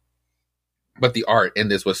Crisis. But the art in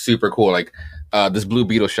this was super cool. This Blue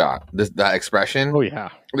Beetle shot, that expression. Oh yeah.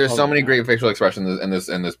 There's so many great facial expressions in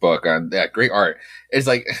this book. Yeah, great art. It's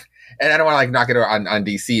and I don't want to knock it on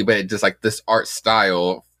DC, but it just this art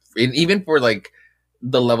style, and even for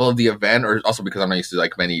the level of the event, or also because I'm not used to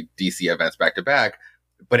many DC events back to back,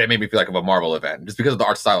 but it made me feel like of a Marvel event just because of the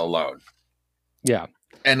art style alone. Yeah.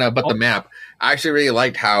 And but the map, I actually really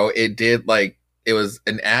liked how it did. It was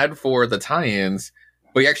an ad for the tie-ins,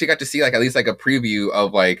 but you actually got to see at least a preview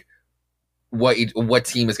of what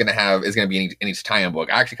team is going to be in each tie-in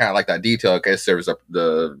book. I actually kind of like that detail because it serves up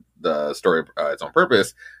the story its own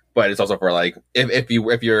purpose, but it's also for like if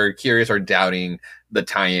you're curious or doubting the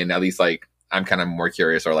tie-in, at least like I'm kind of more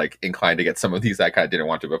curious or like inclined to get some of these that I kind of didn't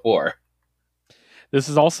want to before. This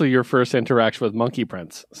is also your first interaction with Monkey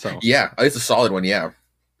Prince, so yeah, it's a solid one. Yeah,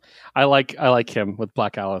 I like him with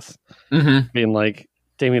Black Alice being like,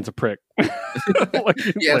 Damien's a prick. Yeah,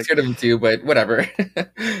 I'm scared of him too, but whatever.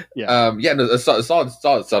 Yeah, no, solid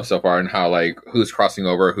stuff so far, and how like who's crossing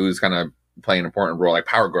over, who's kind of playing an important role, like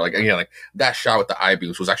Power Girl, like again, like that shot with the eye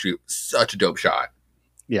beams was actually such a dope shot.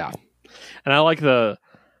 Yeah, and I like the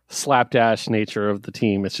slapdash nature of the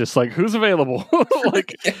team. It's just like, who's available?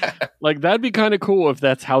 Like that'd be kind of cool if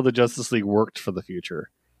that's how the Justice League worked for the future.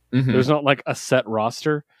 There's not like a set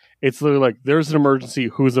roster. It's literally like, there's an emergency,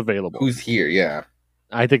 who's available, who's here. Yeah,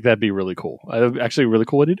 I think that'd be really cool. Actually, a really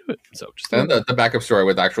cool way to do it. So just and the backup story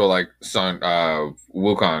with actual like Son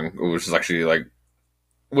Wukong, which is actually like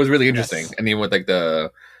was really interesting. Yes. And even with like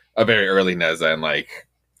a very early Neza and like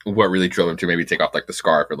what really drove him to maybe take off like the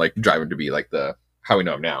scarf or like drive him to be like the how we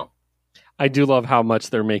know him now. I do love how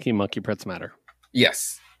much they're making Monkey Prince matter.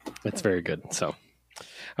 Yes, it's very good. So,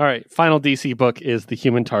 all right, final DC book is The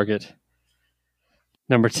Human Target,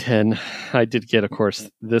 number 10. I did get, of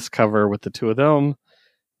course, this cover with the two of them,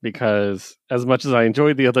 because as much as I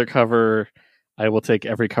enjoyed the other cover, I will take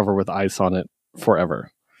every cover with Ice on it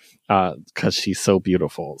forever, because she's so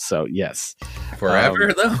beautiful. So yes,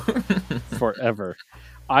 forever though. Forever.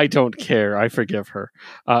 I don't care. I forgive her.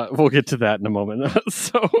 We'll get to that in a moment.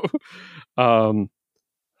 So, God,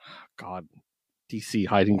 DC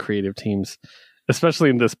hiding creative teams, especially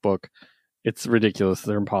in this book, it's ridiculous.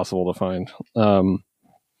 They're impossible to find.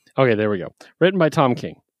 Okay, there we go. Written by Tom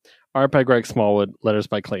King. Art by Greg Smallwood, letters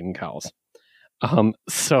by Clayton Cowles.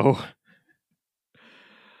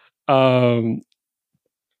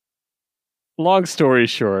 Long story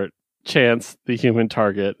short, Chance, the human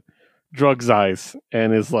target, drugs Ice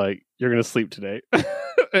and is like, you're going to sleep today.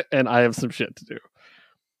 And I have some shit to do.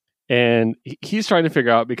 And he's trying to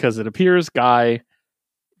figure out, because it appears Guy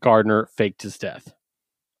Gardner faked his death.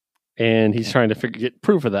 And he's trying to get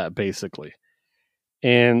proof of that, basically.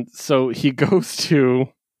 And so he goes to...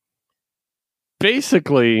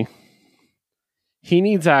 Basically, he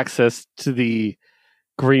needs access to the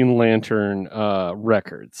Green Lantern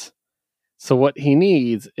records. So what he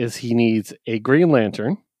needs is a Green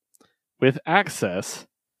Lantern with access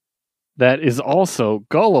that is also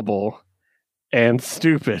gullible and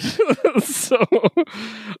stupid.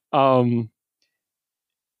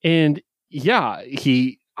 And yeah,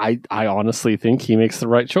 I honestly think he makes the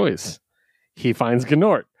right choice. He finds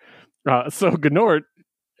Gnort. So Gnort,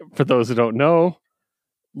 for those who don't know,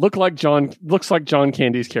 looks like John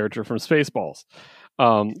Candy's character from Spaceballs.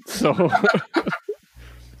 So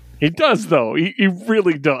he does, though. He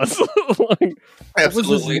really does. Like,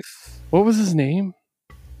 absolutely. What was his name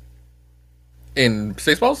in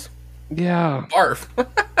Spaceballs? Yeah, Barf.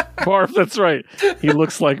 Barf. That's right. He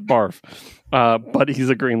looks like Barf, but he's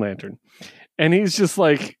a Green Lantern, and he's just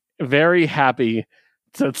like very happy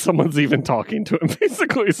that someone's even talking to him,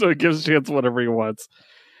 basically. So it gives Chance whatever he wants.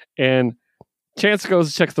 And Chance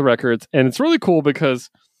goes to check the records, and it's really cool because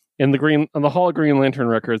on the Hall of Green Lantern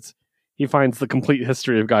records, he finds the complete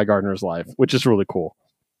history of Guy Gardner's life, which is really cool.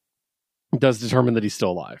 It does determine that he's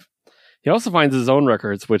still alive. He also finds his own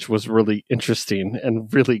records, which was really interesting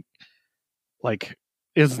and really, like,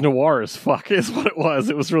 is noir as fuck, is what it was.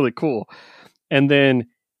 It was really cool. And then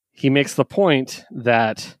he makes the point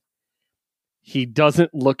that he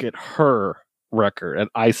doesn't look at her record, at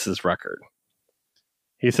Ice's record.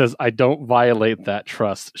 He says, I don't violate that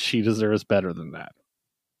trust. She deserves better than that.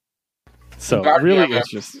 So really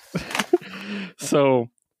interesting. So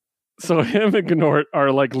him and Gnort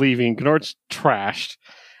are like leaving. Gnort's trashed.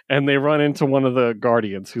 And they run into one of the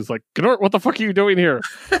Guardians who's like, Gnort, what the fuck are you doing here?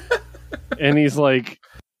 And he's like,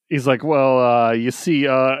 well, you see,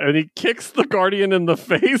 and he kicks the Guardian in the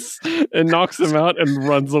face and knocks him out and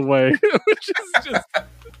runs away. Which is just...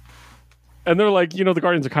 And they're like, the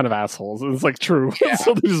Guardians are kind of assholes. And it's like, true. Yeah.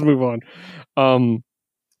 So they just move on.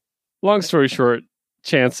 Long story short,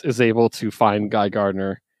 Chance is able to find Guy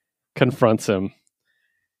Gardner, confronts him,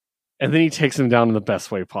 and then he takes him down in the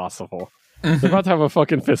best way possible. They're about to have a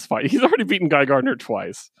fucking fist fight. He's already beaten Guy Gardner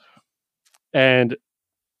twice. And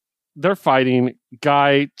they're fighting.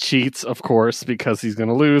 Guy cheats, of course, because he's going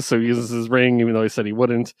to lose, so he uses his ring, even though he said he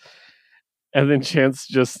wouldn't. And then Chance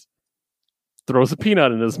just throws a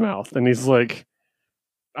peanut in his mouth, and he's like,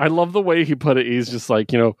 I love the way he put it. He's just like,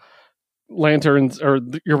 lanterns or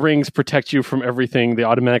your rings protect you from everything. They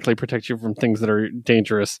automatically protect you from things that are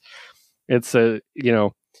dangerous. It's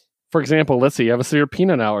for example, let's say you have a severe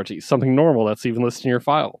peanut allergy, something normal that's even listed in your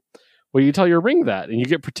file. Well, you tell your ring that, and you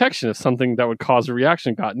get protection if something that would cause a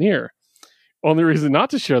reaction got near. Only reason not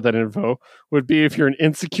to share that info would be if you're an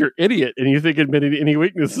insecure idiot and you think admitting any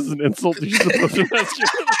weakness is an insult. You're supposed to mess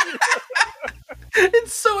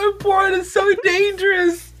It's so important. It's so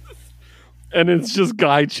dangerous. And it's just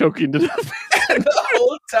Guy choking to death the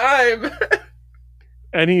whole time.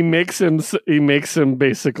 And he makes him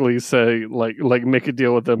basically say like make a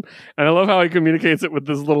deal with him. And I love how he communicates it with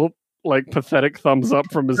this little like pathetic thumbs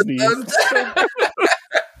up from his knees.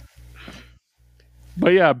 But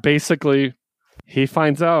yeah, basically he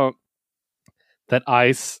finds out that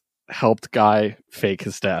Ice helped Guy fake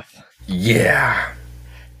his death. Yeah.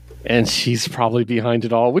 And she's probably behind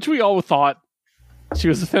it all, which we all thought she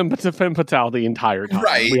was a femme fatale the entire time.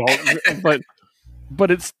 Right. But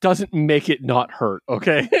it doesn't make it not hurt,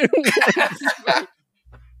 okay?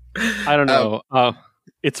 I don't know.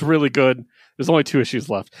 It's really good. There's only 2 issues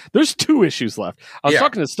left. There's 2 issues left. I was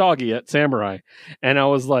talking to Stoggy at Samurai, and I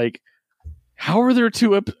was like, how are there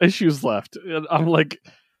 2 issues left? And I'm like,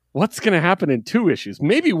 what's going to happen in 2 issues?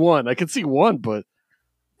 Maybe 1. I could see 1, but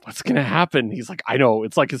what's going to happen? He's like, I know.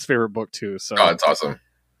 It's like his favorite book, too. So. Oh, it's awesome.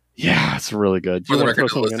 Yeah, it's really good. For the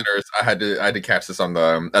record, listeners, I had to catch this at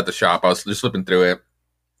the shop. I was just flipping through it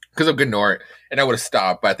because of Gnort, and I would have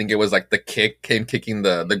stopped, but I think it was like the kicking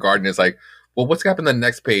the garden. It's like, well, what's going to happen on the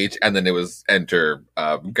next page? And then it was enter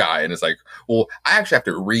Guy, and it's like, well, I actually have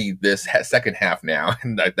to read this second half now,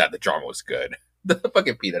 and that the drama was good. The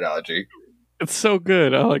fucking peanut allergy. It's so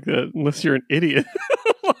good. I like that. Unless you're an idiot.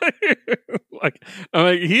 I'm like,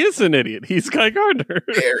 he is an idiot. He's Guy Gardner.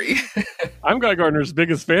 Very. I'm Guy Gardner's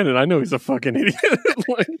biggest fan, and I know he's a fucking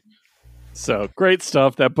idiot. So, great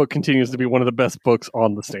stuff. That book continues to be one of the best books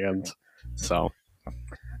on the stand. So, all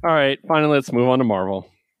right. Finally, let's move on to Marvel.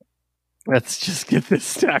 Let's just get this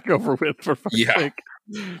stack over with for fuck's sake.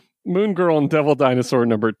 Moon Girl and Devil Dinosaur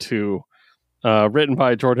 #2. Written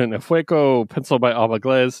by Jordan Efueco, penciled by Alba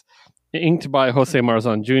Glez, inked by Jose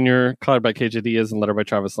Marzan Jr., colored by KJ Diaz, and lettered by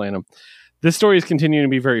Travis Lanham. This story is continuing to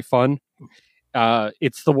be very fun.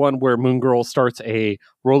 It's the one where Moon Girl starts a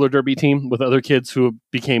roller derby team with other kids who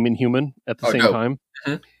became inhuman at the same time.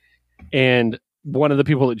 Mm-hmm. And one of the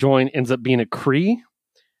people that join ends up being a Kree,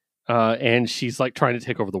 and she's like trying to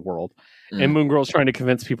take over the world. And Moon Girl's trying to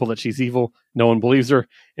convince people that she's evil. No one believes her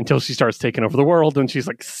until she starts taking over the world, and she's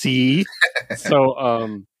like, see?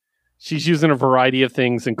 So she's using a variety of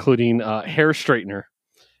things, including hair straightener,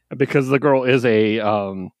 because the girl is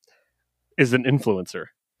an influencer.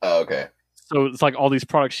 Oh, okay. So it's like all these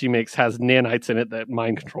products she makes has nanites in it that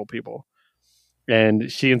mind control people.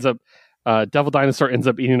 And she ends up, Devil Dinosaur ends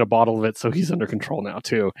up eating a bottle of it, so he's under control now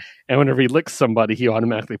too. And whenever he licks somebody, he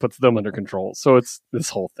automatically puts them under control. So it's this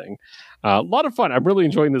whole thing. A lot of fun. I'm really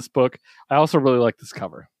enjoying this book. I also really like this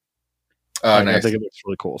cover. Nice. I think it looks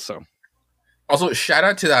really cool. So, also shout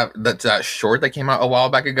out to that short that came out a while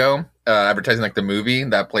back ago, advertising like the movie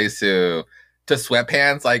that plays to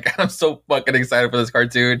Sweatpants. Like, I'm so fucking excited for this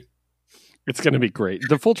cartoon. It's going to be great.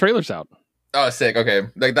 The full trailer's out. Oh, sick. Okay.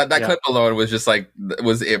 Like that clip alone was just like,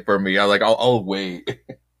 was it for me. I was like, I'll wait.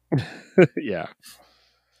 Yeah.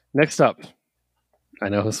 Next up, I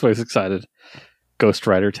know this way's excited. Ghost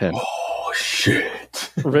Rider 10. Oh,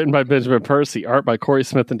 shit. Written by Benjamin Percy, art by Corey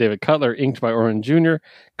Smith and David Cutler, inked by Oren Jr.,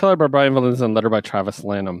 colored by Brian Valenza, and lettered by Travis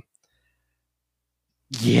Lanham.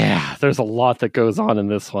 Yeah, there's a lot that goes on in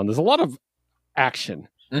this one. There's a lot of action.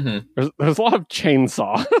 Mm-hmm. There's a lot of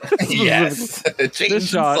chainsaw. Yes,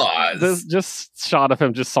 this just shot of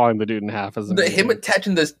him just sawing the dude in half. Him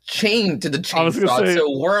attaching this chain to the chainsaw to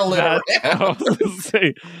whirl it around. I was going to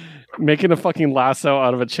say, making a fucking lasso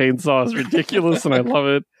out of a chainsaw is ridiculous, and I love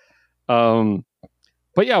it.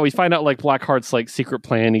 But yeah, we find out like Blackheart's like secret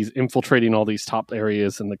plan. He's infiltrating all these top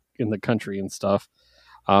areas in the country and stuff.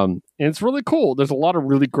 And it's really cool. There's a lot of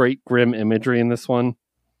really great grim imagery in this one.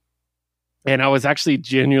 And I was actually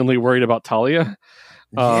genuinely worried about Talia.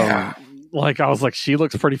 Like, I was like, she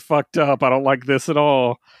looks pretty fucked up. I don't like this at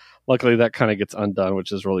all. Luckily, that kind of gets undone,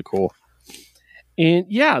 which is really cool. And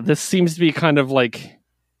yeah, this seems to be kind of like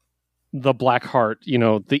the Blackheart,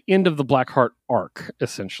 the end of the Blackheart arc,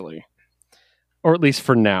 essentially. Or at least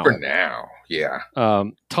for now. For now, yeah.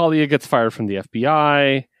 Talia gets fired from the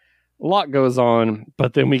FBI. A lot goes on.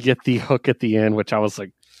 But then we get the hook at the end, which I was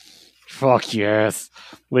like, fuck yes.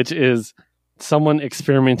 Which is someone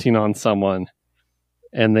experimenting on someone,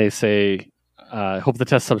 and they say, hope the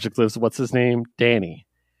test subject lives. What's his name? Danny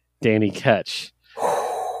Ketch.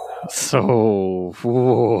 So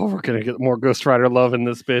we're gonna get more Ghost Rider love in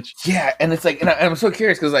this bitch. Yeah, and it's like, and I'm so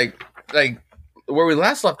curious because like where we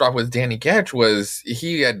last left off with Danny Getch was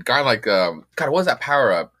he had gone like God, what was that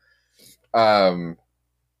power up?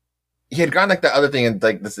 He had gone like the other thing, and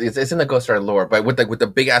like it's in the Ghost Rider lore, but with the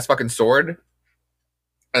big ass fucking sword,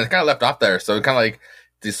 and it's kind of left off there. So it kind of like,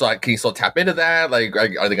 can you still tap into that? Like,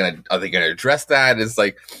 are they gonna address that? It's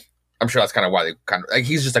like, I'm sure that's kind of why they kind of like,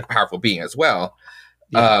 he's just like a powerful being as well.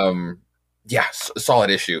 Yeah. Solid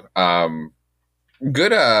issue.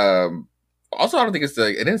 Good. Also, I don't think it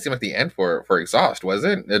didn't seem like the end for Exhaust, was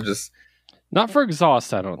it? It just. Not for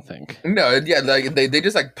Exhaust, I don't think. No, yeah, like they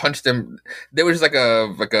just like punched him. They were just like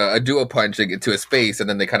a duo punch into his face, and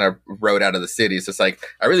then they kind of rode out of the city. So it's like,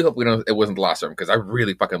 I really hope it wasn't the last one, because I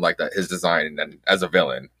really fucking like his design and as a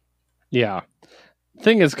villain. Yeah,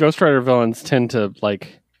 thing is, Ghost Rider villains tend to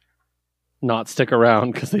like not stick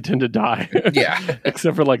around because they tend to die. Yeah,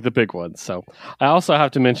 except for like the big ones. So I also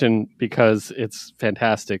have to mention, because it's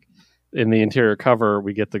fantastic, in the interior cover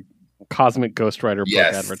we get the Cosmic Ghost Rider book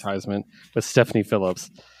advertisement with Stephanie Phillips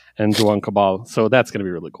and Juan Cabal, so that's going to be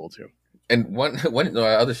really cool too. And one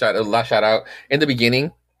other shot, last shout out in the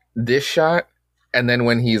beginning, this shot, and then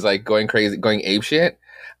when he's like going crazy, going ape shit,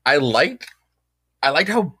 I liked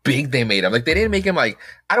how big they made him. Like, they didn't make him like,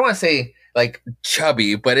 I don't want to say like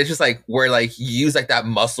chubby, but it's just like where like you use like that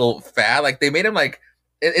muscle fat. Like, they made him like,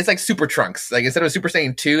 it's like Super Trunks. Like, instead of Super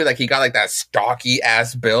Saiyan 2, like he got like that stocky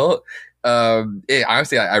ass build.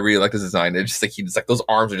 Honestly, I really like this design. It's just like he's like, those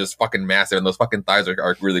arms are just fucking massive, and those fucking thighs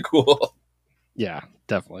are really cool. Yeah,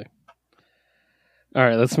 definitely. All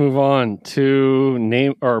right, let's move on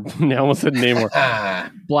to I almost said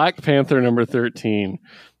Namor. Black Panther number 13.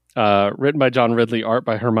 Written by John Ridley, art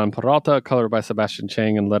by Herman Peralta, color by Sebastian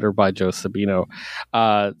Chang, and letter by Joe Sabino.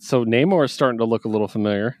 So Namor is starting to look a little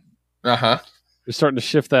familiar. They're starting to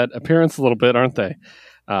shift that appearance a little bit, aren't they?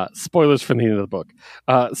 Spoilers for the end of the book.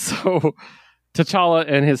 So T'Challa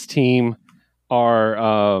and his team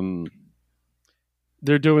are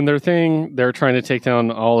they're doing their thing. They're trying to take down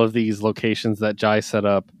all of these locations that Jai set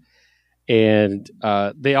up, and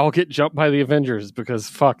they all get jumped by the Avengers, because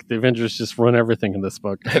fuck, the Avengers just run everything in this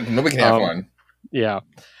book. Nobody can have one. Yeah.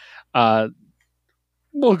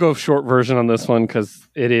 We'll go short version on this one because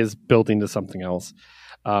it is building to something else.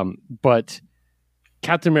 But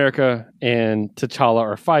Captain America and T'Challa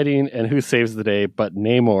are fighting, and who saves the day but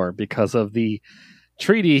Namor, because of the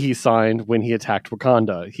treaty he signed when he attacked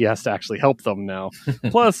Wakanda. He has to actually help them now.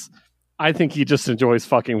 Plus, I think he just enjoys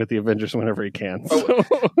fucking with the Avengers whenever he can. So.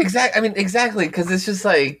 Exactly, because it's just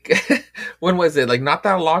like, when was it? Like, not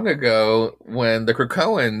that long ago, when the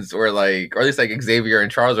Krakoans were like, or at least like Xavier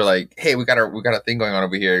and Charles are like, hey, we got a thing going on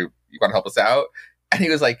over here. You want to help us out? And he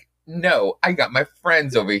was like, no, I got my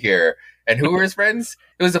friends over here. And who were his friends?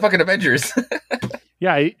 It was the fucking Avengers.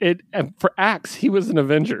 Yeah, and for Axe, he was an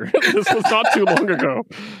Avenger. This was not too long ago.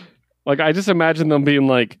 Like, I just imagine them being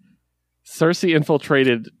like, Cersei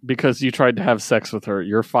infiltrated because you tried to have sex with her.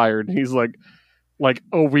 You're fired. And he's like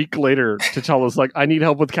a week later, T'Challa's like, I need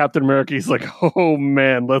help with Captain America. He's like, oh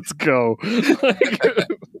man, let's go.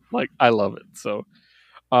 Like, I love it. So,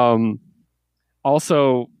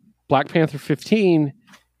 also, Black Panther 15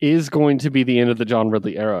 is going to be the end of the John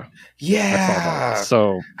Ridley era. Yeah.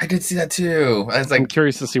 So I did see that too. I was like, I'm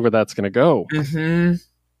curious to see where that's going to go. Mm-hmm.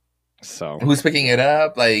 So who's picking it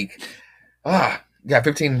up? Like,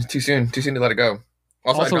 15 too soon to let it go.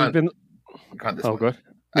 Also we've been. Good.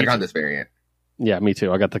 I got this variant. Yeah, me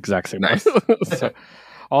too. I got the exact same. Nice. So,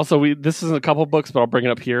 also, this is a couple books, but I'll bring it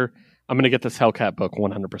up here. I'm going to get this Hellcat book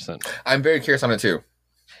 100%. I'm very curious on it too.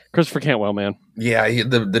 Christopher Cantwell, man. Yeah,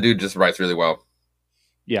 the dude just writes really well.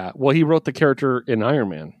 Yeah, well, he wrote the character in Iron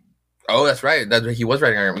Man. Oh, that's right. He was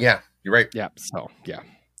writing Iron Man. Yeah, you're right. Yeah, so, yeah.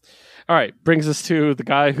 All right, brings us to the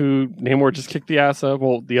guy who Namor just kicked the ass of.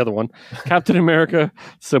 Well, the other one. Captain America,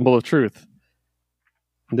 Symbol of Truth.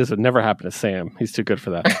 This would never happen to Sam. He's too good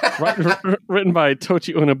for that. Written by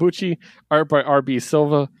Tochi Unabuchi, art by R.B.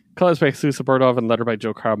 Silva, colors by Jesus Burdov, and letter by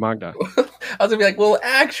Joe Caramagna. I was going to be like, well,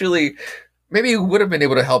 actually, maybe he would have been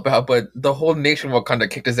able to help out, but the whole nation will kind of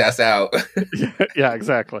kick his ass out. Yeah,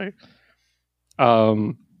 exactly.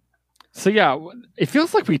 So yeah, it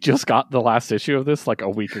feels like we just got the last issue of this like a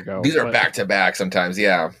week ago. These are back to back sometimes,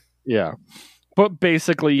 yeah. Yeah. But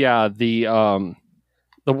basically, yeah, the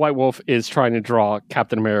White Wolf is trying to draw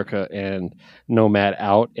Captain America and Nomad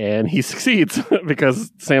out, and he succeeds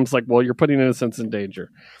because Sam's like, well, you're putting innocents in danger.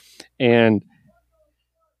 And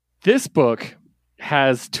this book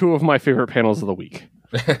has two of my favorite panels of the week.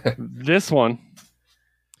 This one,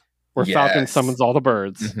 where Falcon summons all the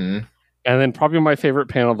birds. Mm-hmm. And then probably my favorite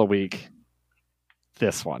panel of the week,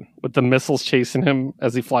 this one, with the missiles chasing him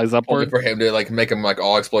as he flies upward. Only for him to like make them like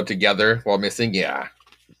all explode together while missing, yeah.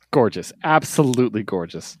 gorgeous, absolutely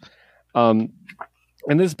gorgeous. And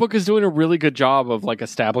this book is doing a really good job of like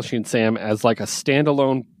establishing Sam as like a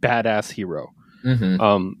standalone badass hero.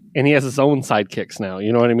 And he has his own sidekicks now.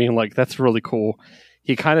 You know what I mean? Like, that's really cool.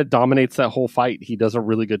 He kind of dominates that whole fight. He does a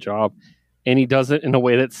really good job. And he does it in a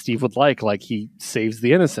way that Steve would like. Like, he saves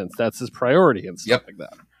the innocents. That's his priority and stuff like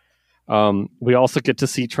that. We also get to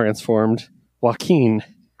see transformed Joaquin,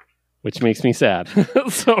 which makes me sad.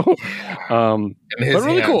 So, but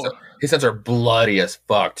really cool. His hands are bloody as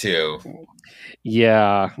fuck, too.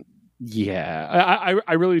 Yeah.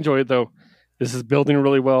 I really enjoy it, though. This is building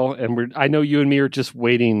really well. And I know you and me are just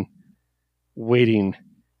waiting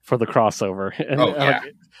for the crossover.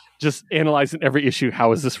 And just analyzing every issue.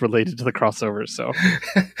 How is this related to the crossover? So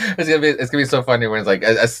it's gonna be so funny when it's like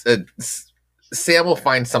Sam will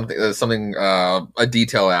find something a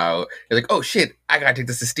detail out. He's like, oh shit, I gotta take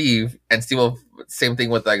this to Steve, and Steve will same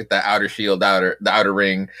thing with like the outer shield, the outer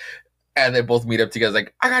ring, and they both meet up together.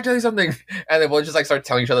 Like, I gotta tell you something, and they both just like start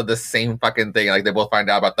telling each other the same fucking thing. Like, they both find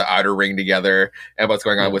out about the outer ring together and what's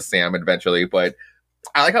going on with Sam eventually. But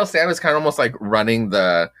I like how Sam is kind of almost like running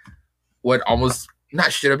what almost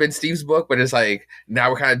not should have been Steve's book, but it's like now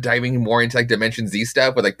we're kind of diving more into like Dimension Z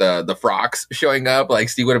stuff with like the frocks showing up. Like,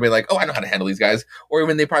 Steve would have been like, oh, I know how to handle these guys, or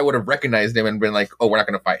even they probably would have recognized him and been like, oh, we're not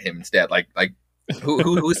going to fight him instead. Like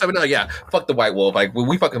who's something? No, yeah, fuck the White Wolf. Like,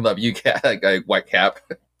 we fucking love you, cat. Like White Cap.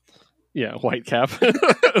 Yeah, White Cap.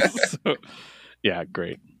 So, yeah,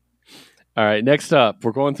 great. All right, next up,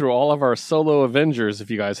 we're going through all of our solo Avengers, if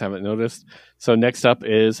you guys haven't noticed. So next up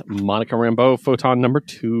is Monica Rambeau, Photon number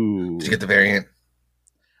 2. Did you get the variant?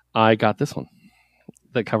 I got this one.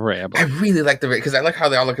 The cover I really like the variant because I like how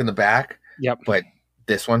they all look in the back. Yep. But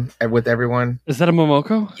this one with everyone. Is that a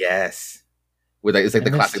Momoko? Yes. With like, it's like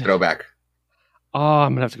the classic throwback. Oh,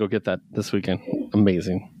 I'm gonna have to go get that this weekend.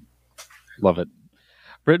 Amazing. Love it.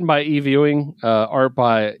 Written by Eve Ewing, art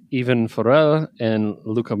by Ivan Forel and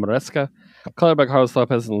Luca Maresca, colored by Carlos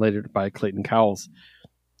Lopez, and later by Clayton Cowles.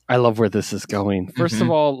 I love where this is going. First of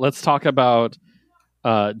all, let's talk about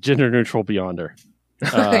gender neutral Beyonder.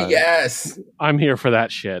 Yes, I'm here for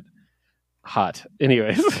that shit. Hot.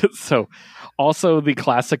 Anyways, so also the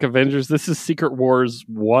classic Avengers. This is Secret Wars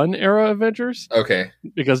 1 era Avengers. Okay,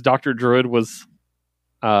 because Dr. Druid was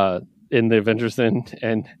in the Avengers then,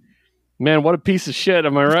 and man, what a piece of shit.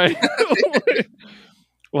 Am I right?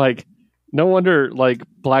 Like, no wonder like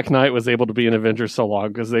Black Knight was able to be an Avenger so long,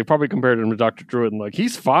 because they probably compared him to Dr. Druid and like,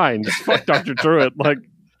 he's fine. Just fuck Dr. Druid. Like,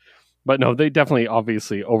 but no, they definitely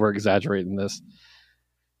obviously over exaggerate in this.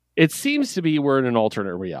 It seems to be we're in an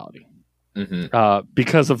alternate reality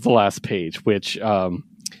because of the last page, which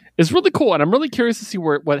is really cool. And I'm really curious to see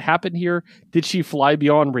what happened here. Did she fly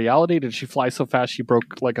beyond reality? Did she fly so fast she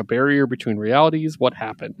broke like a barrier between realities? What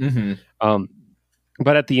happened?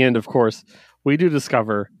 But at the end, of course, we do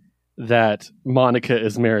discover that Monica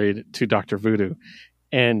is married to Dr. Voodoo.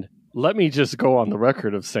 And let me just go on the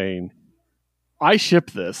record of saying, I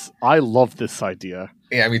ship this. I love this idea.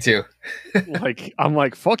 Yeah, me too. Like, I'm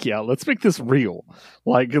like, fuck yeah, let's make this real.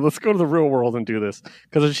 Like, let's go to the real world and do this.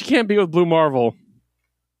 Because if she can't be with Blue Marvel,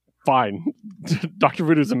 fine. Dr.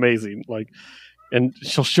 Voodoo's amazing. Like, and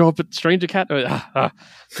she'll show up at Stranger Cat.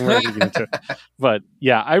 But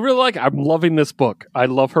yeah, I really like it. I'm loving this book. I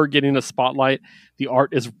love her getting a spotlight. The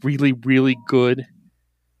art is really, really good.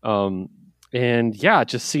 And yeah,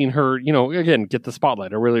 just seeing her, again, get the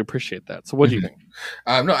spotlight. I really appreciate that. So what do you think?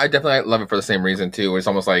 No, I definitely love it for the same reason too. It's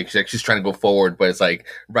almost like she's trying to go forward, but it's like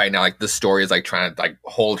right now, like the story is like trying to like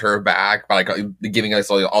hold her back by like giving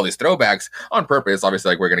us all these throwbacks on purpose.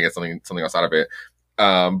 Obviously, like we're gonna get something else out of it.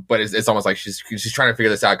 But it's almost like she's trying to figure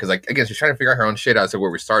this out because like again, she's trying to figure out her own shit out to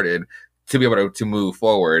where we started to be able to move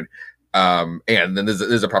forward. And then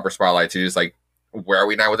there's a proper spotlight to just like, where are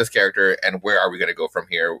we now with this character and where are we going to go from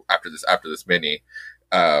here after this mini.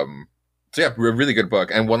 So yeah, really good book.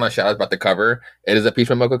 And one last shout out about the cover. It is a Peach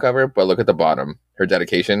Momoko cover, but look at the bottom, her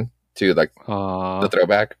dedication to like the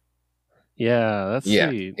throwback. Yeah, that's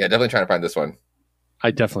sweet. Yeah, definitely trying to find this one.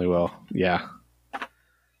 I definitely will. Yeah.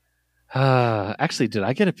 Actually,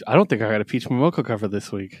 I don't think I got a Peach Momoko cover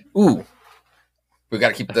this week. Ooh, we got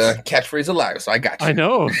to keep the catchphrase alive. So I got you. I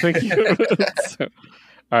know. Thank you.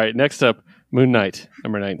 All right, next up, Moon Knight,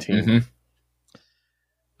 number 19.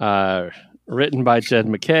 Written by Jed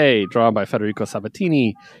McKay, drawn by Federico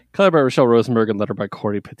Sabatini, colored by Rochelle Rosenberg, and lettered by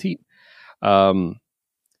Corey Petit. I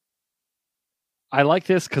like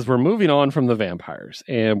this because we're moving on from the vampires,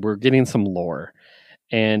 and we're getting some lore.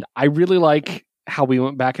 And I really like how we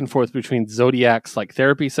went back and forth between Zodiac's like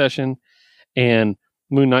therapy session and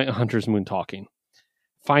Moon Knight Hunter's Moon Talking.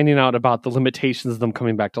 finding out about the limitations of them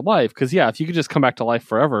coming back to life. Because, yeah, if you could just come back to life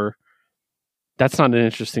forever, that's not an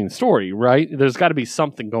interesting story, right? There's got to be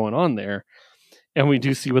something going on there. And we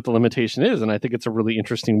do see what the limitation is. And I think it's a really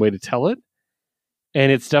interesting way to tell it.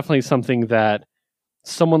 And it's definitely something that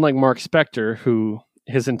someone like Mark Spector, who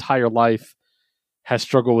his entire life has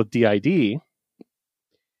struggled with DID,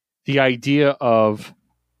 the idea of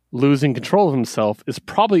losing control of himself is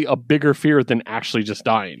probably a bigger fear than actually just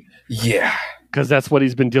dying. Yeah. Because that's what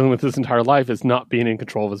he's been dealing with his entire life, is not being in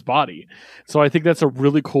control of his body. So I think that's a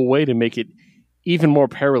really cool way to make it even more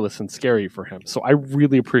perilous and scary for him. So I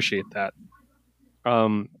really appreciate that.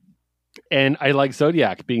 And I like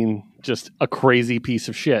Zodiac being just a crazy piece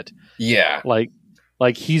of shit. Yeah. Like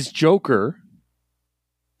he's Joker,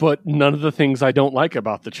 but none of the things I don't like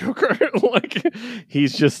about the Joker. Like,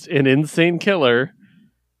 he's just an insane killer.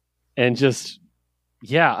 And just,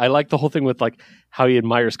 yeah, I like the whole thing with like how he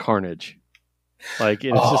admires Carnage. Like,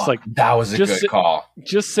 and it's just like, that was a good call.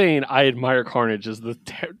 Just saying I admire Carnage is the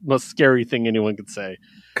most scary thing anyone could say.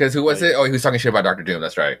 Because who was it? Oh, he was talking shit about Dr. Doom.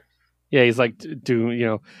 That's right. Yeah, he's like, Doom, you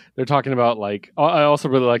know, they're talking about like, I also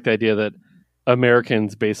really like the idea that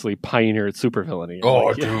Americans basically pioneered supervillainy. Oh,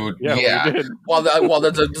 like, dude. Yeah. We did. Well,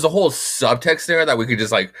 there's a whole subtext there that we could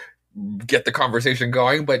just like get the conversation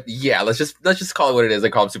going. But yeah, let's just call it what it is. They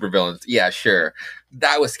call them supervillains. Yeah, sure.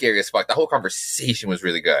 That was scary as fuck. The whole conversation was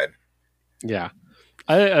really good. Yeah,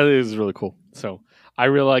 I think it was really cool. So I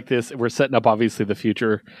really like this. We're setting up, obviously, the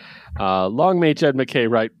future. Long may Jed McKay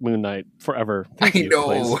write Moon Knight forever. Thank you,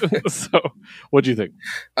 know. So, what do you think?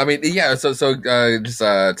 I mean, yeah. So just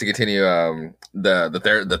to continue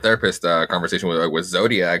the therapist conversation with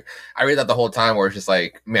Zodiac, I read that the whole time where it's just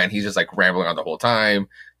like, man, he's just like rambling on the whole time.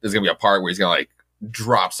 There's gonna be a part where he's gonna like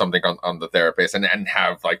drop something on the therapist and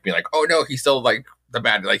have like be like, oh no, he's still like the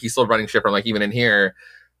bad, like he's still running shit from like even in here.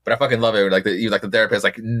 But I fucking love it. Like the therapist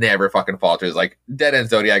like never fucking falters. Like dead end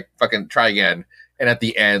Zodiac, fucking try again. And at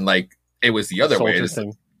the end, like it was the other way.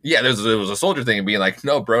 Yeah, there was a soldier thing and being like,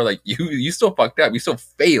 no, bro, like you still fucked up. You still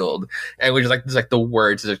failed. And we're just like, there's like the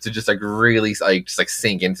words to just like really like just like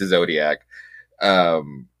sink into Zodiac.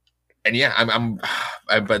 And yeah,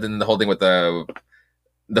 but then the whole thing with the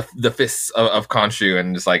fists of Khonshu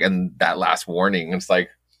and just like and that last warning, it's like.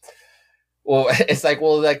 Well, it's like,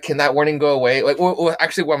 well, like, can that warning go away? Like, well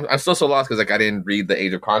actually, I'm still so lost because like I didn't read the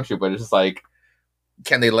Age of Khonshu, but it's just like,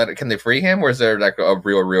 can they free him, or is there like a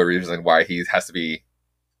real reason why he has to be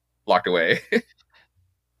locked away?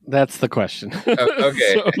 That's the question.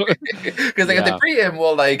 Okay, because like if they free him,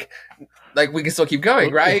 well, like we can still keep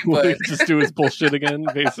going, right? But just do his bullshit again,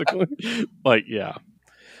 basically. Like, yeah.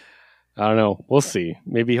 I don't know. We'll see.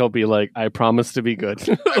 Maybe he'll be like, I promise to be good.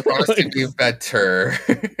 I promise to be better.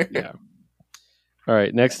 Yeah. All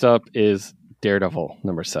right, next up is Daredevil,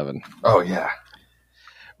 number 7. Oh, yeah.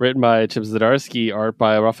 Written by Chip Zdarsky, art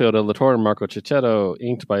by Rafael de la Torre and Marco Cicchetto,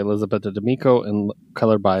 inked by Elisabetta D'Amico, and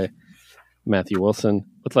colored by Matthew Wilson,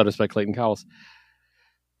 with letters by Clayton Cowles.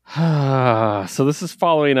 So this is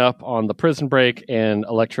following up on the prison break and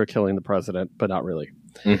Elektra killing the president, but not really.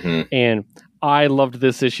 Mm-hmm. And I loved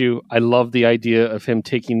this issue. I love the idea of him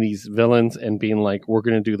taking these villains and being like, we're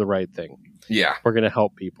going to do the right thing. Yeah. We're going to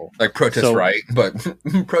help people. Like protest right, but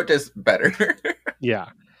protest better. Yeah.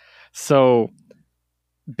 So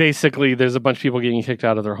basically there's a bunch of people getting kicked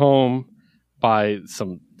out of their home by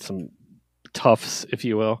some toughs, if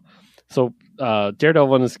you will. So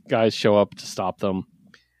Daredevil and his guys show up to stop them.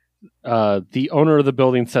 The owner of the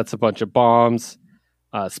building sets a bunch of bombs.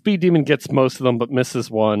 Speed Demon gets most of them, but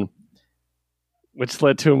misses one, which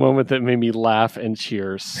led to a moment that made me laugh and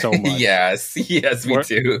cheer so much. Yes, me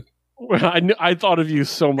too. I thought of you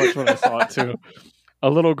so much when I saw it too. A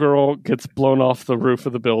little girl gets blown off the roof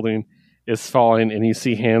of the building, is falling, and you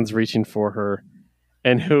see hands reaching for her.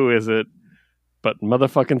 And who is it? But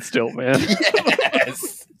motherfucking Stiltman.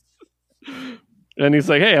 Yes. And he's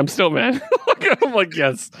like, hey, I'm Stiltman. I'm like,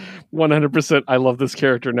 yes, 100%. I love this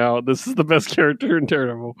character now. This is the best character in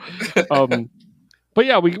Daredevil. But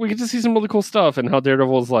yeah, we get to see some really cool stuff and how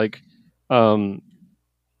Daredevil is like,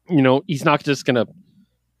 he's not just going to,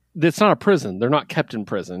 it's not a prison. They're not kept in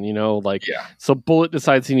prison, like, yeah. So Bullet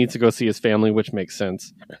decides he needs to go see his family, which makes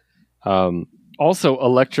sense. Also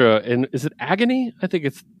Elektra, and is it Agony? I think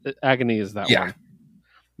it's Agony is that one.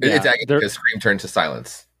 Yeah. It's Agony because Scream turned to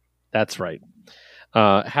silence. That's right.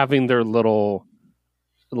 Having their little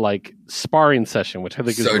like sparring session, which I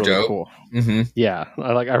think is really dope. Cool. Mm-hmm. Yeah,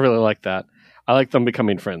 I really like that. I like them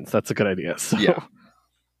becoming friends. That's a good idea. So, yeah.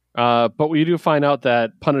 But we do find out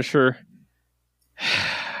that Punisher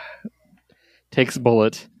takes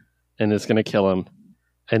Bullet and is going to kill him,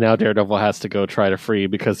 and now Daredevil has to go try to free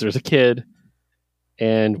because there's a kid,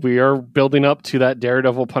 And we are building up to that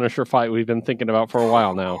Daredevil Punisher fight we've been thinking about for a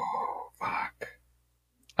while now. Fuck.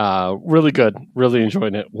 Really good. Really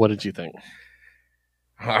enjoying it. What did you think?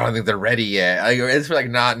 I don't think they're ready yet. Like, it's like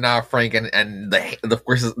not Frank and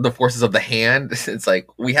the forces of the hand. It's like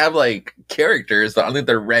we have like characters, but I don't think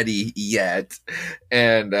they're ready yet.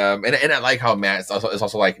 And I like how Matt is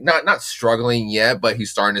also like not struggling yet, but he's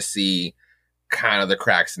starting to see kind of the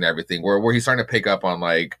cracks and everything. Where he's starting to pick up on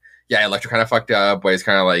like, yeah, Elektra kind of fucked up, but it's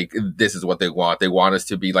kind of like this is what they want. They want us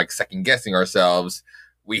to be like second guessing ourselves.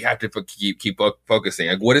 We have to keep focusing.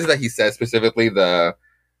 Like, what is it that he says specifically?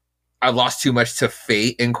 I've lost too much to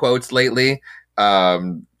fate in quotes lately.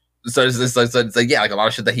 So it's like, yeah, like a lot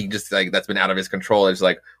of shit that he just like, that's been out of his control. It's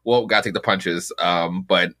like, well, gotta take the punches.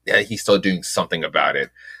 But yeah, he's still doing something about it.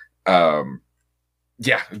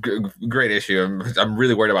 Yeah, great issue. I'm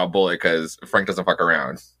really worried about Bullet because Frank doesn't fuck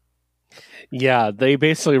around. Yeah, they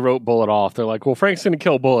basically wrote Bullet off. They're like, well, Frank's going to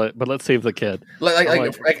kill Bullet, but let's save the kid. Like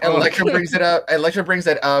Elektra brings it up. Elektra brings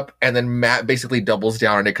it up, and then Matt basically doubles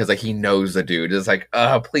down on it because like he knows the dude. It's like,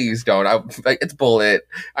 please don't. It's Bullet.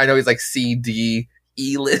 I know he's like C-D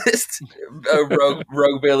E-list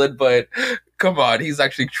rogue villain, but come on, he's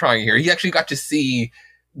actually trying here. He actually got to see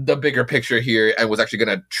the bigger picture here and was actually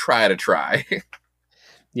going to try.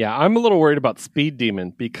 Yeah, I'm a little worried about Speed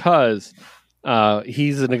Demon because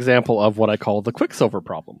he's an example of what I call the Quicksilver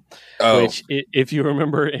problem. Oh. Which, if you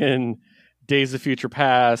remember in Days of Future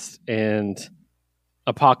Past and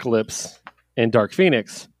Apocalypse and Dark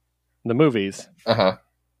Phoenix, the movies,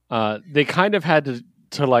 they kind of had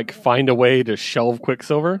to like find a way to shelve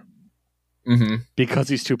Quicksilver because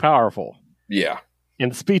he's too powerful. Yeah.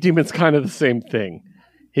 And Speed Demon's kind of the same thing.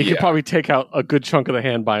 He could probably take out a good chunk of the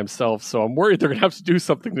hand by himself, so I'm worried they're going to have to do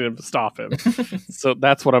something to him to stop him. So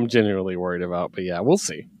that's what I'm genuinely worried about. But yeah, we'll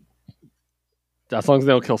see. As long as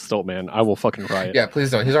they don't kill Stiltman, I will fucking riot. Yeah,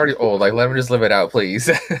 please don't. He's already old. Like, let him just live it out, please.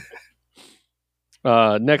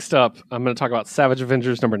 Next up, I'm going to talk about Savage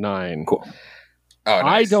Avengers number 9. Cool. Oh,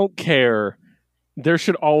 nice. I don't care. There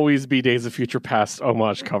should always be Days of Future Past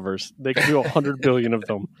homage covers. They can do 100 billion of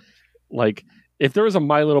them. Like, if there was a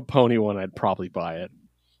My Little Pony one, I'd probably buy it.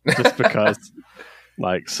 Just because,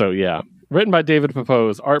 yeah. Written by David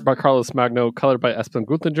Pepose, art by Carlos Magno, colored by Espen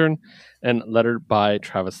Guthenjern, and lettered by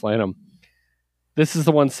Travis Lanham. This is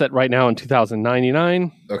the one set right now in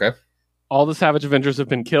 2099. Okay. All the Savage Avengers have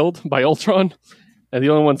been killed by Ultron, and the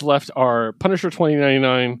only ones left are Punisher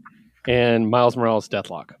 2099 and Miles Morales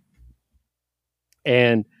Deathlock.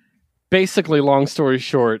 And basically, long story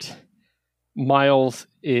short, Miles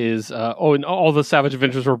is and all the Savage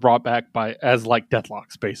Avengers were brought back as like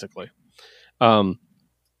Deathlocks, basically.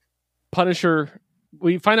 Punisher,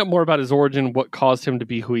 we find out more about his origin, what caused him to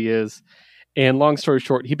be who he is, and long story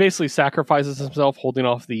short, he basically sacrifices himself holding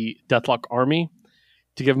off the Deathlock army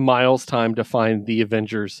to give Miles time to find the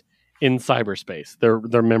Avengers in cyberspace,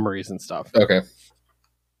 their memories and stuff. Okay.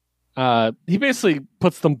 He basically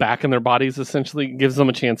puts them back in their bodies, essentially gives them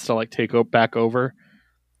a chance to like take back over.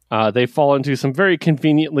 They fall into some very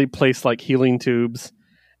conveniently placed like healing tubes,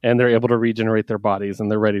 and they're able to regenerate their bodies,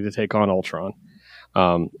 and they're ready to take on Ultron.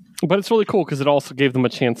 But it's really cool because it also gave them a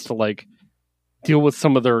chance to like deal with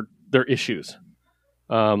some of their issues,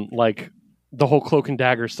 like the whole Cloak and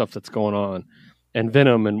Dagger stuff that's going on, and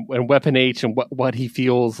Venom and Weapon H and what he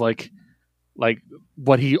feels like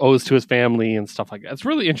what he owes to his family and stuff like that. It's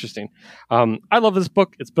really interesting. I love this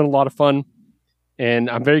book. It's been a lot of fun.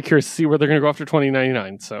 And I'm very curious to see where they're going to go after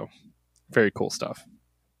 2099. So, very cool stuff.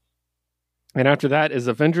 And after that is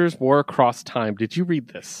Avengers War Across Time. Did you read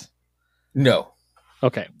this? No.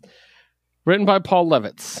 Okay. Written by Paul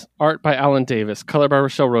Levitz. Art by Alan Davis. Color by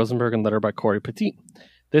Rochelle Rosenberg. And letter by Corey Petit.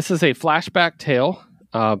 This is a flashback tale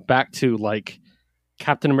back to, like,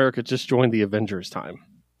 Captain America just joined the Avengers time.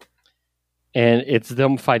 And it's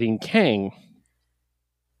them fighting Kang.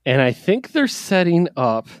 And I think they're setting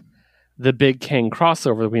up the big Kang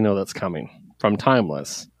crossover we know that's coming from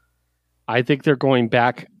Timeless. I think they're going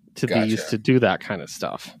back to these to do that kind of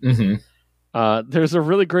stuff. There's a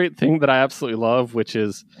really great thing that I absolutely love, which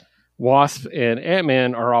is Wasp and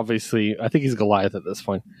Ant-Man are obviously, I think he's Goliath at this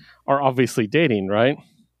point, are obviously dating, right?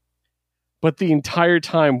 But the entire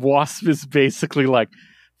time, Wasp is basically like,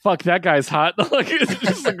 fuck, that guy's hot. Like, it's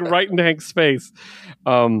just like right in Hank's face.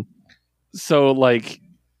 So like,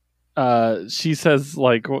 she says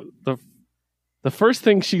like the first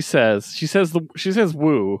thing she says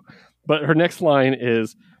woo, but her next line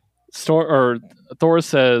is Thor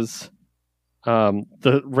says,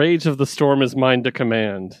 the rage of the storm is mine to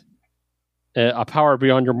command, a power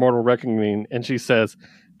beyond your mortal reckoning. And she says,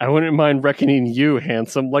 I wouldn't mind reckoning you,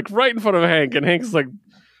 handsome, like right in front of Hank. And Hank's like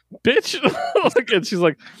bitch. And she's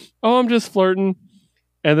like, oh, I'm just flirting.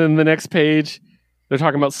 And then the next page, they're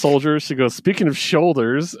talking about soldiers. She goes, speaking of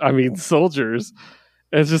shoulders, I mean soldiers.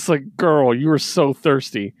 And it's just like, girl, you were so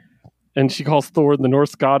thirsty. And she calls Thor the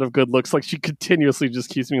Norse god of good looks. Like, she continuously just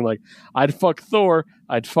keeps me like, I'd fuck Thor,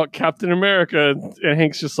 I'd fuck Captain America. And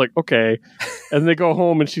Hank's just like, okay. And they go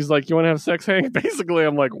home and she's like, you want to have sex, Hank? Basically,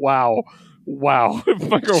 I'm like, wow. If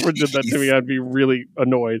my girlfriend did that to me, I'd be really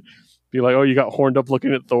annoyed. Be like, oh, you got horned up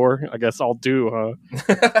looking at Thor? I guess I'll do,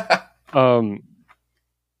 huh?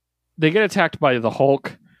 They get attacked by the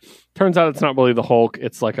Hulk. Turns out it's not really the Hulk.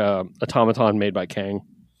 It's like a automaton made by Kang.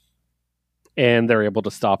 And they're able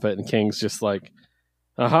to stop it. And Kang's just like,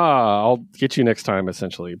 aha, I'll get you next time,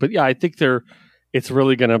 essentially. But yeah, I think it's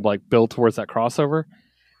really going to like build towards that crossover.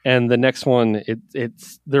 And the next one,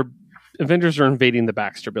 their Avengers are invading the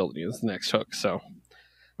Baxter building is the next hook. So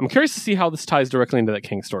I'm curious to see how this ties directly into that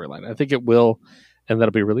King storyline. I think it will, and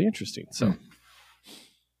that'll be really interesting. So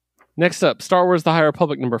next up, Star Wars The High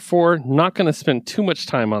Republic number 4. Not going to spend too much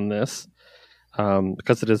time on this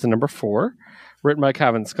because it is the number 4. Written by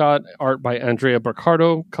Kevin Scott, art by Andrea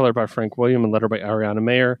Braccardo, colored by Frank William, and letter by Ariana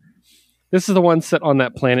Mayer. This is the one set on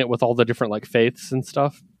that planet with all the different like faiths and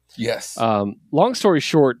stuff. Yes. Long story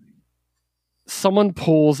short, someone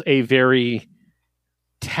pulls a very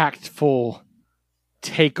tactful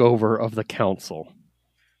takeover of the council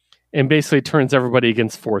and basically turns everybody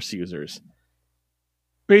against Force users.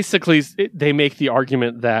 Basically, they make the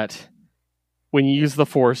argument that when you use the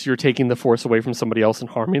Force, you're taking the Force away from somebody else and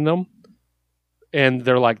harming them. And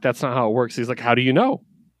they're like, that's not how it works. He's like, how do you know?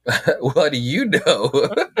 What do you know?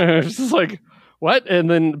 It's just like, what? And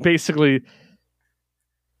then basically,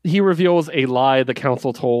 he reveals a lie the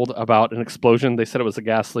council told about an explosion. They said it was a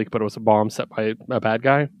gas leak, but it was a bomb set by a bad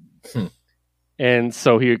guy. And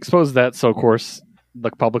so he exposed that. So, of course,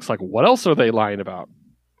 the public's like, what else are they lying about?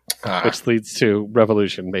 Which leads to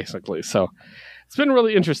revolution, basically. So it's been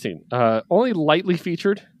really interesting. Only lightly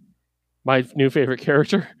featured. My new favorite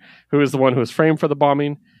character, who is the one who was framed for the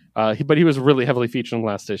bombing. But he was really heavily featured in the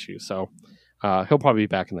last issue. So he'll probably be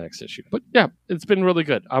back in the next issue. But yeah, it's been really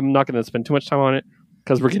good. I'm not going to spend too much time on it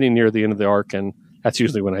because we're getting near the end of the arc. And that's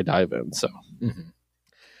usually when I dive in. So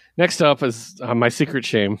next up is my secret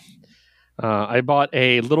shame. I bought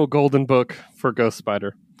a little golden book for Ghost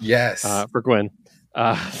Spider. Yes. For Gwen.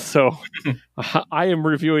 So I am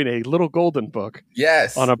reviewing a little golden book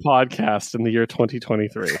on a podcast in the year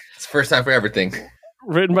 2023. It's the first time for everything.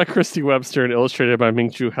 Written by Christy Webster and illustrated by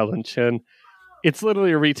Mingju Helen Chen. It's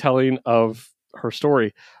literally a retelling of her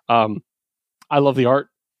story. I love the art.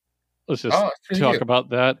 Let's just talk about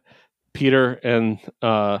that. Peter and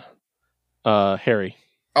Harry.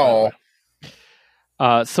 Oh.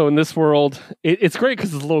 So in this world, it's great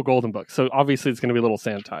because it's a little golden book. So obviously it's going to be a little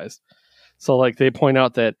sanitized. So like they point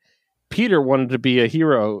out that Peter wanted to be a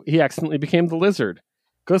hero. He accidentally became the lizard.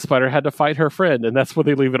 Ghost Spider had to fight her friend, and that's where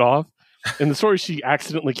they leave it off. In the story, she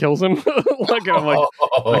accidentally kills him. I'm like,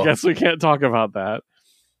 I guess we can't talk about that.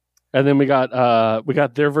 And then we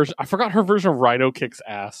got their version. I forgot her version of Rhino kicks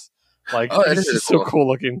ass. Like it's just so cool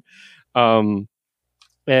looking.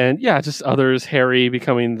 And yeah, just others. Harry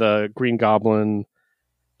becoming the Green Goblin.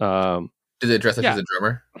 Does it dress up as a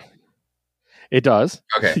drummer? It does.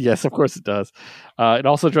 Okay. Yes, of course it does. It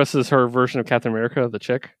also dresses her version of Captain America, the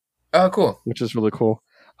chick. Oh, cool. Which is really cool.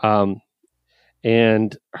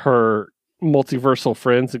 And her multiversal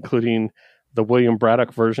friends, including the William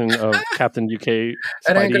Braddock version of Captain UK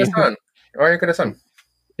Spidey.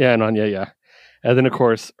 Yeah, and Anya, yeah. And then, of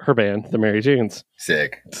course, her band, the Mary Janes.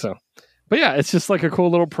 Sick. So, but yeah, it's just like a cool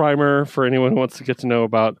little primer for anyone who wants to get to know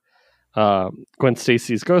about Gwen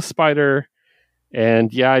Stacy's Ghost Spider.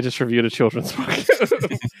 And yeah, I just reviewed a children's book.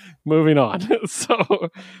 Moving on. So,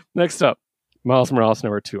 next up, Miles Morales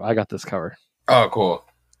number 2. I got this cover. Oh, cool.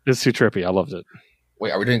 It's too trippy. I loved it.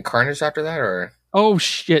 Wait, are we doing Carnage after that, or? Oh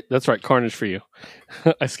shit! That's right, Carnage for you.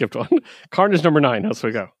 I skipped one. Carnage number 9. How's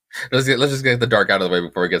we go? Let's just get the dark out of the way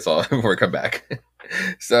before we come back.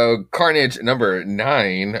 So, Carnage number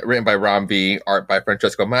 9, written by Ron B, art by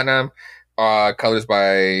Francesco Manam, colors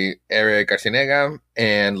by Eric Arcinega,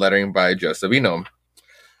 and lettering by Joe Savino.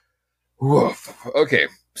 Woof. Okay,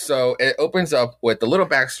 so it opens up with a little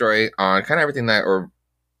backstory on kind of everything that, or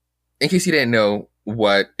in case you didn't know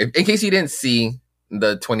in case you didn't see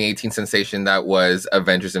the 2018 sensation that was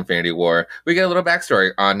Avengers Infinity War, we get a little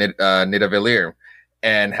backstory on Nidavellir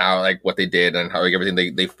and how, like, what they did and how, like,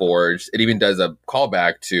 everything they forged. It even does a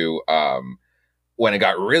callback to when it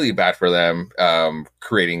got really bad for them,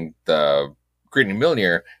 creating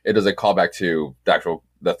Mjolnir. It does a callback to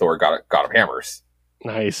the Thor God of Hammers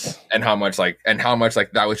Nice. And how much like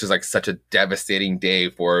that was just like such a devastating day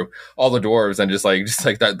for all the dwarves, and just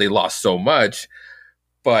like that they lost so much.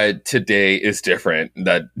 But today is different.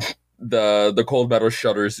 That the cold metal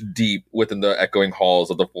shudders deep within the echoing halls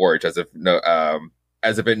of the forge, as if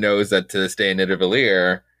it knows that to this day in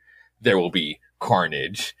Nidavellir there will be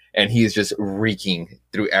carnage, and he's just reeking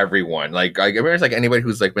through everyone. Like I remember, it's like anybody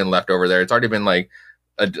who's like been left over there. It's already been like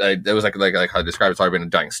it was like how to describe it. It's already been a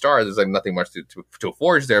dying star. There's like nothing much to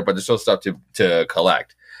forge there, but there's still stuff to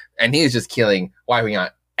collect, and he's just wiping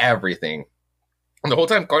out everything. And the whole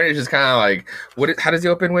time, Carnage is kind of like, how does he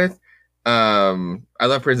open with? I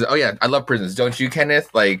love prisons. Oh yeah, I love prisons. Don't you, Kenneth?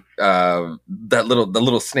 Like the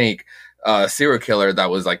little snake serial killer that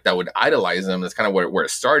would idolize him. That's kind of where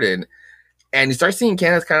it started. And you start seeing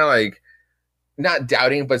Kenneth kind of like not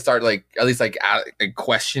doubting, but start like at least like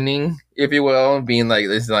questioning, if you will, being like,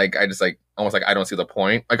 this is like, I just like almost like I don't see the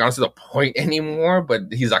point. Like I don't see the point anymore.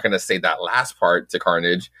 But he's not going to say that last part to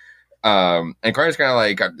Carnage. And Carnage kind of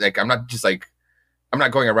like I'm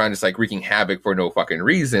not going around just like wreaking havoc for no fucking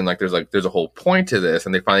reason. Like there's a whole point to this,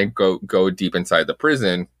 and they finally go deep inside the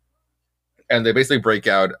prison, and they basically break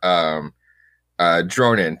out Dronin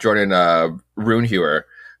Runehewer,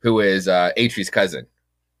 who is Atri's cousin,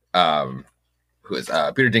 who is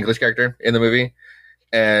Peter Dinklage character in the movie,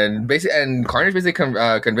 and Carnage basically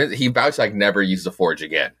convinced he vowed to like never use the forge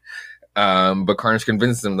again. But Carnage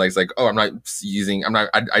convinced him like oh I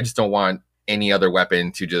just don't want any other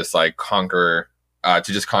weapon to just like conquer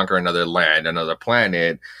another land, another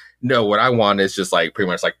planet. No, what I want is just like pretty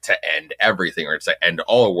much like to end everything, or to end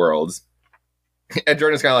all worlds. And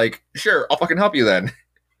Jordan's kind of like, sure, I'll fucking help you then.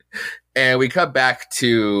 And we cut back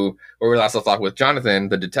to where we last left off with Jonathan,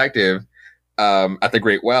 the detective, at the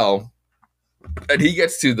Great Well. And he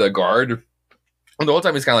gets to the guard. And the whole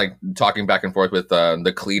time he's kind of like talking back and forth with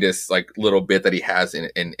the Cletus like little bit that he has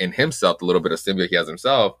in himself, the little bit of symbiote he has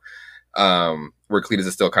himself, where Cletus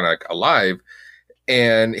is still kind of like alive.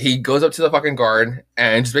 And he goes up to the fucking guard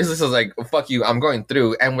and just basically says like, fuck you, I'm going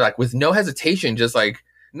through. And like with no hesitation, just like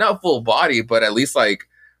not full body, but at least like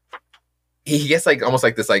he gets like almost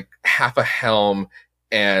like this like half a helm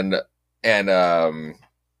and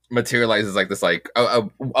materializes like this like a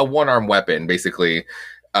one-arm weapon basically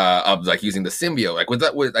of like using the symbiote, like with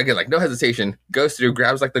again like no hesitation, goes through,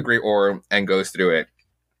 grabs like the great orb and goes through it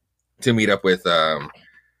to meet up with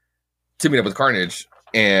Carnage.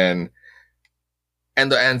 And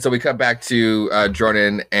so we cut back to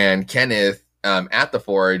Jordan and Kenneth at the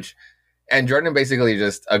forge, and Jordan basically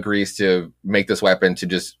just agrees to make this weapon to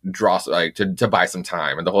just draw like to buy some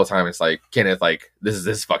time. And the whole time it's like, Kenneth, like this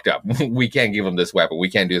is fucked up. We can't give him this weapon. We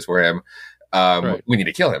can't do this for him. Right. We need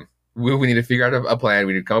to kill him. We need to figure out a plan.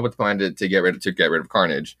 We need to come up with a plan to get rid of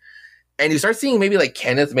Carnage. And you start seeing maybe like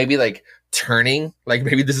Kenneth maybe like turning, like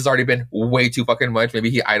maybe this has already been way too fucking much. Maybe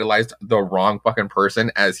he idolized the wrong fucking person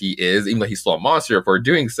as he is, even though he's still a monster for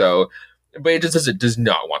doing so. But it just does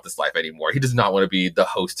not want this life anymore. He does not want to be the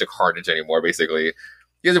host to Carnage anymore, basically.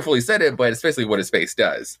 He hasn't fully said it, but it's basically what his face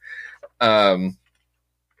does. And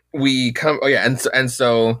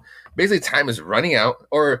so basically time is running out,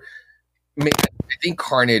 or maybe, I think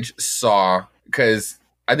Carnage saw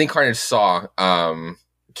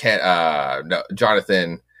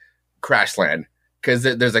Jonathan crash land, because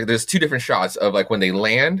there's two different shots of like when they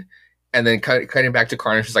land, and then cutting back to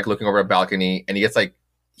Carnage just like looking over a balcony, and he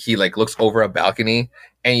looks over a balcony,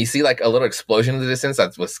 and you see like a little explosion in the distance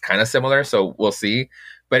that was kind of similar, so we'll see.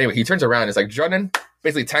 But anyway, he turns around and it's like, Jordan,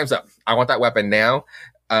 basically time's up, I want that weapon now.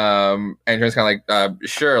 And Jordan's kind of like,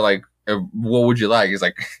 sure, like what would you like? He's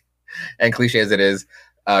like, and cliche as it is,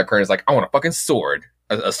 Carnage's like, I want a fucking sword,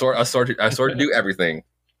 a sword to do everything.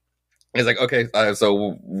 He's like, okay,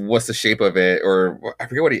 so what's the shape of it? Or I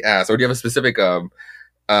forget what he asked. Or do you have a specific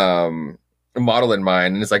model in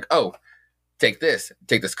mind? And it's like, oh, take this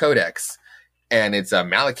codex. And it's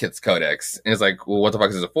Malekith's codex. And it's like, well, what the fuck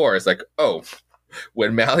is it for? It's like, oh,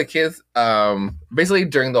 when Malekith, basically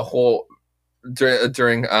during the whole,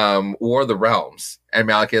 during War of the Realms, and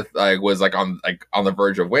Malekith was on the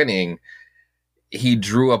verge of winning, he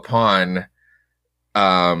drew upon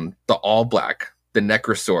the All Black, the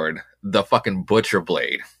Necrosword, the fucking Butcher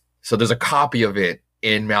Blade. So there's a copy of it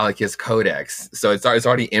in Malekith's codex. So it's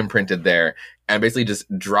already imprinted there, and basically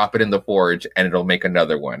just drop it in the forge and it'll make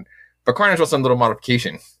another one. But Carnage wants some little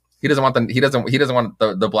modification. He doesn't want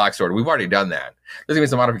the black sword. We've already done that. There's gonna be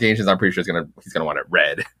some modifications. I'm pretty sure he's gonna want it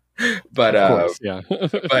red. But of course, yeah.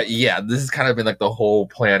 But yeah, this has kind of been like the whole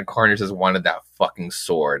plan. Carnage has wanted that fucking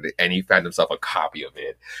sword, and he found himself a copy of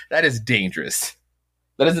it. That is dangerous.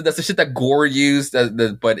 That's the shit that Gore used,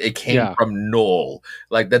 but it came from Null.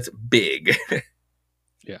 Like, that's big.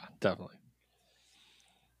 Yeah, definitely.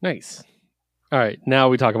 Nice. All right, now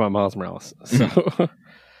we talk about Miles Morales. So,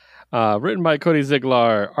 written by Cody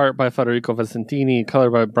Ziglar, art by Federico Vicentini, color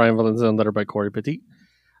by Brian Valenzuela, and letter by Corey Petit.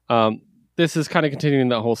 This is kind of continuing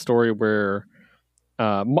that whole story where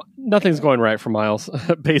nothing's going right for Miles.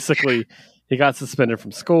 Basically, he got suspended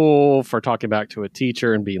from school for talking back to a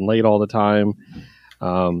teacher and being late all the time.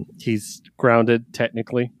 He's grounded,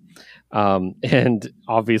 technically. And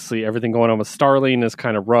obviously, everything going on with Starling is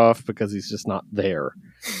kind of rough because he's just not there.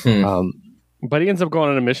 But he ends up going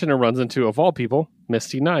on a mission and runs into, of all people,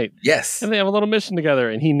 Misty Knight. Yes. And they have a little mission together,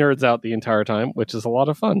 and he nerds out the entire time, which is a lot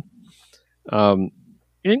of fun. And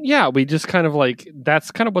yeah, we just kind of like,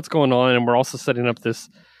 that's kind of what's going on. And we're also setting up this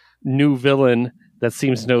new villain that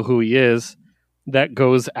seems to know who he is, that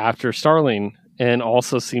goes after Starling, and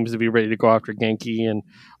also seems to be ready to go after Genki and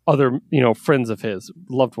other, friends of his,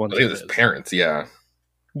 loved ones. I think his parents, yeah.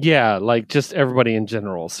 Yeah, like just everybody in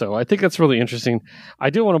general. So I think that's really interesting.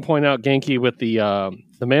 I do want to point out Genki with the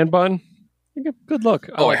man bun. Good look.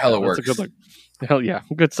 Hell, it works. That's a good look. Hell yeah,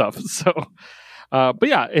 good stuff. So, but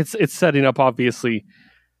yeah, it's setting up obviously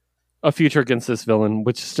a future against this villain,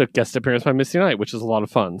 which is a guest appearance by Misty Knight, which is a lot of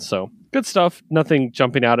fun. So good stuff. Nothing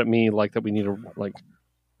jumping out at me like that we need to like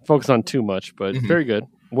focus on too much, but very good.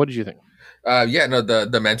 What did you think? The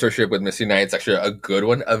mentorship with Misty Knight is actually a good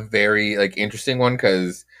one, a very like interesting one,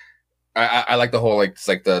 because I like the whole like it's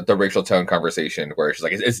like the racial tone conversation where she's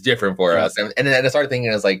like it's different for us, and then I started thinking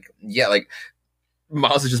I was like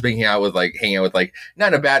Miles is just hanging out with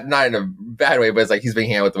not in a bad way, but it's like he's being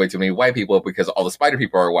hanging out with way too many white people because all the spider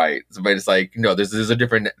people are white. So, but it's like no, there's a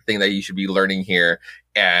different thing that you should be learning here,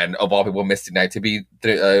 and of all people, Misty Knight to be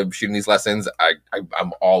shooting these lessons.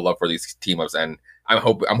 I'm all up for these team ups, and I'm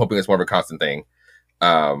hoping it's more of a constant thing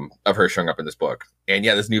of her showing up in this book. And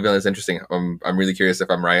yeah, this new villain is interesting. I'm really curious if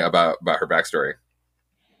I'm right about her backstory.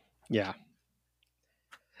 Yeah,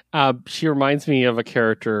 she reminds me of a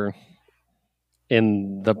character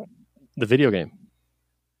in the video game.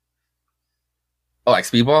 Oh, like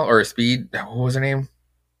Speedball or Speed? What was her name?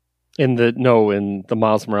 In the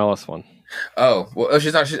Miles Morales one. Oh, well,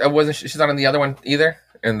 she's not in the other one either.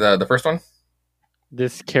 In the first one.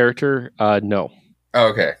 This character, no. Oh,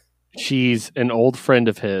 okay. She's an old friend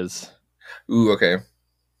of his. Ooh, okay.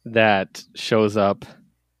 That shows up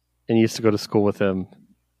and used to go to school with him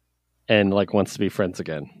and like wants to be friends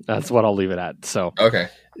again. That's what I'll leave it at. So okay.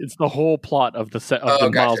 It's the whole plot of the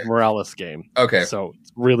Miles Morales game. Okay. So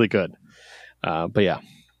it's really good. But yeah,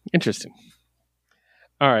 interesting.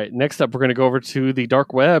 All right. Next up, we're going to go over to the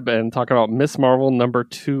dark web and talk about Miss Marvel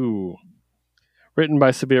 #2. Written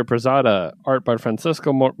by Sabir Prezada, art by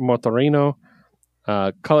Francisco Motorino,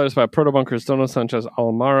 colors by Protobunkers Dono Sanchez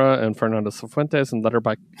Alamara and Fernando Cifuentes, and letter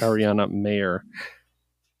by Ariana Mayer.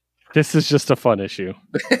 This is just a fun issue.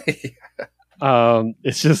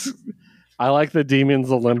 It's just, I like the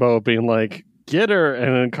demons of Limbo being like, get her,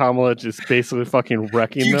 and then Kamala just basically fucking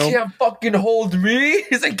wrecking them. You can't fucking hold me.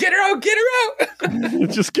 He's like, get her out.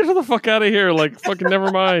 Just get her the fuck out of here. Like, fucking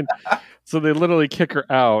never mind. So they literally kick her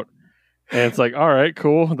out. And it's like, all right,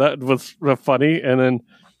 cool. That was funny. And then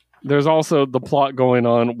there's also the plot going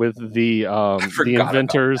on with the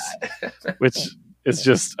inventors, which is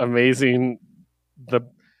just amazing. The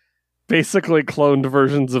basically cloned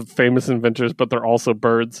versions of famous inventors, but they're also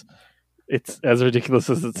birds. It's as ridiculous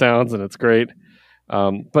as it sounds, and it's great.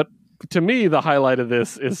 But to me, the highlight of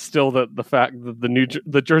this is still the fact that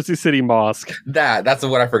the Jersey City Mosque that's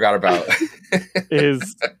what I forgot about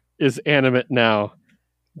is animate now.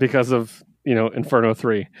 Because of, Inferno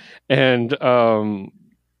 3. And I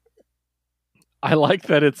like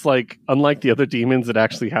that it's like, unlike the other demons, it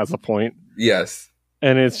actually has a point. Yes.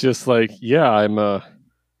 And it's just like, yeah,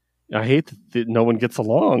 I hate that no one gets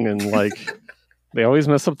along, and like they always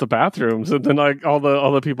mess up the bathrooms. And then like all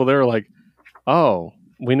the people there are like, oh,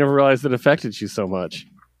 we never realized it affected you so much.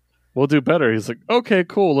 We'll do better. He's like, okay,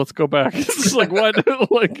 cool, let's go back. It's just like, what?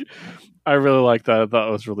 Like, I really like that. I thought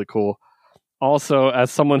it was really cool. Also,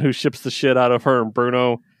 as someone who ships the shit out of her and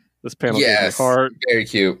Bruno, this panel gave me heart. Very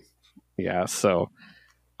cute. Yeah, so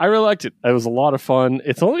I really liked it. It was a lot of fun.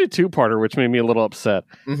 It's only a 2-parter, which made me a little upset.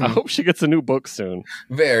 I hope she gets a new book soon.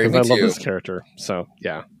 Me I love too. this character. So,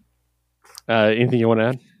 yeah. Anything you want to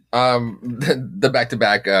add? The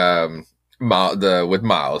back-to-back with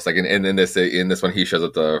Miles, like in this one, he shows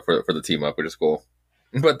up for the team up, which is cool.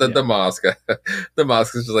 But the mosque, the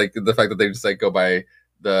mosque is just like the fact that they just like go by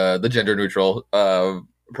the gender neutral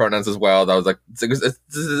pronouns as well. That was like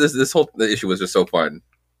this whole issue was just so fun.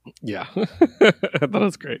 Yeah, that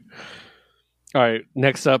was great. All right,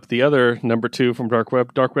 next up, the other number 2 from Dark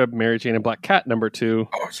Web, Mary Jane and Black Cat number 2.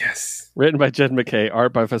 Oh, yes. Written by Jed McKay,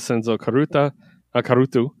 art by Vincenzo Carutu,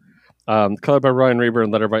 color by Ryan Reber,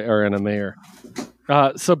 and letter by Ariana Mayer.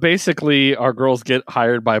 So basically, our girls get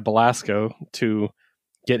hired by Belasco to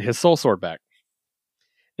get his soul sword back.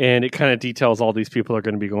 And it kind of details all these people are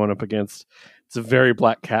going to be going up against. It's a very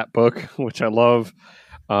Black Cat book, which I love.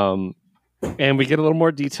 And we get a little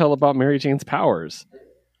more detail about Mary Jane's powers.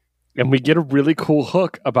 And we get a really cool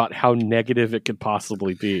hook about how negative it could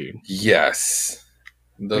possibly be. Yes.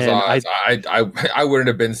 Those odds. I wouldn't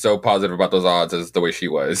have been so positive about those odds as the way she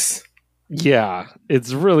was. Yeah,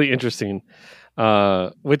 it's really interesting.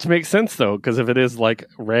 Which makes sense, though, because if it is like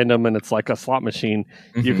random and it's like a slot machine,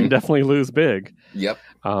 you can definitely lose big. Yep.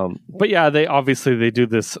 But yeah, they're doing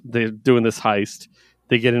this heist.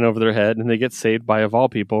 They get in over their head and they get saved by, of all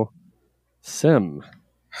people, Sim.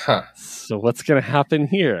 Huh. So what's going to happen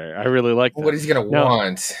here? I really like that. What is he going to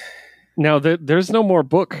want? Now, there's no more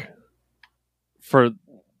book for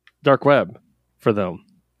Dark Web for them.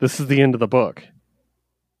 This is the end of the book.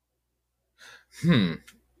 So,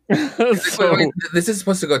 this is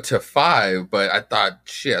supposed to go to 5, but I thought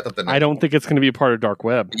I don't think it's going to be a part of Dark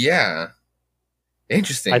Web. Yeah.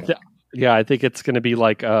 Interesting. I think it's going to be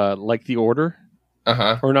like the Order.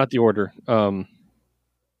 Or not the Order.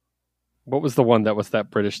 What was the one that was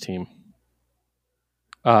that British team?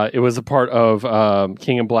 It was a part of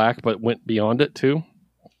King in Black, but went beyond it too.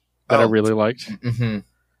 That I really liked. Mm-hmm.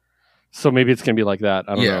 So maybe it's going to be like that.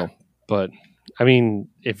 I don't know. But I mean,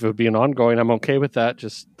 if it would be an ongoing, I'm okay with that.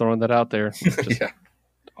 Just throwing that out there.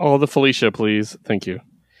 Oh, the Felicia, please. Thank you.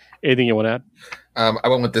 Anything you want to add? I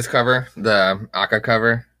went with this cover, the Aka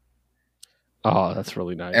cover. Oh, that's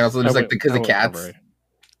really nice. And also just because the cats.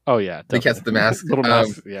 Oh, yeah. Definitely. The cats with the mask. Little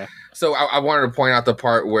mask, yeah. So I wanted to point out the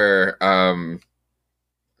part where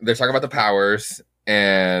they're talking about the powers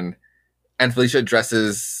and Felicia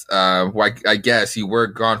addresses, I guess you were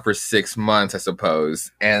gone for 6 months, I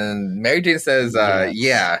suppose. And Mary Jane says,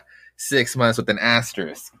 yeah, 6 months with an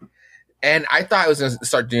asterisk. And I thought I was going to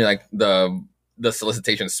start doing like the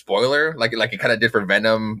solicitation spoiler, like it kind of did for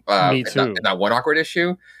Venom Me too. In that one awkward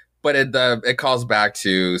issue. But it calls back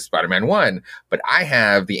to Spider-Man 1. But I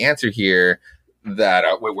have the answer here that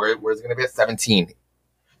where it's going to be at 17.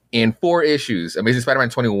 In 4 issues, Amazing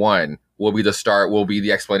Spider-Man 21 will be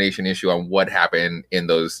the explanation issue on what happened in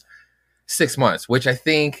those 6 months, which I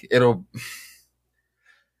think I'm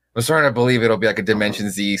starting to believe it'll be like a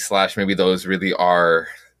Dimension Z / maybe those really are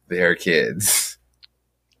their kids.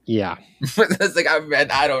 Yeah. It's like,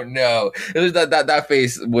 I don't know. It was that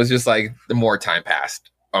face was just like the more time passed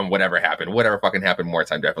on whatever fucking happened, more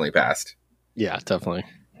time definitely passed. Yeah, definitely.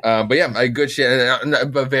 But yeah, like good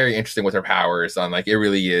shit, but very interesting with her powers. On like, it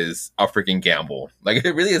really is a freaking gamble. Like,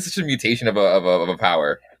 it really is such a mutation of a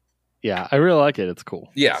power. Yeah, I really like it. It's cool.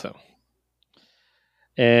 Yeah. So,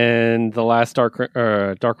 and the last Dark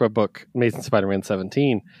Web book, Amazing Spider-Man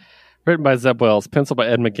 17, written by Zeb Wells, penciled by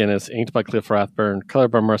Ed McGuinness, inked by Cliff Rathburn,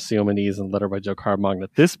 colored by Marcio Moniz, and lettered by Joe Caramagna.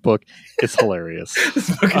 This book is hilarious. This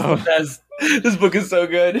book is the best. This book is so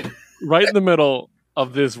good. Right in the middle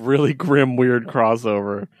of this really grim, weird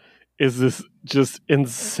crossover is this just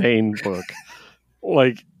insane book.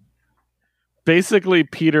 Like, basically,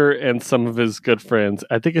 Peter and some of his good friends,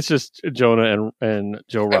 I think it's just Jonah and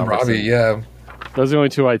Joe Robinson. And Robbie, yeah. Those are the only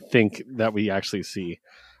 2 I think that we actually see.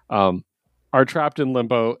 Are trapped in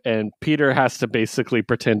limbo, and Peter has to basically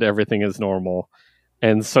pretend everything is normal,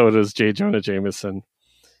 and so does J. Jonah Jameson.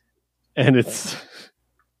 And it's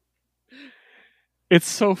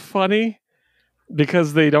so funny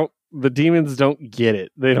because the demons don't get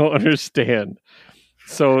it. They don't understand.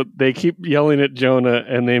 So they keep yelling at Jonah,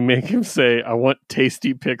 and they make him say, "I want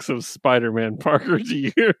tasty pics of Spider-Man, Parker. Do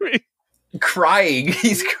you hear me?" Crying.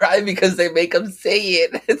 He's crying because they make him say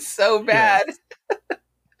it. It's so bad. Yeah.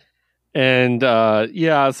 And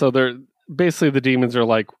so they're basically, the demons are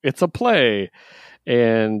like, it's a play,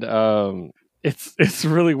 and it's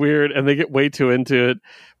really weird, and they get way too into it.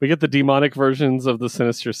 We get the demonic versions of the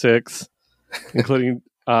Sinister Six, including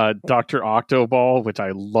Dr. Octoball, which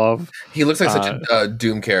I love. He looks like such a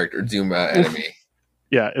Doom character, Doom enemy.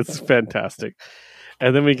 Yeah, it's fantastic.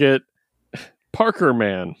 And then we get Parker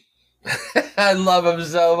Man. I love him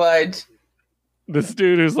so much. This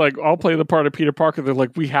dude who's like, I'll play the part of Peter Parker. They're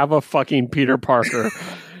like, we have a fucking Peter Parker.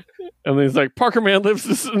 And then he's like, Parker Man lives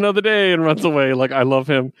this another day, and runs away. Like, I love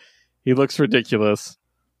him. He looks ridiculous.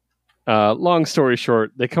 Long story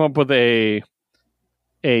short, they come up with a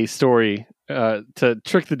story to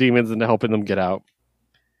trick the demons into helping them get out.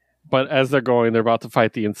 But as they're going, they're about to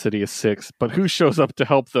fight the Insidious Six. But who shows up to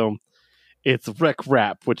help them It's Wreck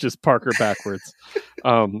Rap, which is Parker backwards.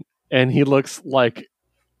 And he looks like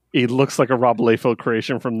a Rob Liefeld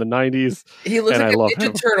creation from the 90s. He looks like a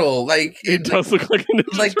Ninja Turtle. Like it does look like a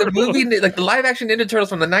Ninja like Turtle. The movie, like the live action Ninja Turtles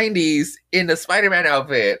from the 90s in the Spider-Man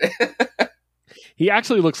outfit. He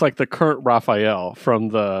actually looks like the current Raphael from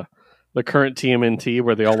the current TMNT,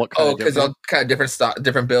 where they all look kind of different. Because all kind of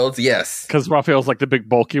different builds. Yes, because Raphael's like the big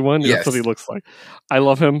bulky one. Yes. That's what he looks like. I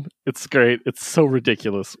love him. It's great. It's so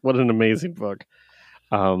ridiculous. What an amazing book.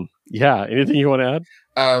 Yeah. Anything you want to add?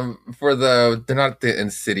 They're not the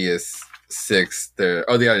Insidious 6. They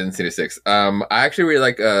are the Insidious 6. I actually really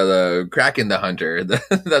like the Kraken the Hunter.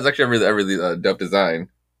 That's actually a really dope design.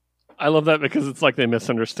 I love that because it's like they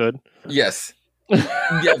misunderstood. Yes.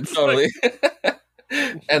 Yeah, totally.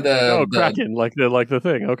 And the Kraken, like the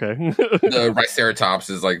thing. Okay. The Triceratops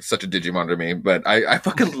is like such a Digimon to me, but I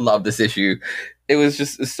fucking love this issue. It was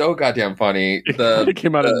just so goddamn funny. It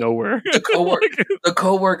came out of nowhere. The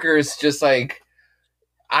co-workers just like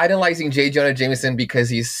idolizing J. Jonah Jameson because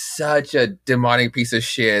he's such a demonic piece of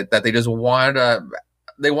shit that they just wanted to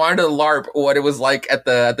LARP what it was like at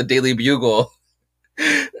the Daily Bugle.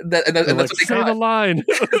 That's what they say the line.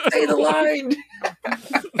 Say the line.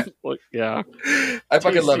 Like, yeah, I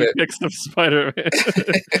fucking love it. Mixed up Spider-Man.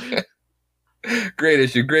 Great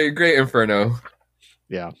issue. Great Inferno.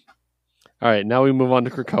 Yeah. All right, now we move on to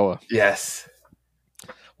Krakoa. Yes.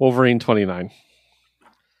 Wolverine 29.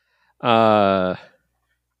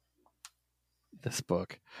 This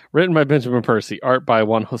book, written by Benjamin Percy, art by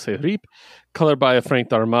Juan Jose Rip, color by Frank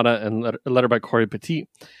Darmada, and letter by Corey Petit.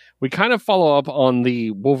 We kind of follow up on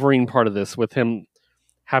the Wolverine part of this with him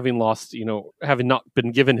having lost, having not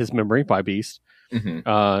been given his memory by Beast. Mm-hmm.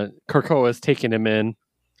 Krakoa has taken him in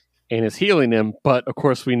and is healing him, but of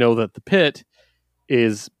course we know that the pit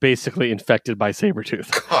is basically infected by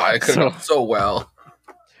Sabretooth. God, it could have gone so well.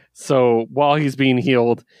 So while he's being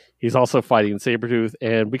healed, he's also fighting Sabretooth,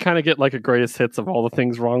 and we kind of get like a greatest hits of all the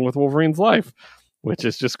things wrong with Wolverine's life, which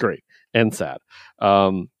is just great and sad.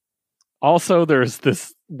 Also, there's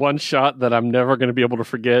this one shot that I'm never going to be able to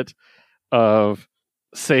forget of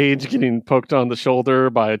Sage getting poked on the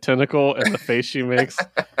shoulder by a tentacle, and the face she makes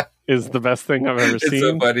is the best thing I've ever seen. It's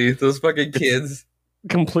so funny. Those fucking kids.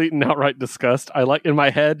 Complete and outright disgust. I like, in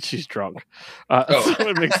my head, she's drunk. So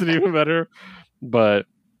it makes it even better. But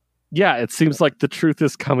yeah, it seems like the truth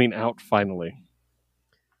is coming out finally.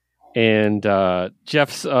 And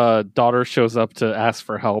Jeff's daughter shows up to ask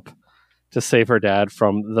for help to save her dad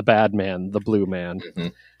from the bad man, the blue man. Mm-hmm.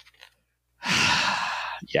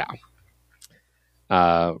 Yeah.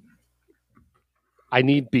 I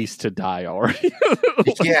need Beast to die already.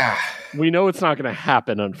 Yeah. We know it's not going to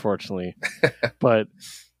happen, unfortunately. But,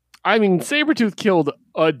 I mean, Sabretooth killed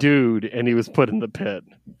a dude and he was put in the pit.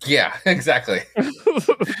 Yeah, exactly.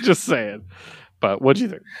 Just saying. But what'd you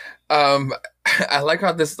think? I like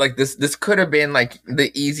how this could have been like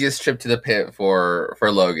the easiest trip to the pit for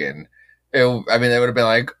Logan. They would have been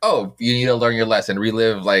like, oh, you need to learn your lesson,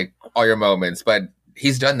 relive like all your moments. But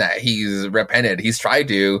he's done that. He's repented. He's tried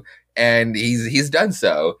to, and he's done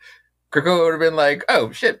so. Krakoa would have been like,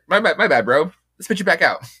 oh shit, my bad, bro. Let's put you back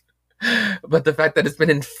out. But the fact that it's been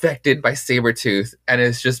infected by Sabretooth and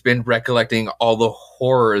it's just been recollecting all the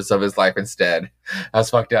horrors of his life instead. That's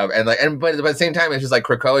fucked up. But at the same time, it's just like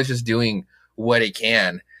Krakoa is just doing what it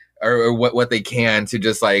can or what they can to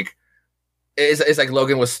just like, it's like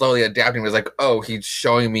Logan was slowly adapting. It was like, oh, he's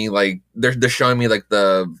showing me like, they're showing me like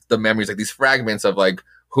the memories, like these fragments of like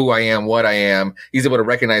who I am, what I am. He's able to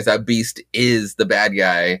recognize that Beast is the bad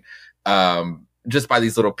guy. Just by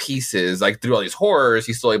these little pieces, like through all these horrors,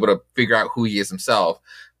 he's still able to figure out who he is himself.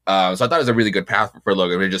 So I thought it was a really good path for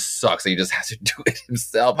Logan, but it just sucks that he just has to do it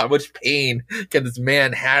himself. How much pain can this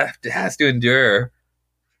man has to endure?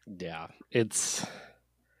 Yeah, it's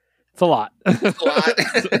a lot. It's a lot.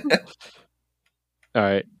 All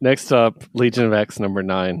right, next up, Legion of X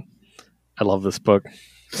 #9. I love this book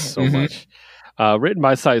so much. Written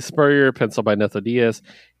by Cy Spurrier, penciled by Neto Diaz,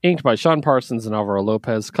 inked by Sean Parsons and Alvaro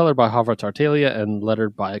Lopez, colored by Javier Tartaglia, and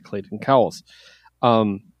lettered by Clayton Cowles.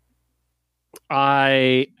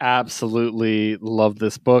 I absolutely love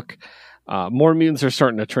this book. More mutants are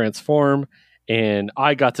starting to transform, and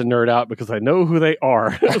I got to nerd out because I know who they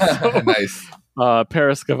are. Nice.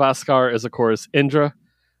 Paris Gavaskar is, of course, Indra,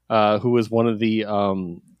 who was one of the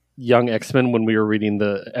young X-Men when we were reading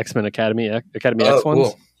the X-Men Academy X ones.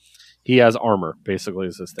 Cool. He has armor, basically,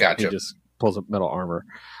 is this thing. Gotcha. He just pulls up metal armor.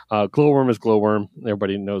 Glowworm is Glowworm.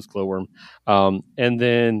 Everybody knows Glowworm. And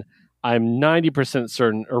then I'm 90%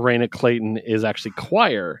 certain Irena Clayton is actually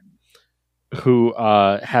Choir, who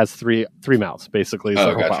has three mouths, basically.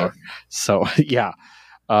 Gotcha. Power. So, yeah.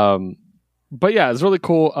 But yeah, it's really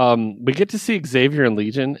cool. We get to see Xavier and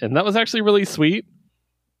Legion, and that was actually really sweet.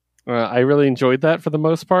 I really enjoyed that for the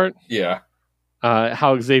most part. Yeah.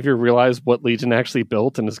 How Xavier realized what Legion actually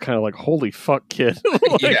built and is kind of like, holy fuck, kid.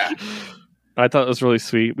 Yeah. I thought it was really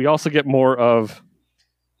sweet. We also get more of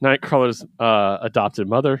Nightcrawler's adopted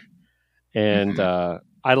mother. And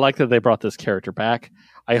I like that they brought this character back.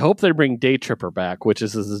 I hope they bring Day Tripper back, which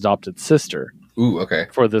is his adopted sister. Ooh, okay.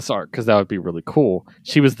 For this arc, because that would be really cool.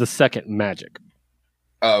 She was the second magic.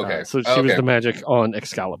 Oh, okay. So she was the magic on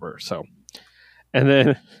Excalibur. So, and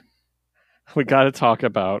then we got to talk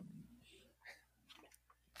about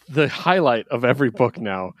the highlight of every book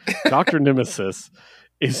now. Dr. Nemesis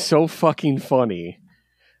is so fucking funny.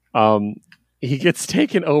 He gets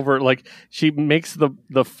taken over, like she makes the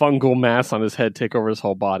fungal mass on his head take over his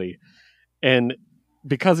whole body. And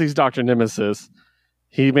because he's Dr. Nemesis,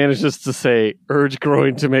 he manages to say, urge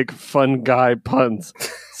growing to make fun guy puns.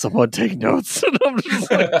 Someone take notes. And I'm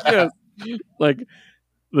just like, yes. Like,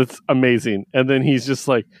 that's amazing. And then he's just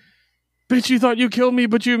like, bitch, you thought you killed me,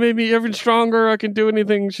 but you made me even stronger. I can do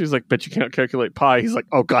anything. She's like, bet you can't calculate pi. He's like,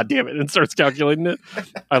 oh, God damn it. And starts calculating it.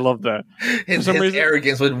 I love that. His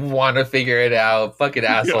arrogance would want to figure it out. Fucking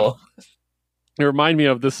asshole. Yeah. It reminded me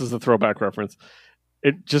of, this is a throwback reference.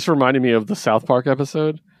 It just reminded me of the South Park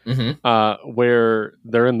episode. Where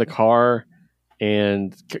they're in the car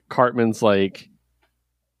and Cartman's like,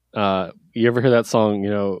 you ever hear that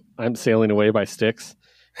song, I'm Sailing Away by Styx?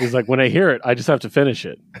 He's like, when I hear it, I just have to finish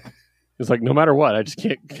it. He's like, no matter what, I just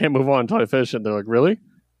can't move on until I finish it. They're like, really?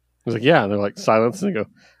 He's like, yeah. And they're like, silence. And they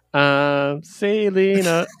go, sailing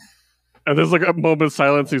up. And there's like a moment of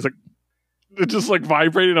silence. He's like, it just like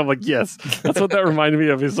vibrating. I'm like, yes, that's what that reminded me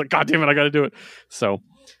of. He's like, God damn it, I got to do it. So,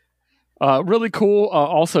 really cool.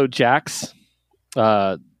 Also, Jax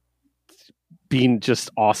being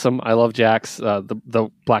just awesome. I love Jax,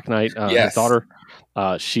 the Black Knight, his daughter.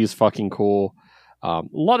 She's fucking cool. A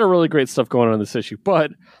lot of really great stuff going on in this issue.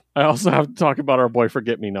 But I also have to talk about our boy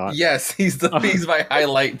Forget-Me-Not. Yes, he's my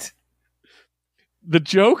highlight. The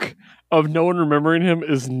joke of no one remembering him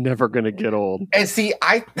is never going to get old. And see,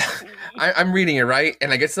 I'm reading it, right?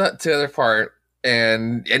 And I get to the other part.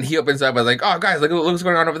 And he opens up and like, oh guys, look what's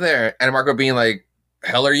going on over there. And Marco being like,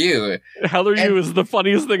 hell are you? Hell are you is the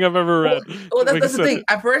funniest thing I've ever read. Well, that's the thing.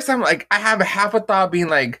 At first, I'm like, I have half a thought being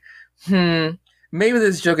like, maybe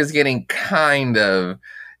this joke is getting kind of.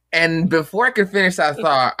 And before I can finish that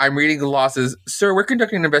thought, I'm reading Glosses. Sir, we're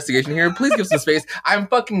conducting an investigation here. Please give us some space. I'm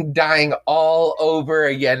fucking dying all over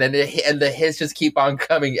again. And the hits just keep on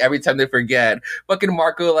coming every time they forget. Fucking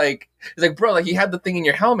Marco, like, he's like, bro, like, you had the thing in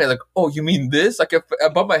your helmet. Like, oh, you mean this? Like, I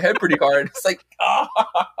bumped my head pretty hard. It's like,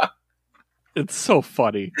 It's so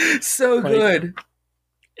funny. So good.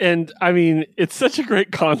 And, I mean, it's such a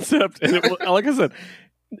great concept. And like I said,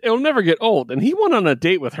 it'll never get old. And he went on a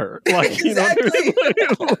date with her. Like, exactly.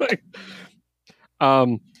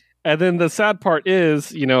 And then the sad part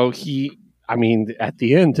is, at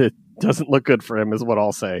the end, it doesn't look good for him, is what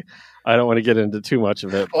I'll say. I don't want to get into too much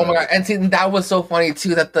of it. Oh my God. And see, that was so funny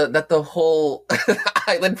too, that the whole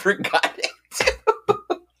island forgot it.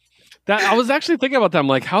 That I was actually thinking about that. I'm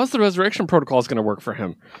like, how is the resurrection protocols going to work for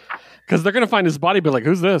him? Because they're going to find his body, be like,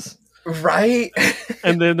 who's this? Right.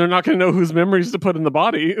 And then they're not going to know whose memories to put in the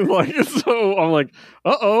body. Like, so I'm like,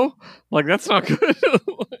 uh-oh. Like, that's not good.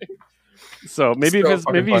 So maybe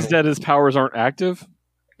maybe he's dead, his powers aren't active.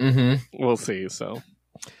 We'll see. So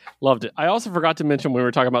loved it. I also forgot to mention when we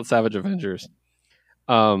were talking about Savage Avengers,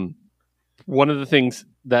 one of the things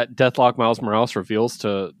that Deathlock Miles Morales reveals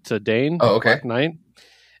to Dane, Black Knight,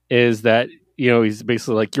 is that, he's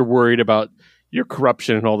basically like, you're worried about your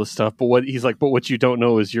corruption and all this stuff, but what you don't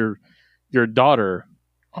know is your daughter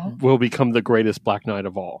will become the greatest Black Knight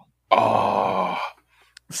of all. Oh.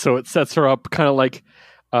 So it sets her up kind of like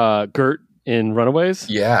Gert in Runaways.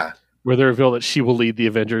 Yeah. Where they reveal that she will lead the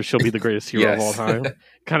Avengers. She'll be the greatest hero of all time.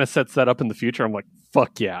 Kind of sets that up in the future. I'm like,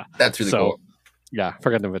 fuck yeah. That's really cool. Yeah, I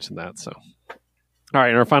forgot to mention that. So, all right,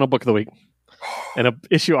 and our final book of the week. And an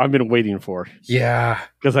issue I've been waiting for. Yeah.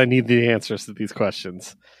 Because I need the answers to these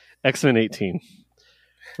questions. X-Men 18.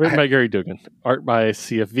 Written by Gary Dugan. Art by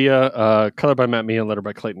C.F. Villa. Color by Matt Meehan. Letter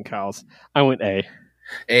by Clayton Cowles. I went A.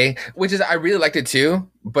 Which is, I really liked it too,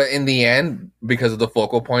 but in the end, because of the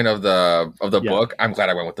focal point of the book, I'm glad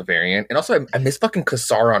I went with the variant. And also, I miss fucking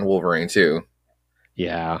Kassar on Wolverine too.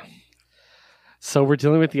 Yeah. So we're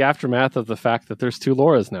dealing with the aftermath of the fact that there's two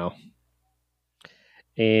Lauras now.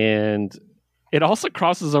 And it also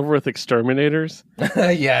crosses over with Exterminators.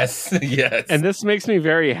 Yes. And this makes me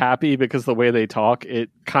very happy because the way they talk, it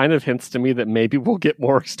kind of hints to me that maybe we'll get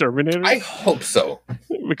more Exterminators. I hope so.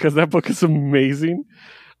 Because that book is amazing.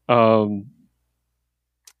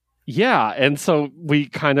 Yeah, and so we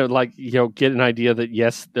kind of like, get an idea that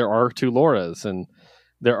yes, there are two Lauras, and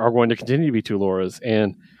there are going to continue to be two Lauras,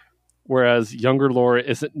 and whereas younger Laura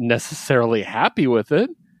isn't necessarily happy with it,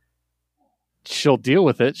 she'll deal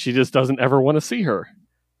with it. She just doesn't ever want to see her,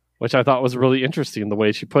 which I thought was really interesting the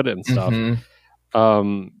way she put it and stuff.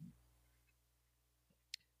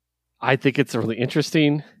 I think it's really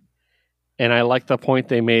interesting, and I like the point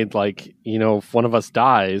they made. Like, if one of us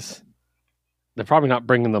dies, they're probably not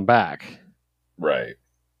bringing them back. Right.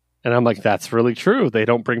 And I'm like, that's really true. They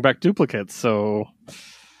don't bring back duplicates, so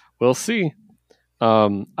we'll see.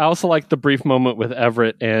 I also like the brief moment with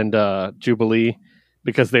Everett and Jubilee,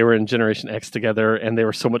 because they were in Generation X together, and they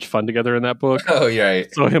were so much fun together in that book. Oh, yeah.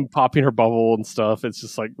 Right. So him popping her bubble and stuff, it's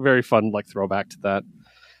just like very fun, like throwback to that.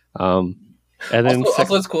 And then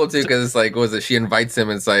also it's cool too, because like, what was it? She invites him,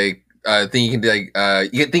 and it's like, think you can do like,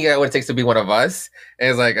 you can think about what it takes to be one of us, and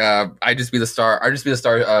it's like, I just be the star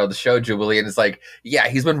of the show, Jubilee, and it's like, yeah,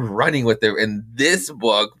 he's been running with it in this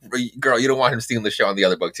book, girl. You don't want him stealing the show on the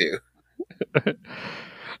other book too.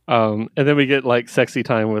 And then we get like sexy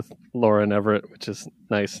time with Laura and Everett, which is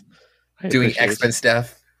nice. Doing X-Men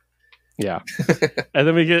stuff. Yeah. And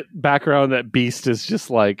then we get background that Beast is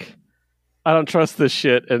just like, I don't trust this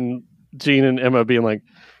shit, and Jean and Emma being like,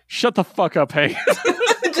 shut the fuck up, hey.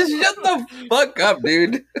 Just shut the fuck up,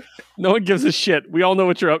 dude. No one gives a shit. We all know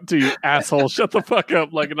what you're up to, you asshole. Shut the fuck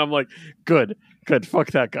up. Like, and I'm like, good.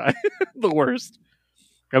 Fuck that guy. The worst.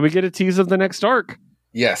 And we get a tease of the next arc.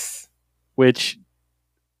 Yes. Which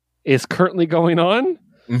is currently going on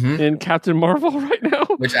in Captain Marvel right now.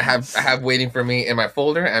 Which I have waiting for me in my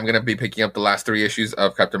folder. I'm going to be picking up the last 3 issues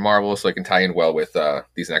of Captain Marvel so I can tie in well with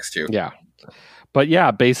these next 2. Yeah. But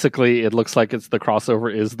yeah, basically it looks like it's the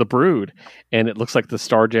crossover is the Brood, and it looks like the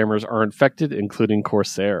Starjammers are infected, including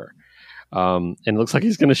Corsair. And it looks like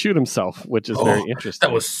he's going to shoot himself, which is very interesting.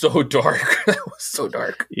 That was so dark. That was so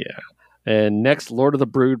dark. Yeah. And next, Lord of the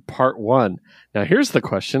Brood Part 1. Now here's the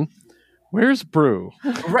question. Where's Brew?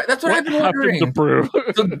 Right, that's what I've been wondering. To Brew?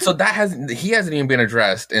 so he hasn't even been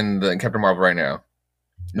addressed in the Captain Marvel right now.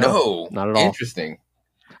 No, not at all. Interesting.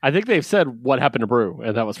 I think they've said what happened to Brew,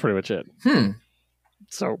 and that was pretty much it.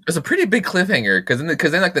 So it's a pretty big cliffhanger, because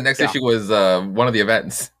then like the next issue was one of the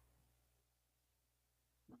events.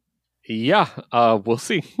 Yeah, we'll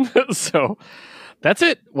see. So that's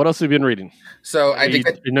it. What else have you been reading? So I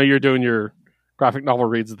know you're doing your graphic novel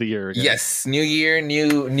reads of the year again. Yes, new year,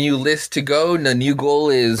 new list to go. The new goal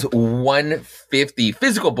is 150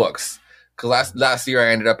 physical books. Because last year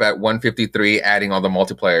I ended up at 153, adding all the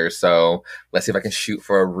multiplayers. So let's see if I can shoot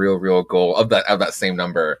for a real goal of that same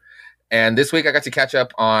number. And this week I got to catch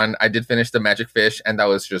up on. I did finish the Magic Fish, and that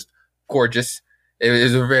was just gorgeous. It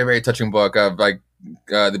was a very, very touching book of like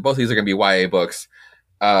both of these are going to be YA books.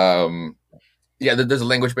 Yeah, there's a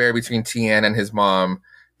language barrier between Tien and his mom,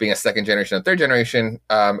 being a second generation and third generation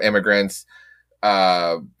immigrants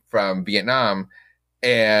from Vietnam,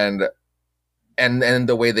 and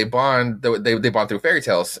the way they bond, they bond through fairy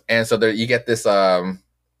tales, and so there you get this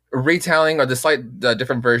retelling or the slight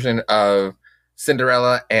different version of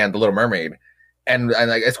Cinderella and the Little Mermaid, and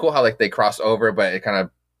like it's cool how like they cross over, but it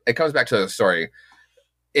comes back to the story.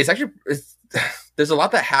 It's there's a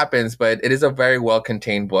lot that happens, but it is a very well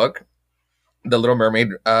contained book. The Little Mermaid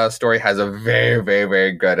story has a very, very,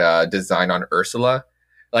 very good design on Ursula,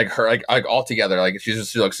 like her, like all together, like she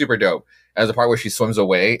looks super dope. As the part where she swims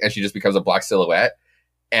away and she just becomes a black silhouette,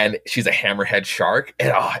 and she's a hammerhead shark,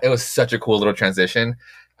 and it was such a cool little transition.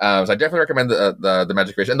 So I definitely recommend the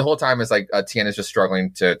Magic Fish. And the whole time it's like Tien is just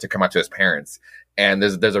struggling to come out to his parents, and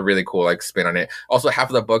there's a really cool like spin on it. Also, half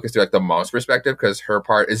of the book is through like the mom's perspective, because her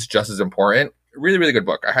part is just as important. Really, really good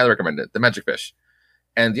book. I highly recommend it. The Magic Fish.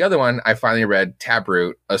 And the other one, I finally read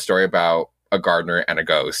Taproot, a story about a gardener and a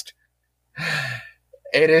ghost.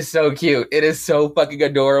 It is so cute. It is so fucking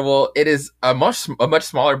adorable. It is a much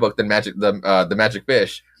smaller book than the Magic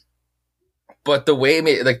Fish. But the way it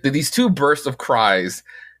made, like these two bursts of cries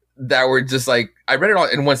that were just like, I read it all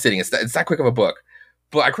in one sitting. It's that quick of a book.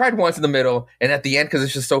 But I cried once in the middle and at the end because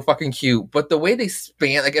it's just so fucking cute. But the way they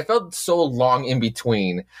span, like it felt so long in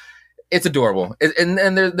between. It's adorable. And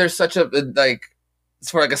there's such a, like,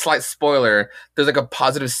 for like a slight spoiler, there's like a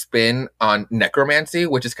positive spin on necromancy,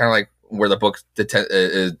 which is kind of like where the book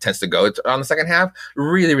tends to go on the second half.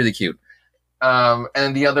 Really, really cute.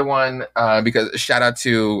 And the other one, because shout out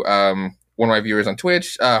to one of my viewers on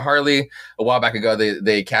Twitch, Harley, a while back ago,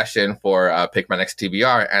 they cashed in for Pick My Next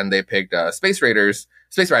TBR, and they picked Space Riders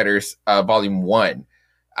Volume 1.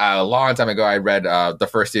 A long time ago, I read the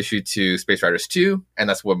first issue to Space Riders 2, and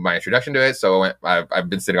that's what my introduction to it. So I've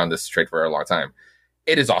been sitting on this trade for a long time.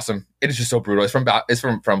 It is awesome. It is just so brutal. It's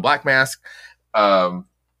from Black Mask.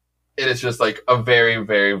 It is just like a very,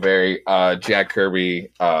 very, very Jack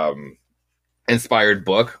Kirby inspired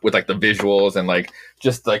book with like the visuals and like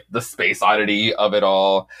just like the space oddity of it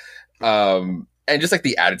all, and just like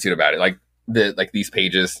the attitude about it. Like these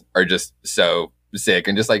pages are just so sick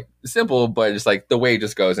and just like simple, but just like the way it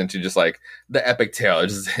just goes into just like the epic tale.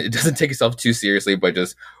 It doesn't take itself too seriously, but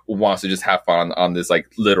just wants to just have fun on this like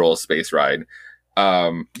literal space ride.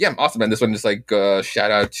 Yeah, awesome. And this one just like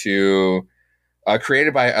shout out to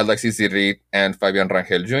created by Alexis Ziri and Fabian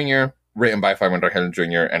Rangel Jr., written by Fabian Rangel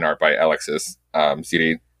Jr. and art by Alexis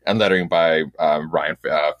Ziri, and lettering by Ryan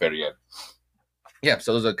Ferrier. Yeah,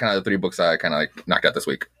 so those are kind of the 3 books I kind of like knocked out this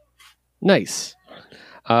week. Nice.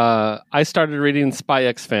 I started reading Spy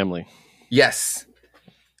X Family. Yes.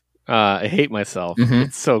 I hate myself. Mm-hmm.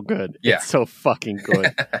 It's so good. Yeah. It's so fucking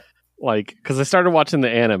good. Like, because I started watching the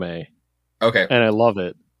anime. Okay. And I love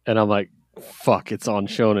it. And I'm like, fuck, it's on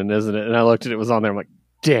Shonen, isn't it? And I looked at it, was on there. I'm like,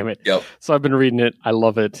 damn it. Yep. So I've been reading it. I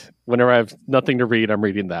love it. Whenever I have nothing to read, I'm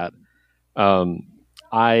reading that.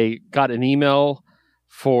 I got an email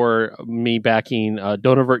for me backing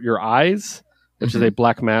Don't Avert Your Eyes, which is a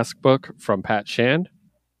Black Mask book from Pat Shand.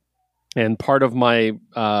 And part of my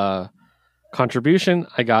contribution,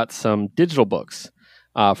 I got some digital books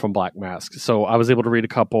from Black Mask. So I was able to read a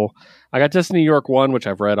couple. I got Destiny New York 1, which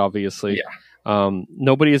I've read, obviously. Yeah.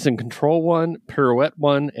 Nobody is in Control 1, Pirouette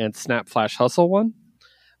 1, and Snap Flash Hustle 1.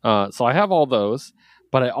 So I have all those.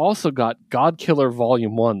 But I also got God Killer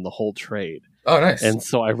Volume 1, the whole trade. Oh, nice. And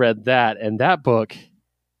so I read that. And that book,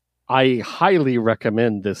 I highly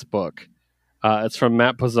recommend this book. It's from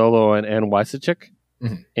Matt Pozzolo and Ann Wysichik.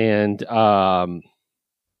 Mm-hmm. And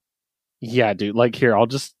yeah, dude, like here, I'll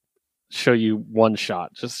just show you one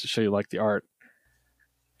shot just to show you like the art.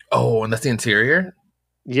 Oh, and that's the interior?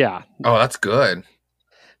 Yeah. Oh, that's good.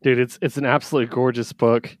 Dude, it's an absolutely gorgeous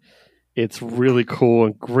book. It's really cool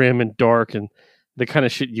and grim and dark and the kind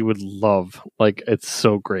of shit you would love. Like, it's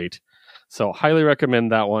so great. So highly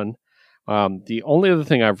recommend that one. The only other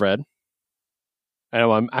thing I've read, and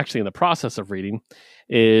I'm actually in the process of reading,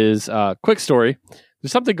 is quick story.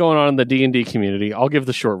 There's something going on in the D&D community. I'll give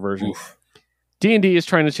the short version. Oof. D&D is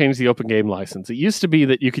trying to change the open game license. It used to be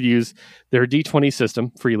that you could use their D20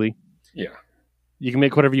 system freely. Yeah. You can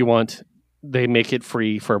make whatever you want. They make it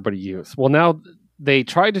free for everybody to use. Well, now they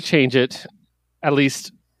tried to change it. At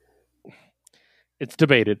least it's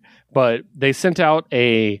debated. But they sent out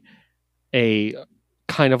a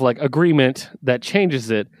kind of like agreement that changes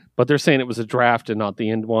it. But they're saying it was a draft and not the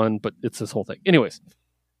end one. But it's this whole thing. Anyways,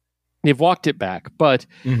 they've walked it back. But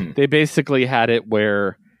they basically had it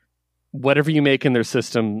where whatever you make in their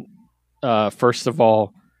system, first of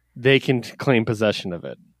all, they can claim possession of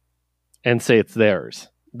it and say it's theirs.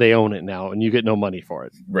 They own it now, and you get no money for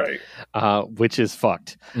it. Right. Which is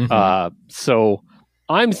fucked. So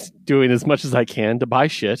I'm doing as much as I can to buy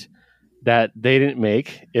shit that they didn't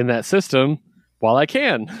make in that system while I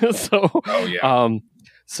can.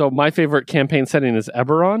 So my favorite campaign setting is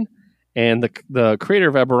Eberron, and the creator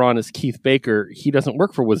of Eberron is Keith Baker. He doesn't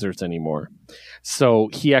work for Wizards anymore. So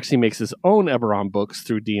he actually makes his own Eberron books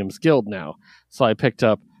through DM's Guild now. So I picked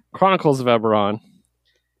up Chronicles of Eberron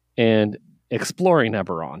and Exploring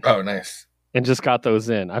Eberron. Oh, nice. And just got those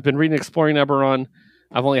in. I've been reading Exploring Eberron.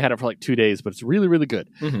 I've only had it for like 2 days, but it's really, really good.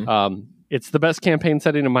 It's the best campaign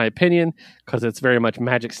setting in my opinion because it's very much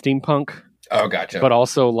magic steampunk. Oh, gotcha. But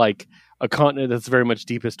also like a continent that's very much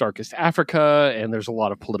deepest, darkest Africa, and there's a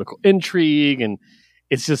lot of political intrigue, and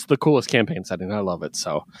it's just the coolest campaign setting. I love it.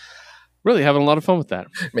 So really having a lot of fun with that.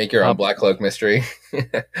 Make your own Black Cloak mystery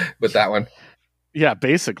with that one. Yeah,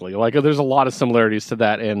 basically. Like there's a lot of similarities to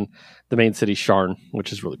that and the main city, Sharn,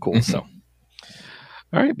 which is really cool. So,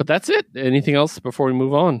 all right, but that's it. Anything else before we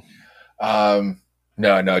move on?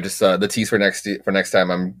 No, just the tease for next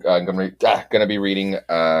time. I'm gonna be reading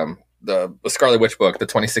the Scarlet Witch book, the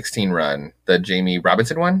 2016 run, the Jamie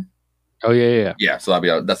Robinson one. Oh yeah. So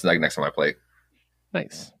that's like next on my plate.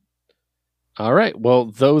 Nice. All right.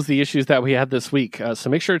 Well, those are the issues that we had this week. So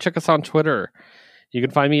make sure to check us on Twitter. You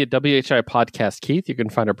can find me at WHI Podcast Keith. You can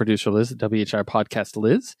find our producer Liz at WHI Podcast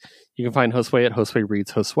Liz. You can find Josue at Josue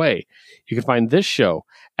Reads Josue. You can find this show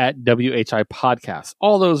at WHI Podcast.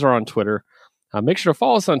 All those are on Twitter. Make sure to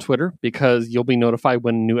follow us on Twitter because you'll be notified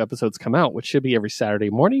when new episodes come out, which should be every Saturday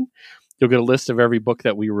morning. You'll get a list of every book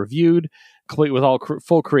that we reviewed, complete with all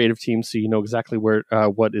full creative teams, so you know exactly where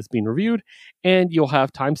what is being reviewed, and you'll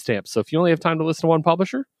have timestamps. So if you only have time to listen to one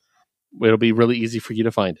publisher, it'll be really easy for you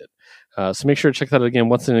to find it. So make sure to check that out again,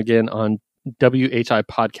 once and again, on WHI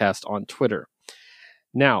Podcast on Twitter.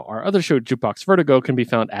 Now, our other show, Jukebox Vertigo, can be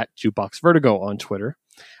found at Jukebox Vertigo on Twitter.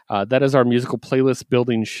 That is our musical playlist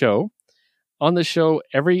building show. On the show,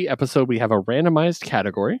 every episode we have a randomized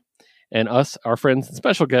category, and us, our friends and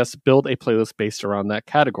special guests, build a playlist based around that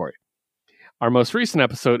category. Our most recent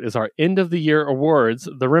episode is our end of the year awards,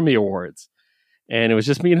 the Remy Awards. And it was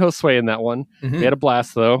just me and Josue in that one. Mm-hmm. We had a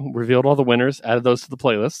blast, though. Revealed all the winners, added those to the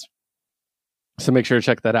playlist. So make sure to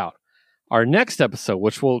check that out. Our next episode,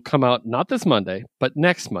 which will come out not this Monday, but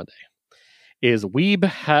next Monday, is Weeb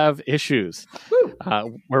Have Issues,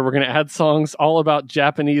 where we're going to add songs all about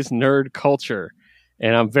Japanese nerd culture.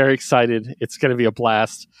 And I'm very excited. It's going to be a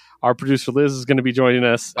blast. Our producer, Liz, is going to be joining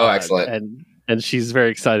us. Oh, excellent. And she's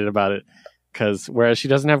very excited about it. Because whereas she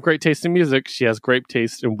doesn't have great taste in music, she has great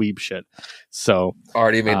taste in weeb shit. So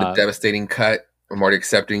already made the devastating cut. I'm already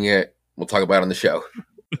accepting it. We'll talk about it on the show.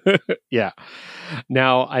 Yeah.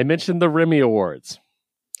 Now, I mentioned the Remy Awards.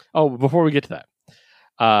 Oh, before we get to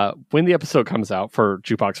that, when the episode comes out for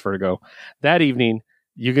Jukebox Vertigo, that evening,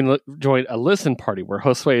 you can join a listen party where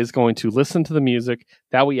Josue is going to listen to the music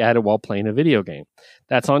that we added while playing a video game.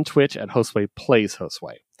 That's on Twitch at Josue Plays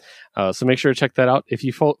Josue. So make sure to check that out. If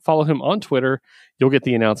you follow him on Twitter, you'll get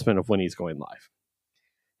the announcement of when he's going live.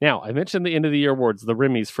 Now, I mentioned the end of the year awards, the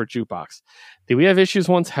Remy's for Jukebox. The We Have Issues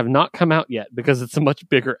ones have not come out yet because it's a much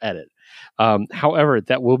bigger edit. However,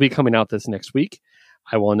 that will be coming out this next week.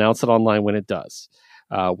 I will announce it online when it does.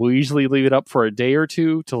 We'll usually leave it up for a day or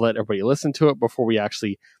two to let everybody listen to it before we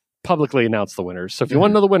actually publicly announce the winners. So if you want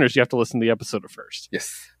to know the winners, you have to listen to the episode first.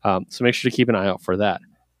 Yes. So make sure to keep an eye out for that.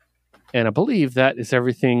 And I believe that is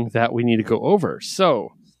everything that we need to go over.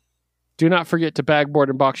 So do not forget to bag, board,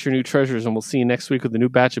 and box your new treasures, and we'll see you next week with a new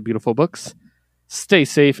batch of beautiful books. Stay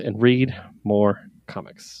safe and read more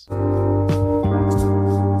comics.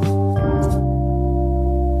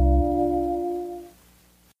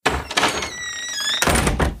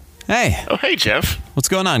 Hey. Oh, hey, Jeff. What's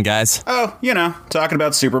going on, guys? Oh, talking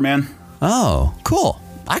about Superman. Oh, cool.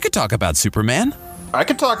 I could talk about Superman. I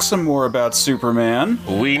could talk some more about Superman.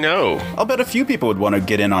 We know. I'll bet a few people would want to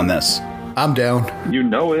get in on this. I'm down. You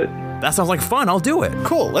know it. That sounds like fun. I'll do it.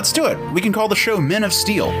 Cool, let's do it. We can call the show Men of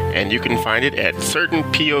Steel. And you can find it at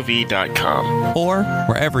certainpov.com. Or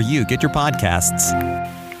wherever you get your podcasts.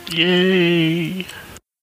 Yay.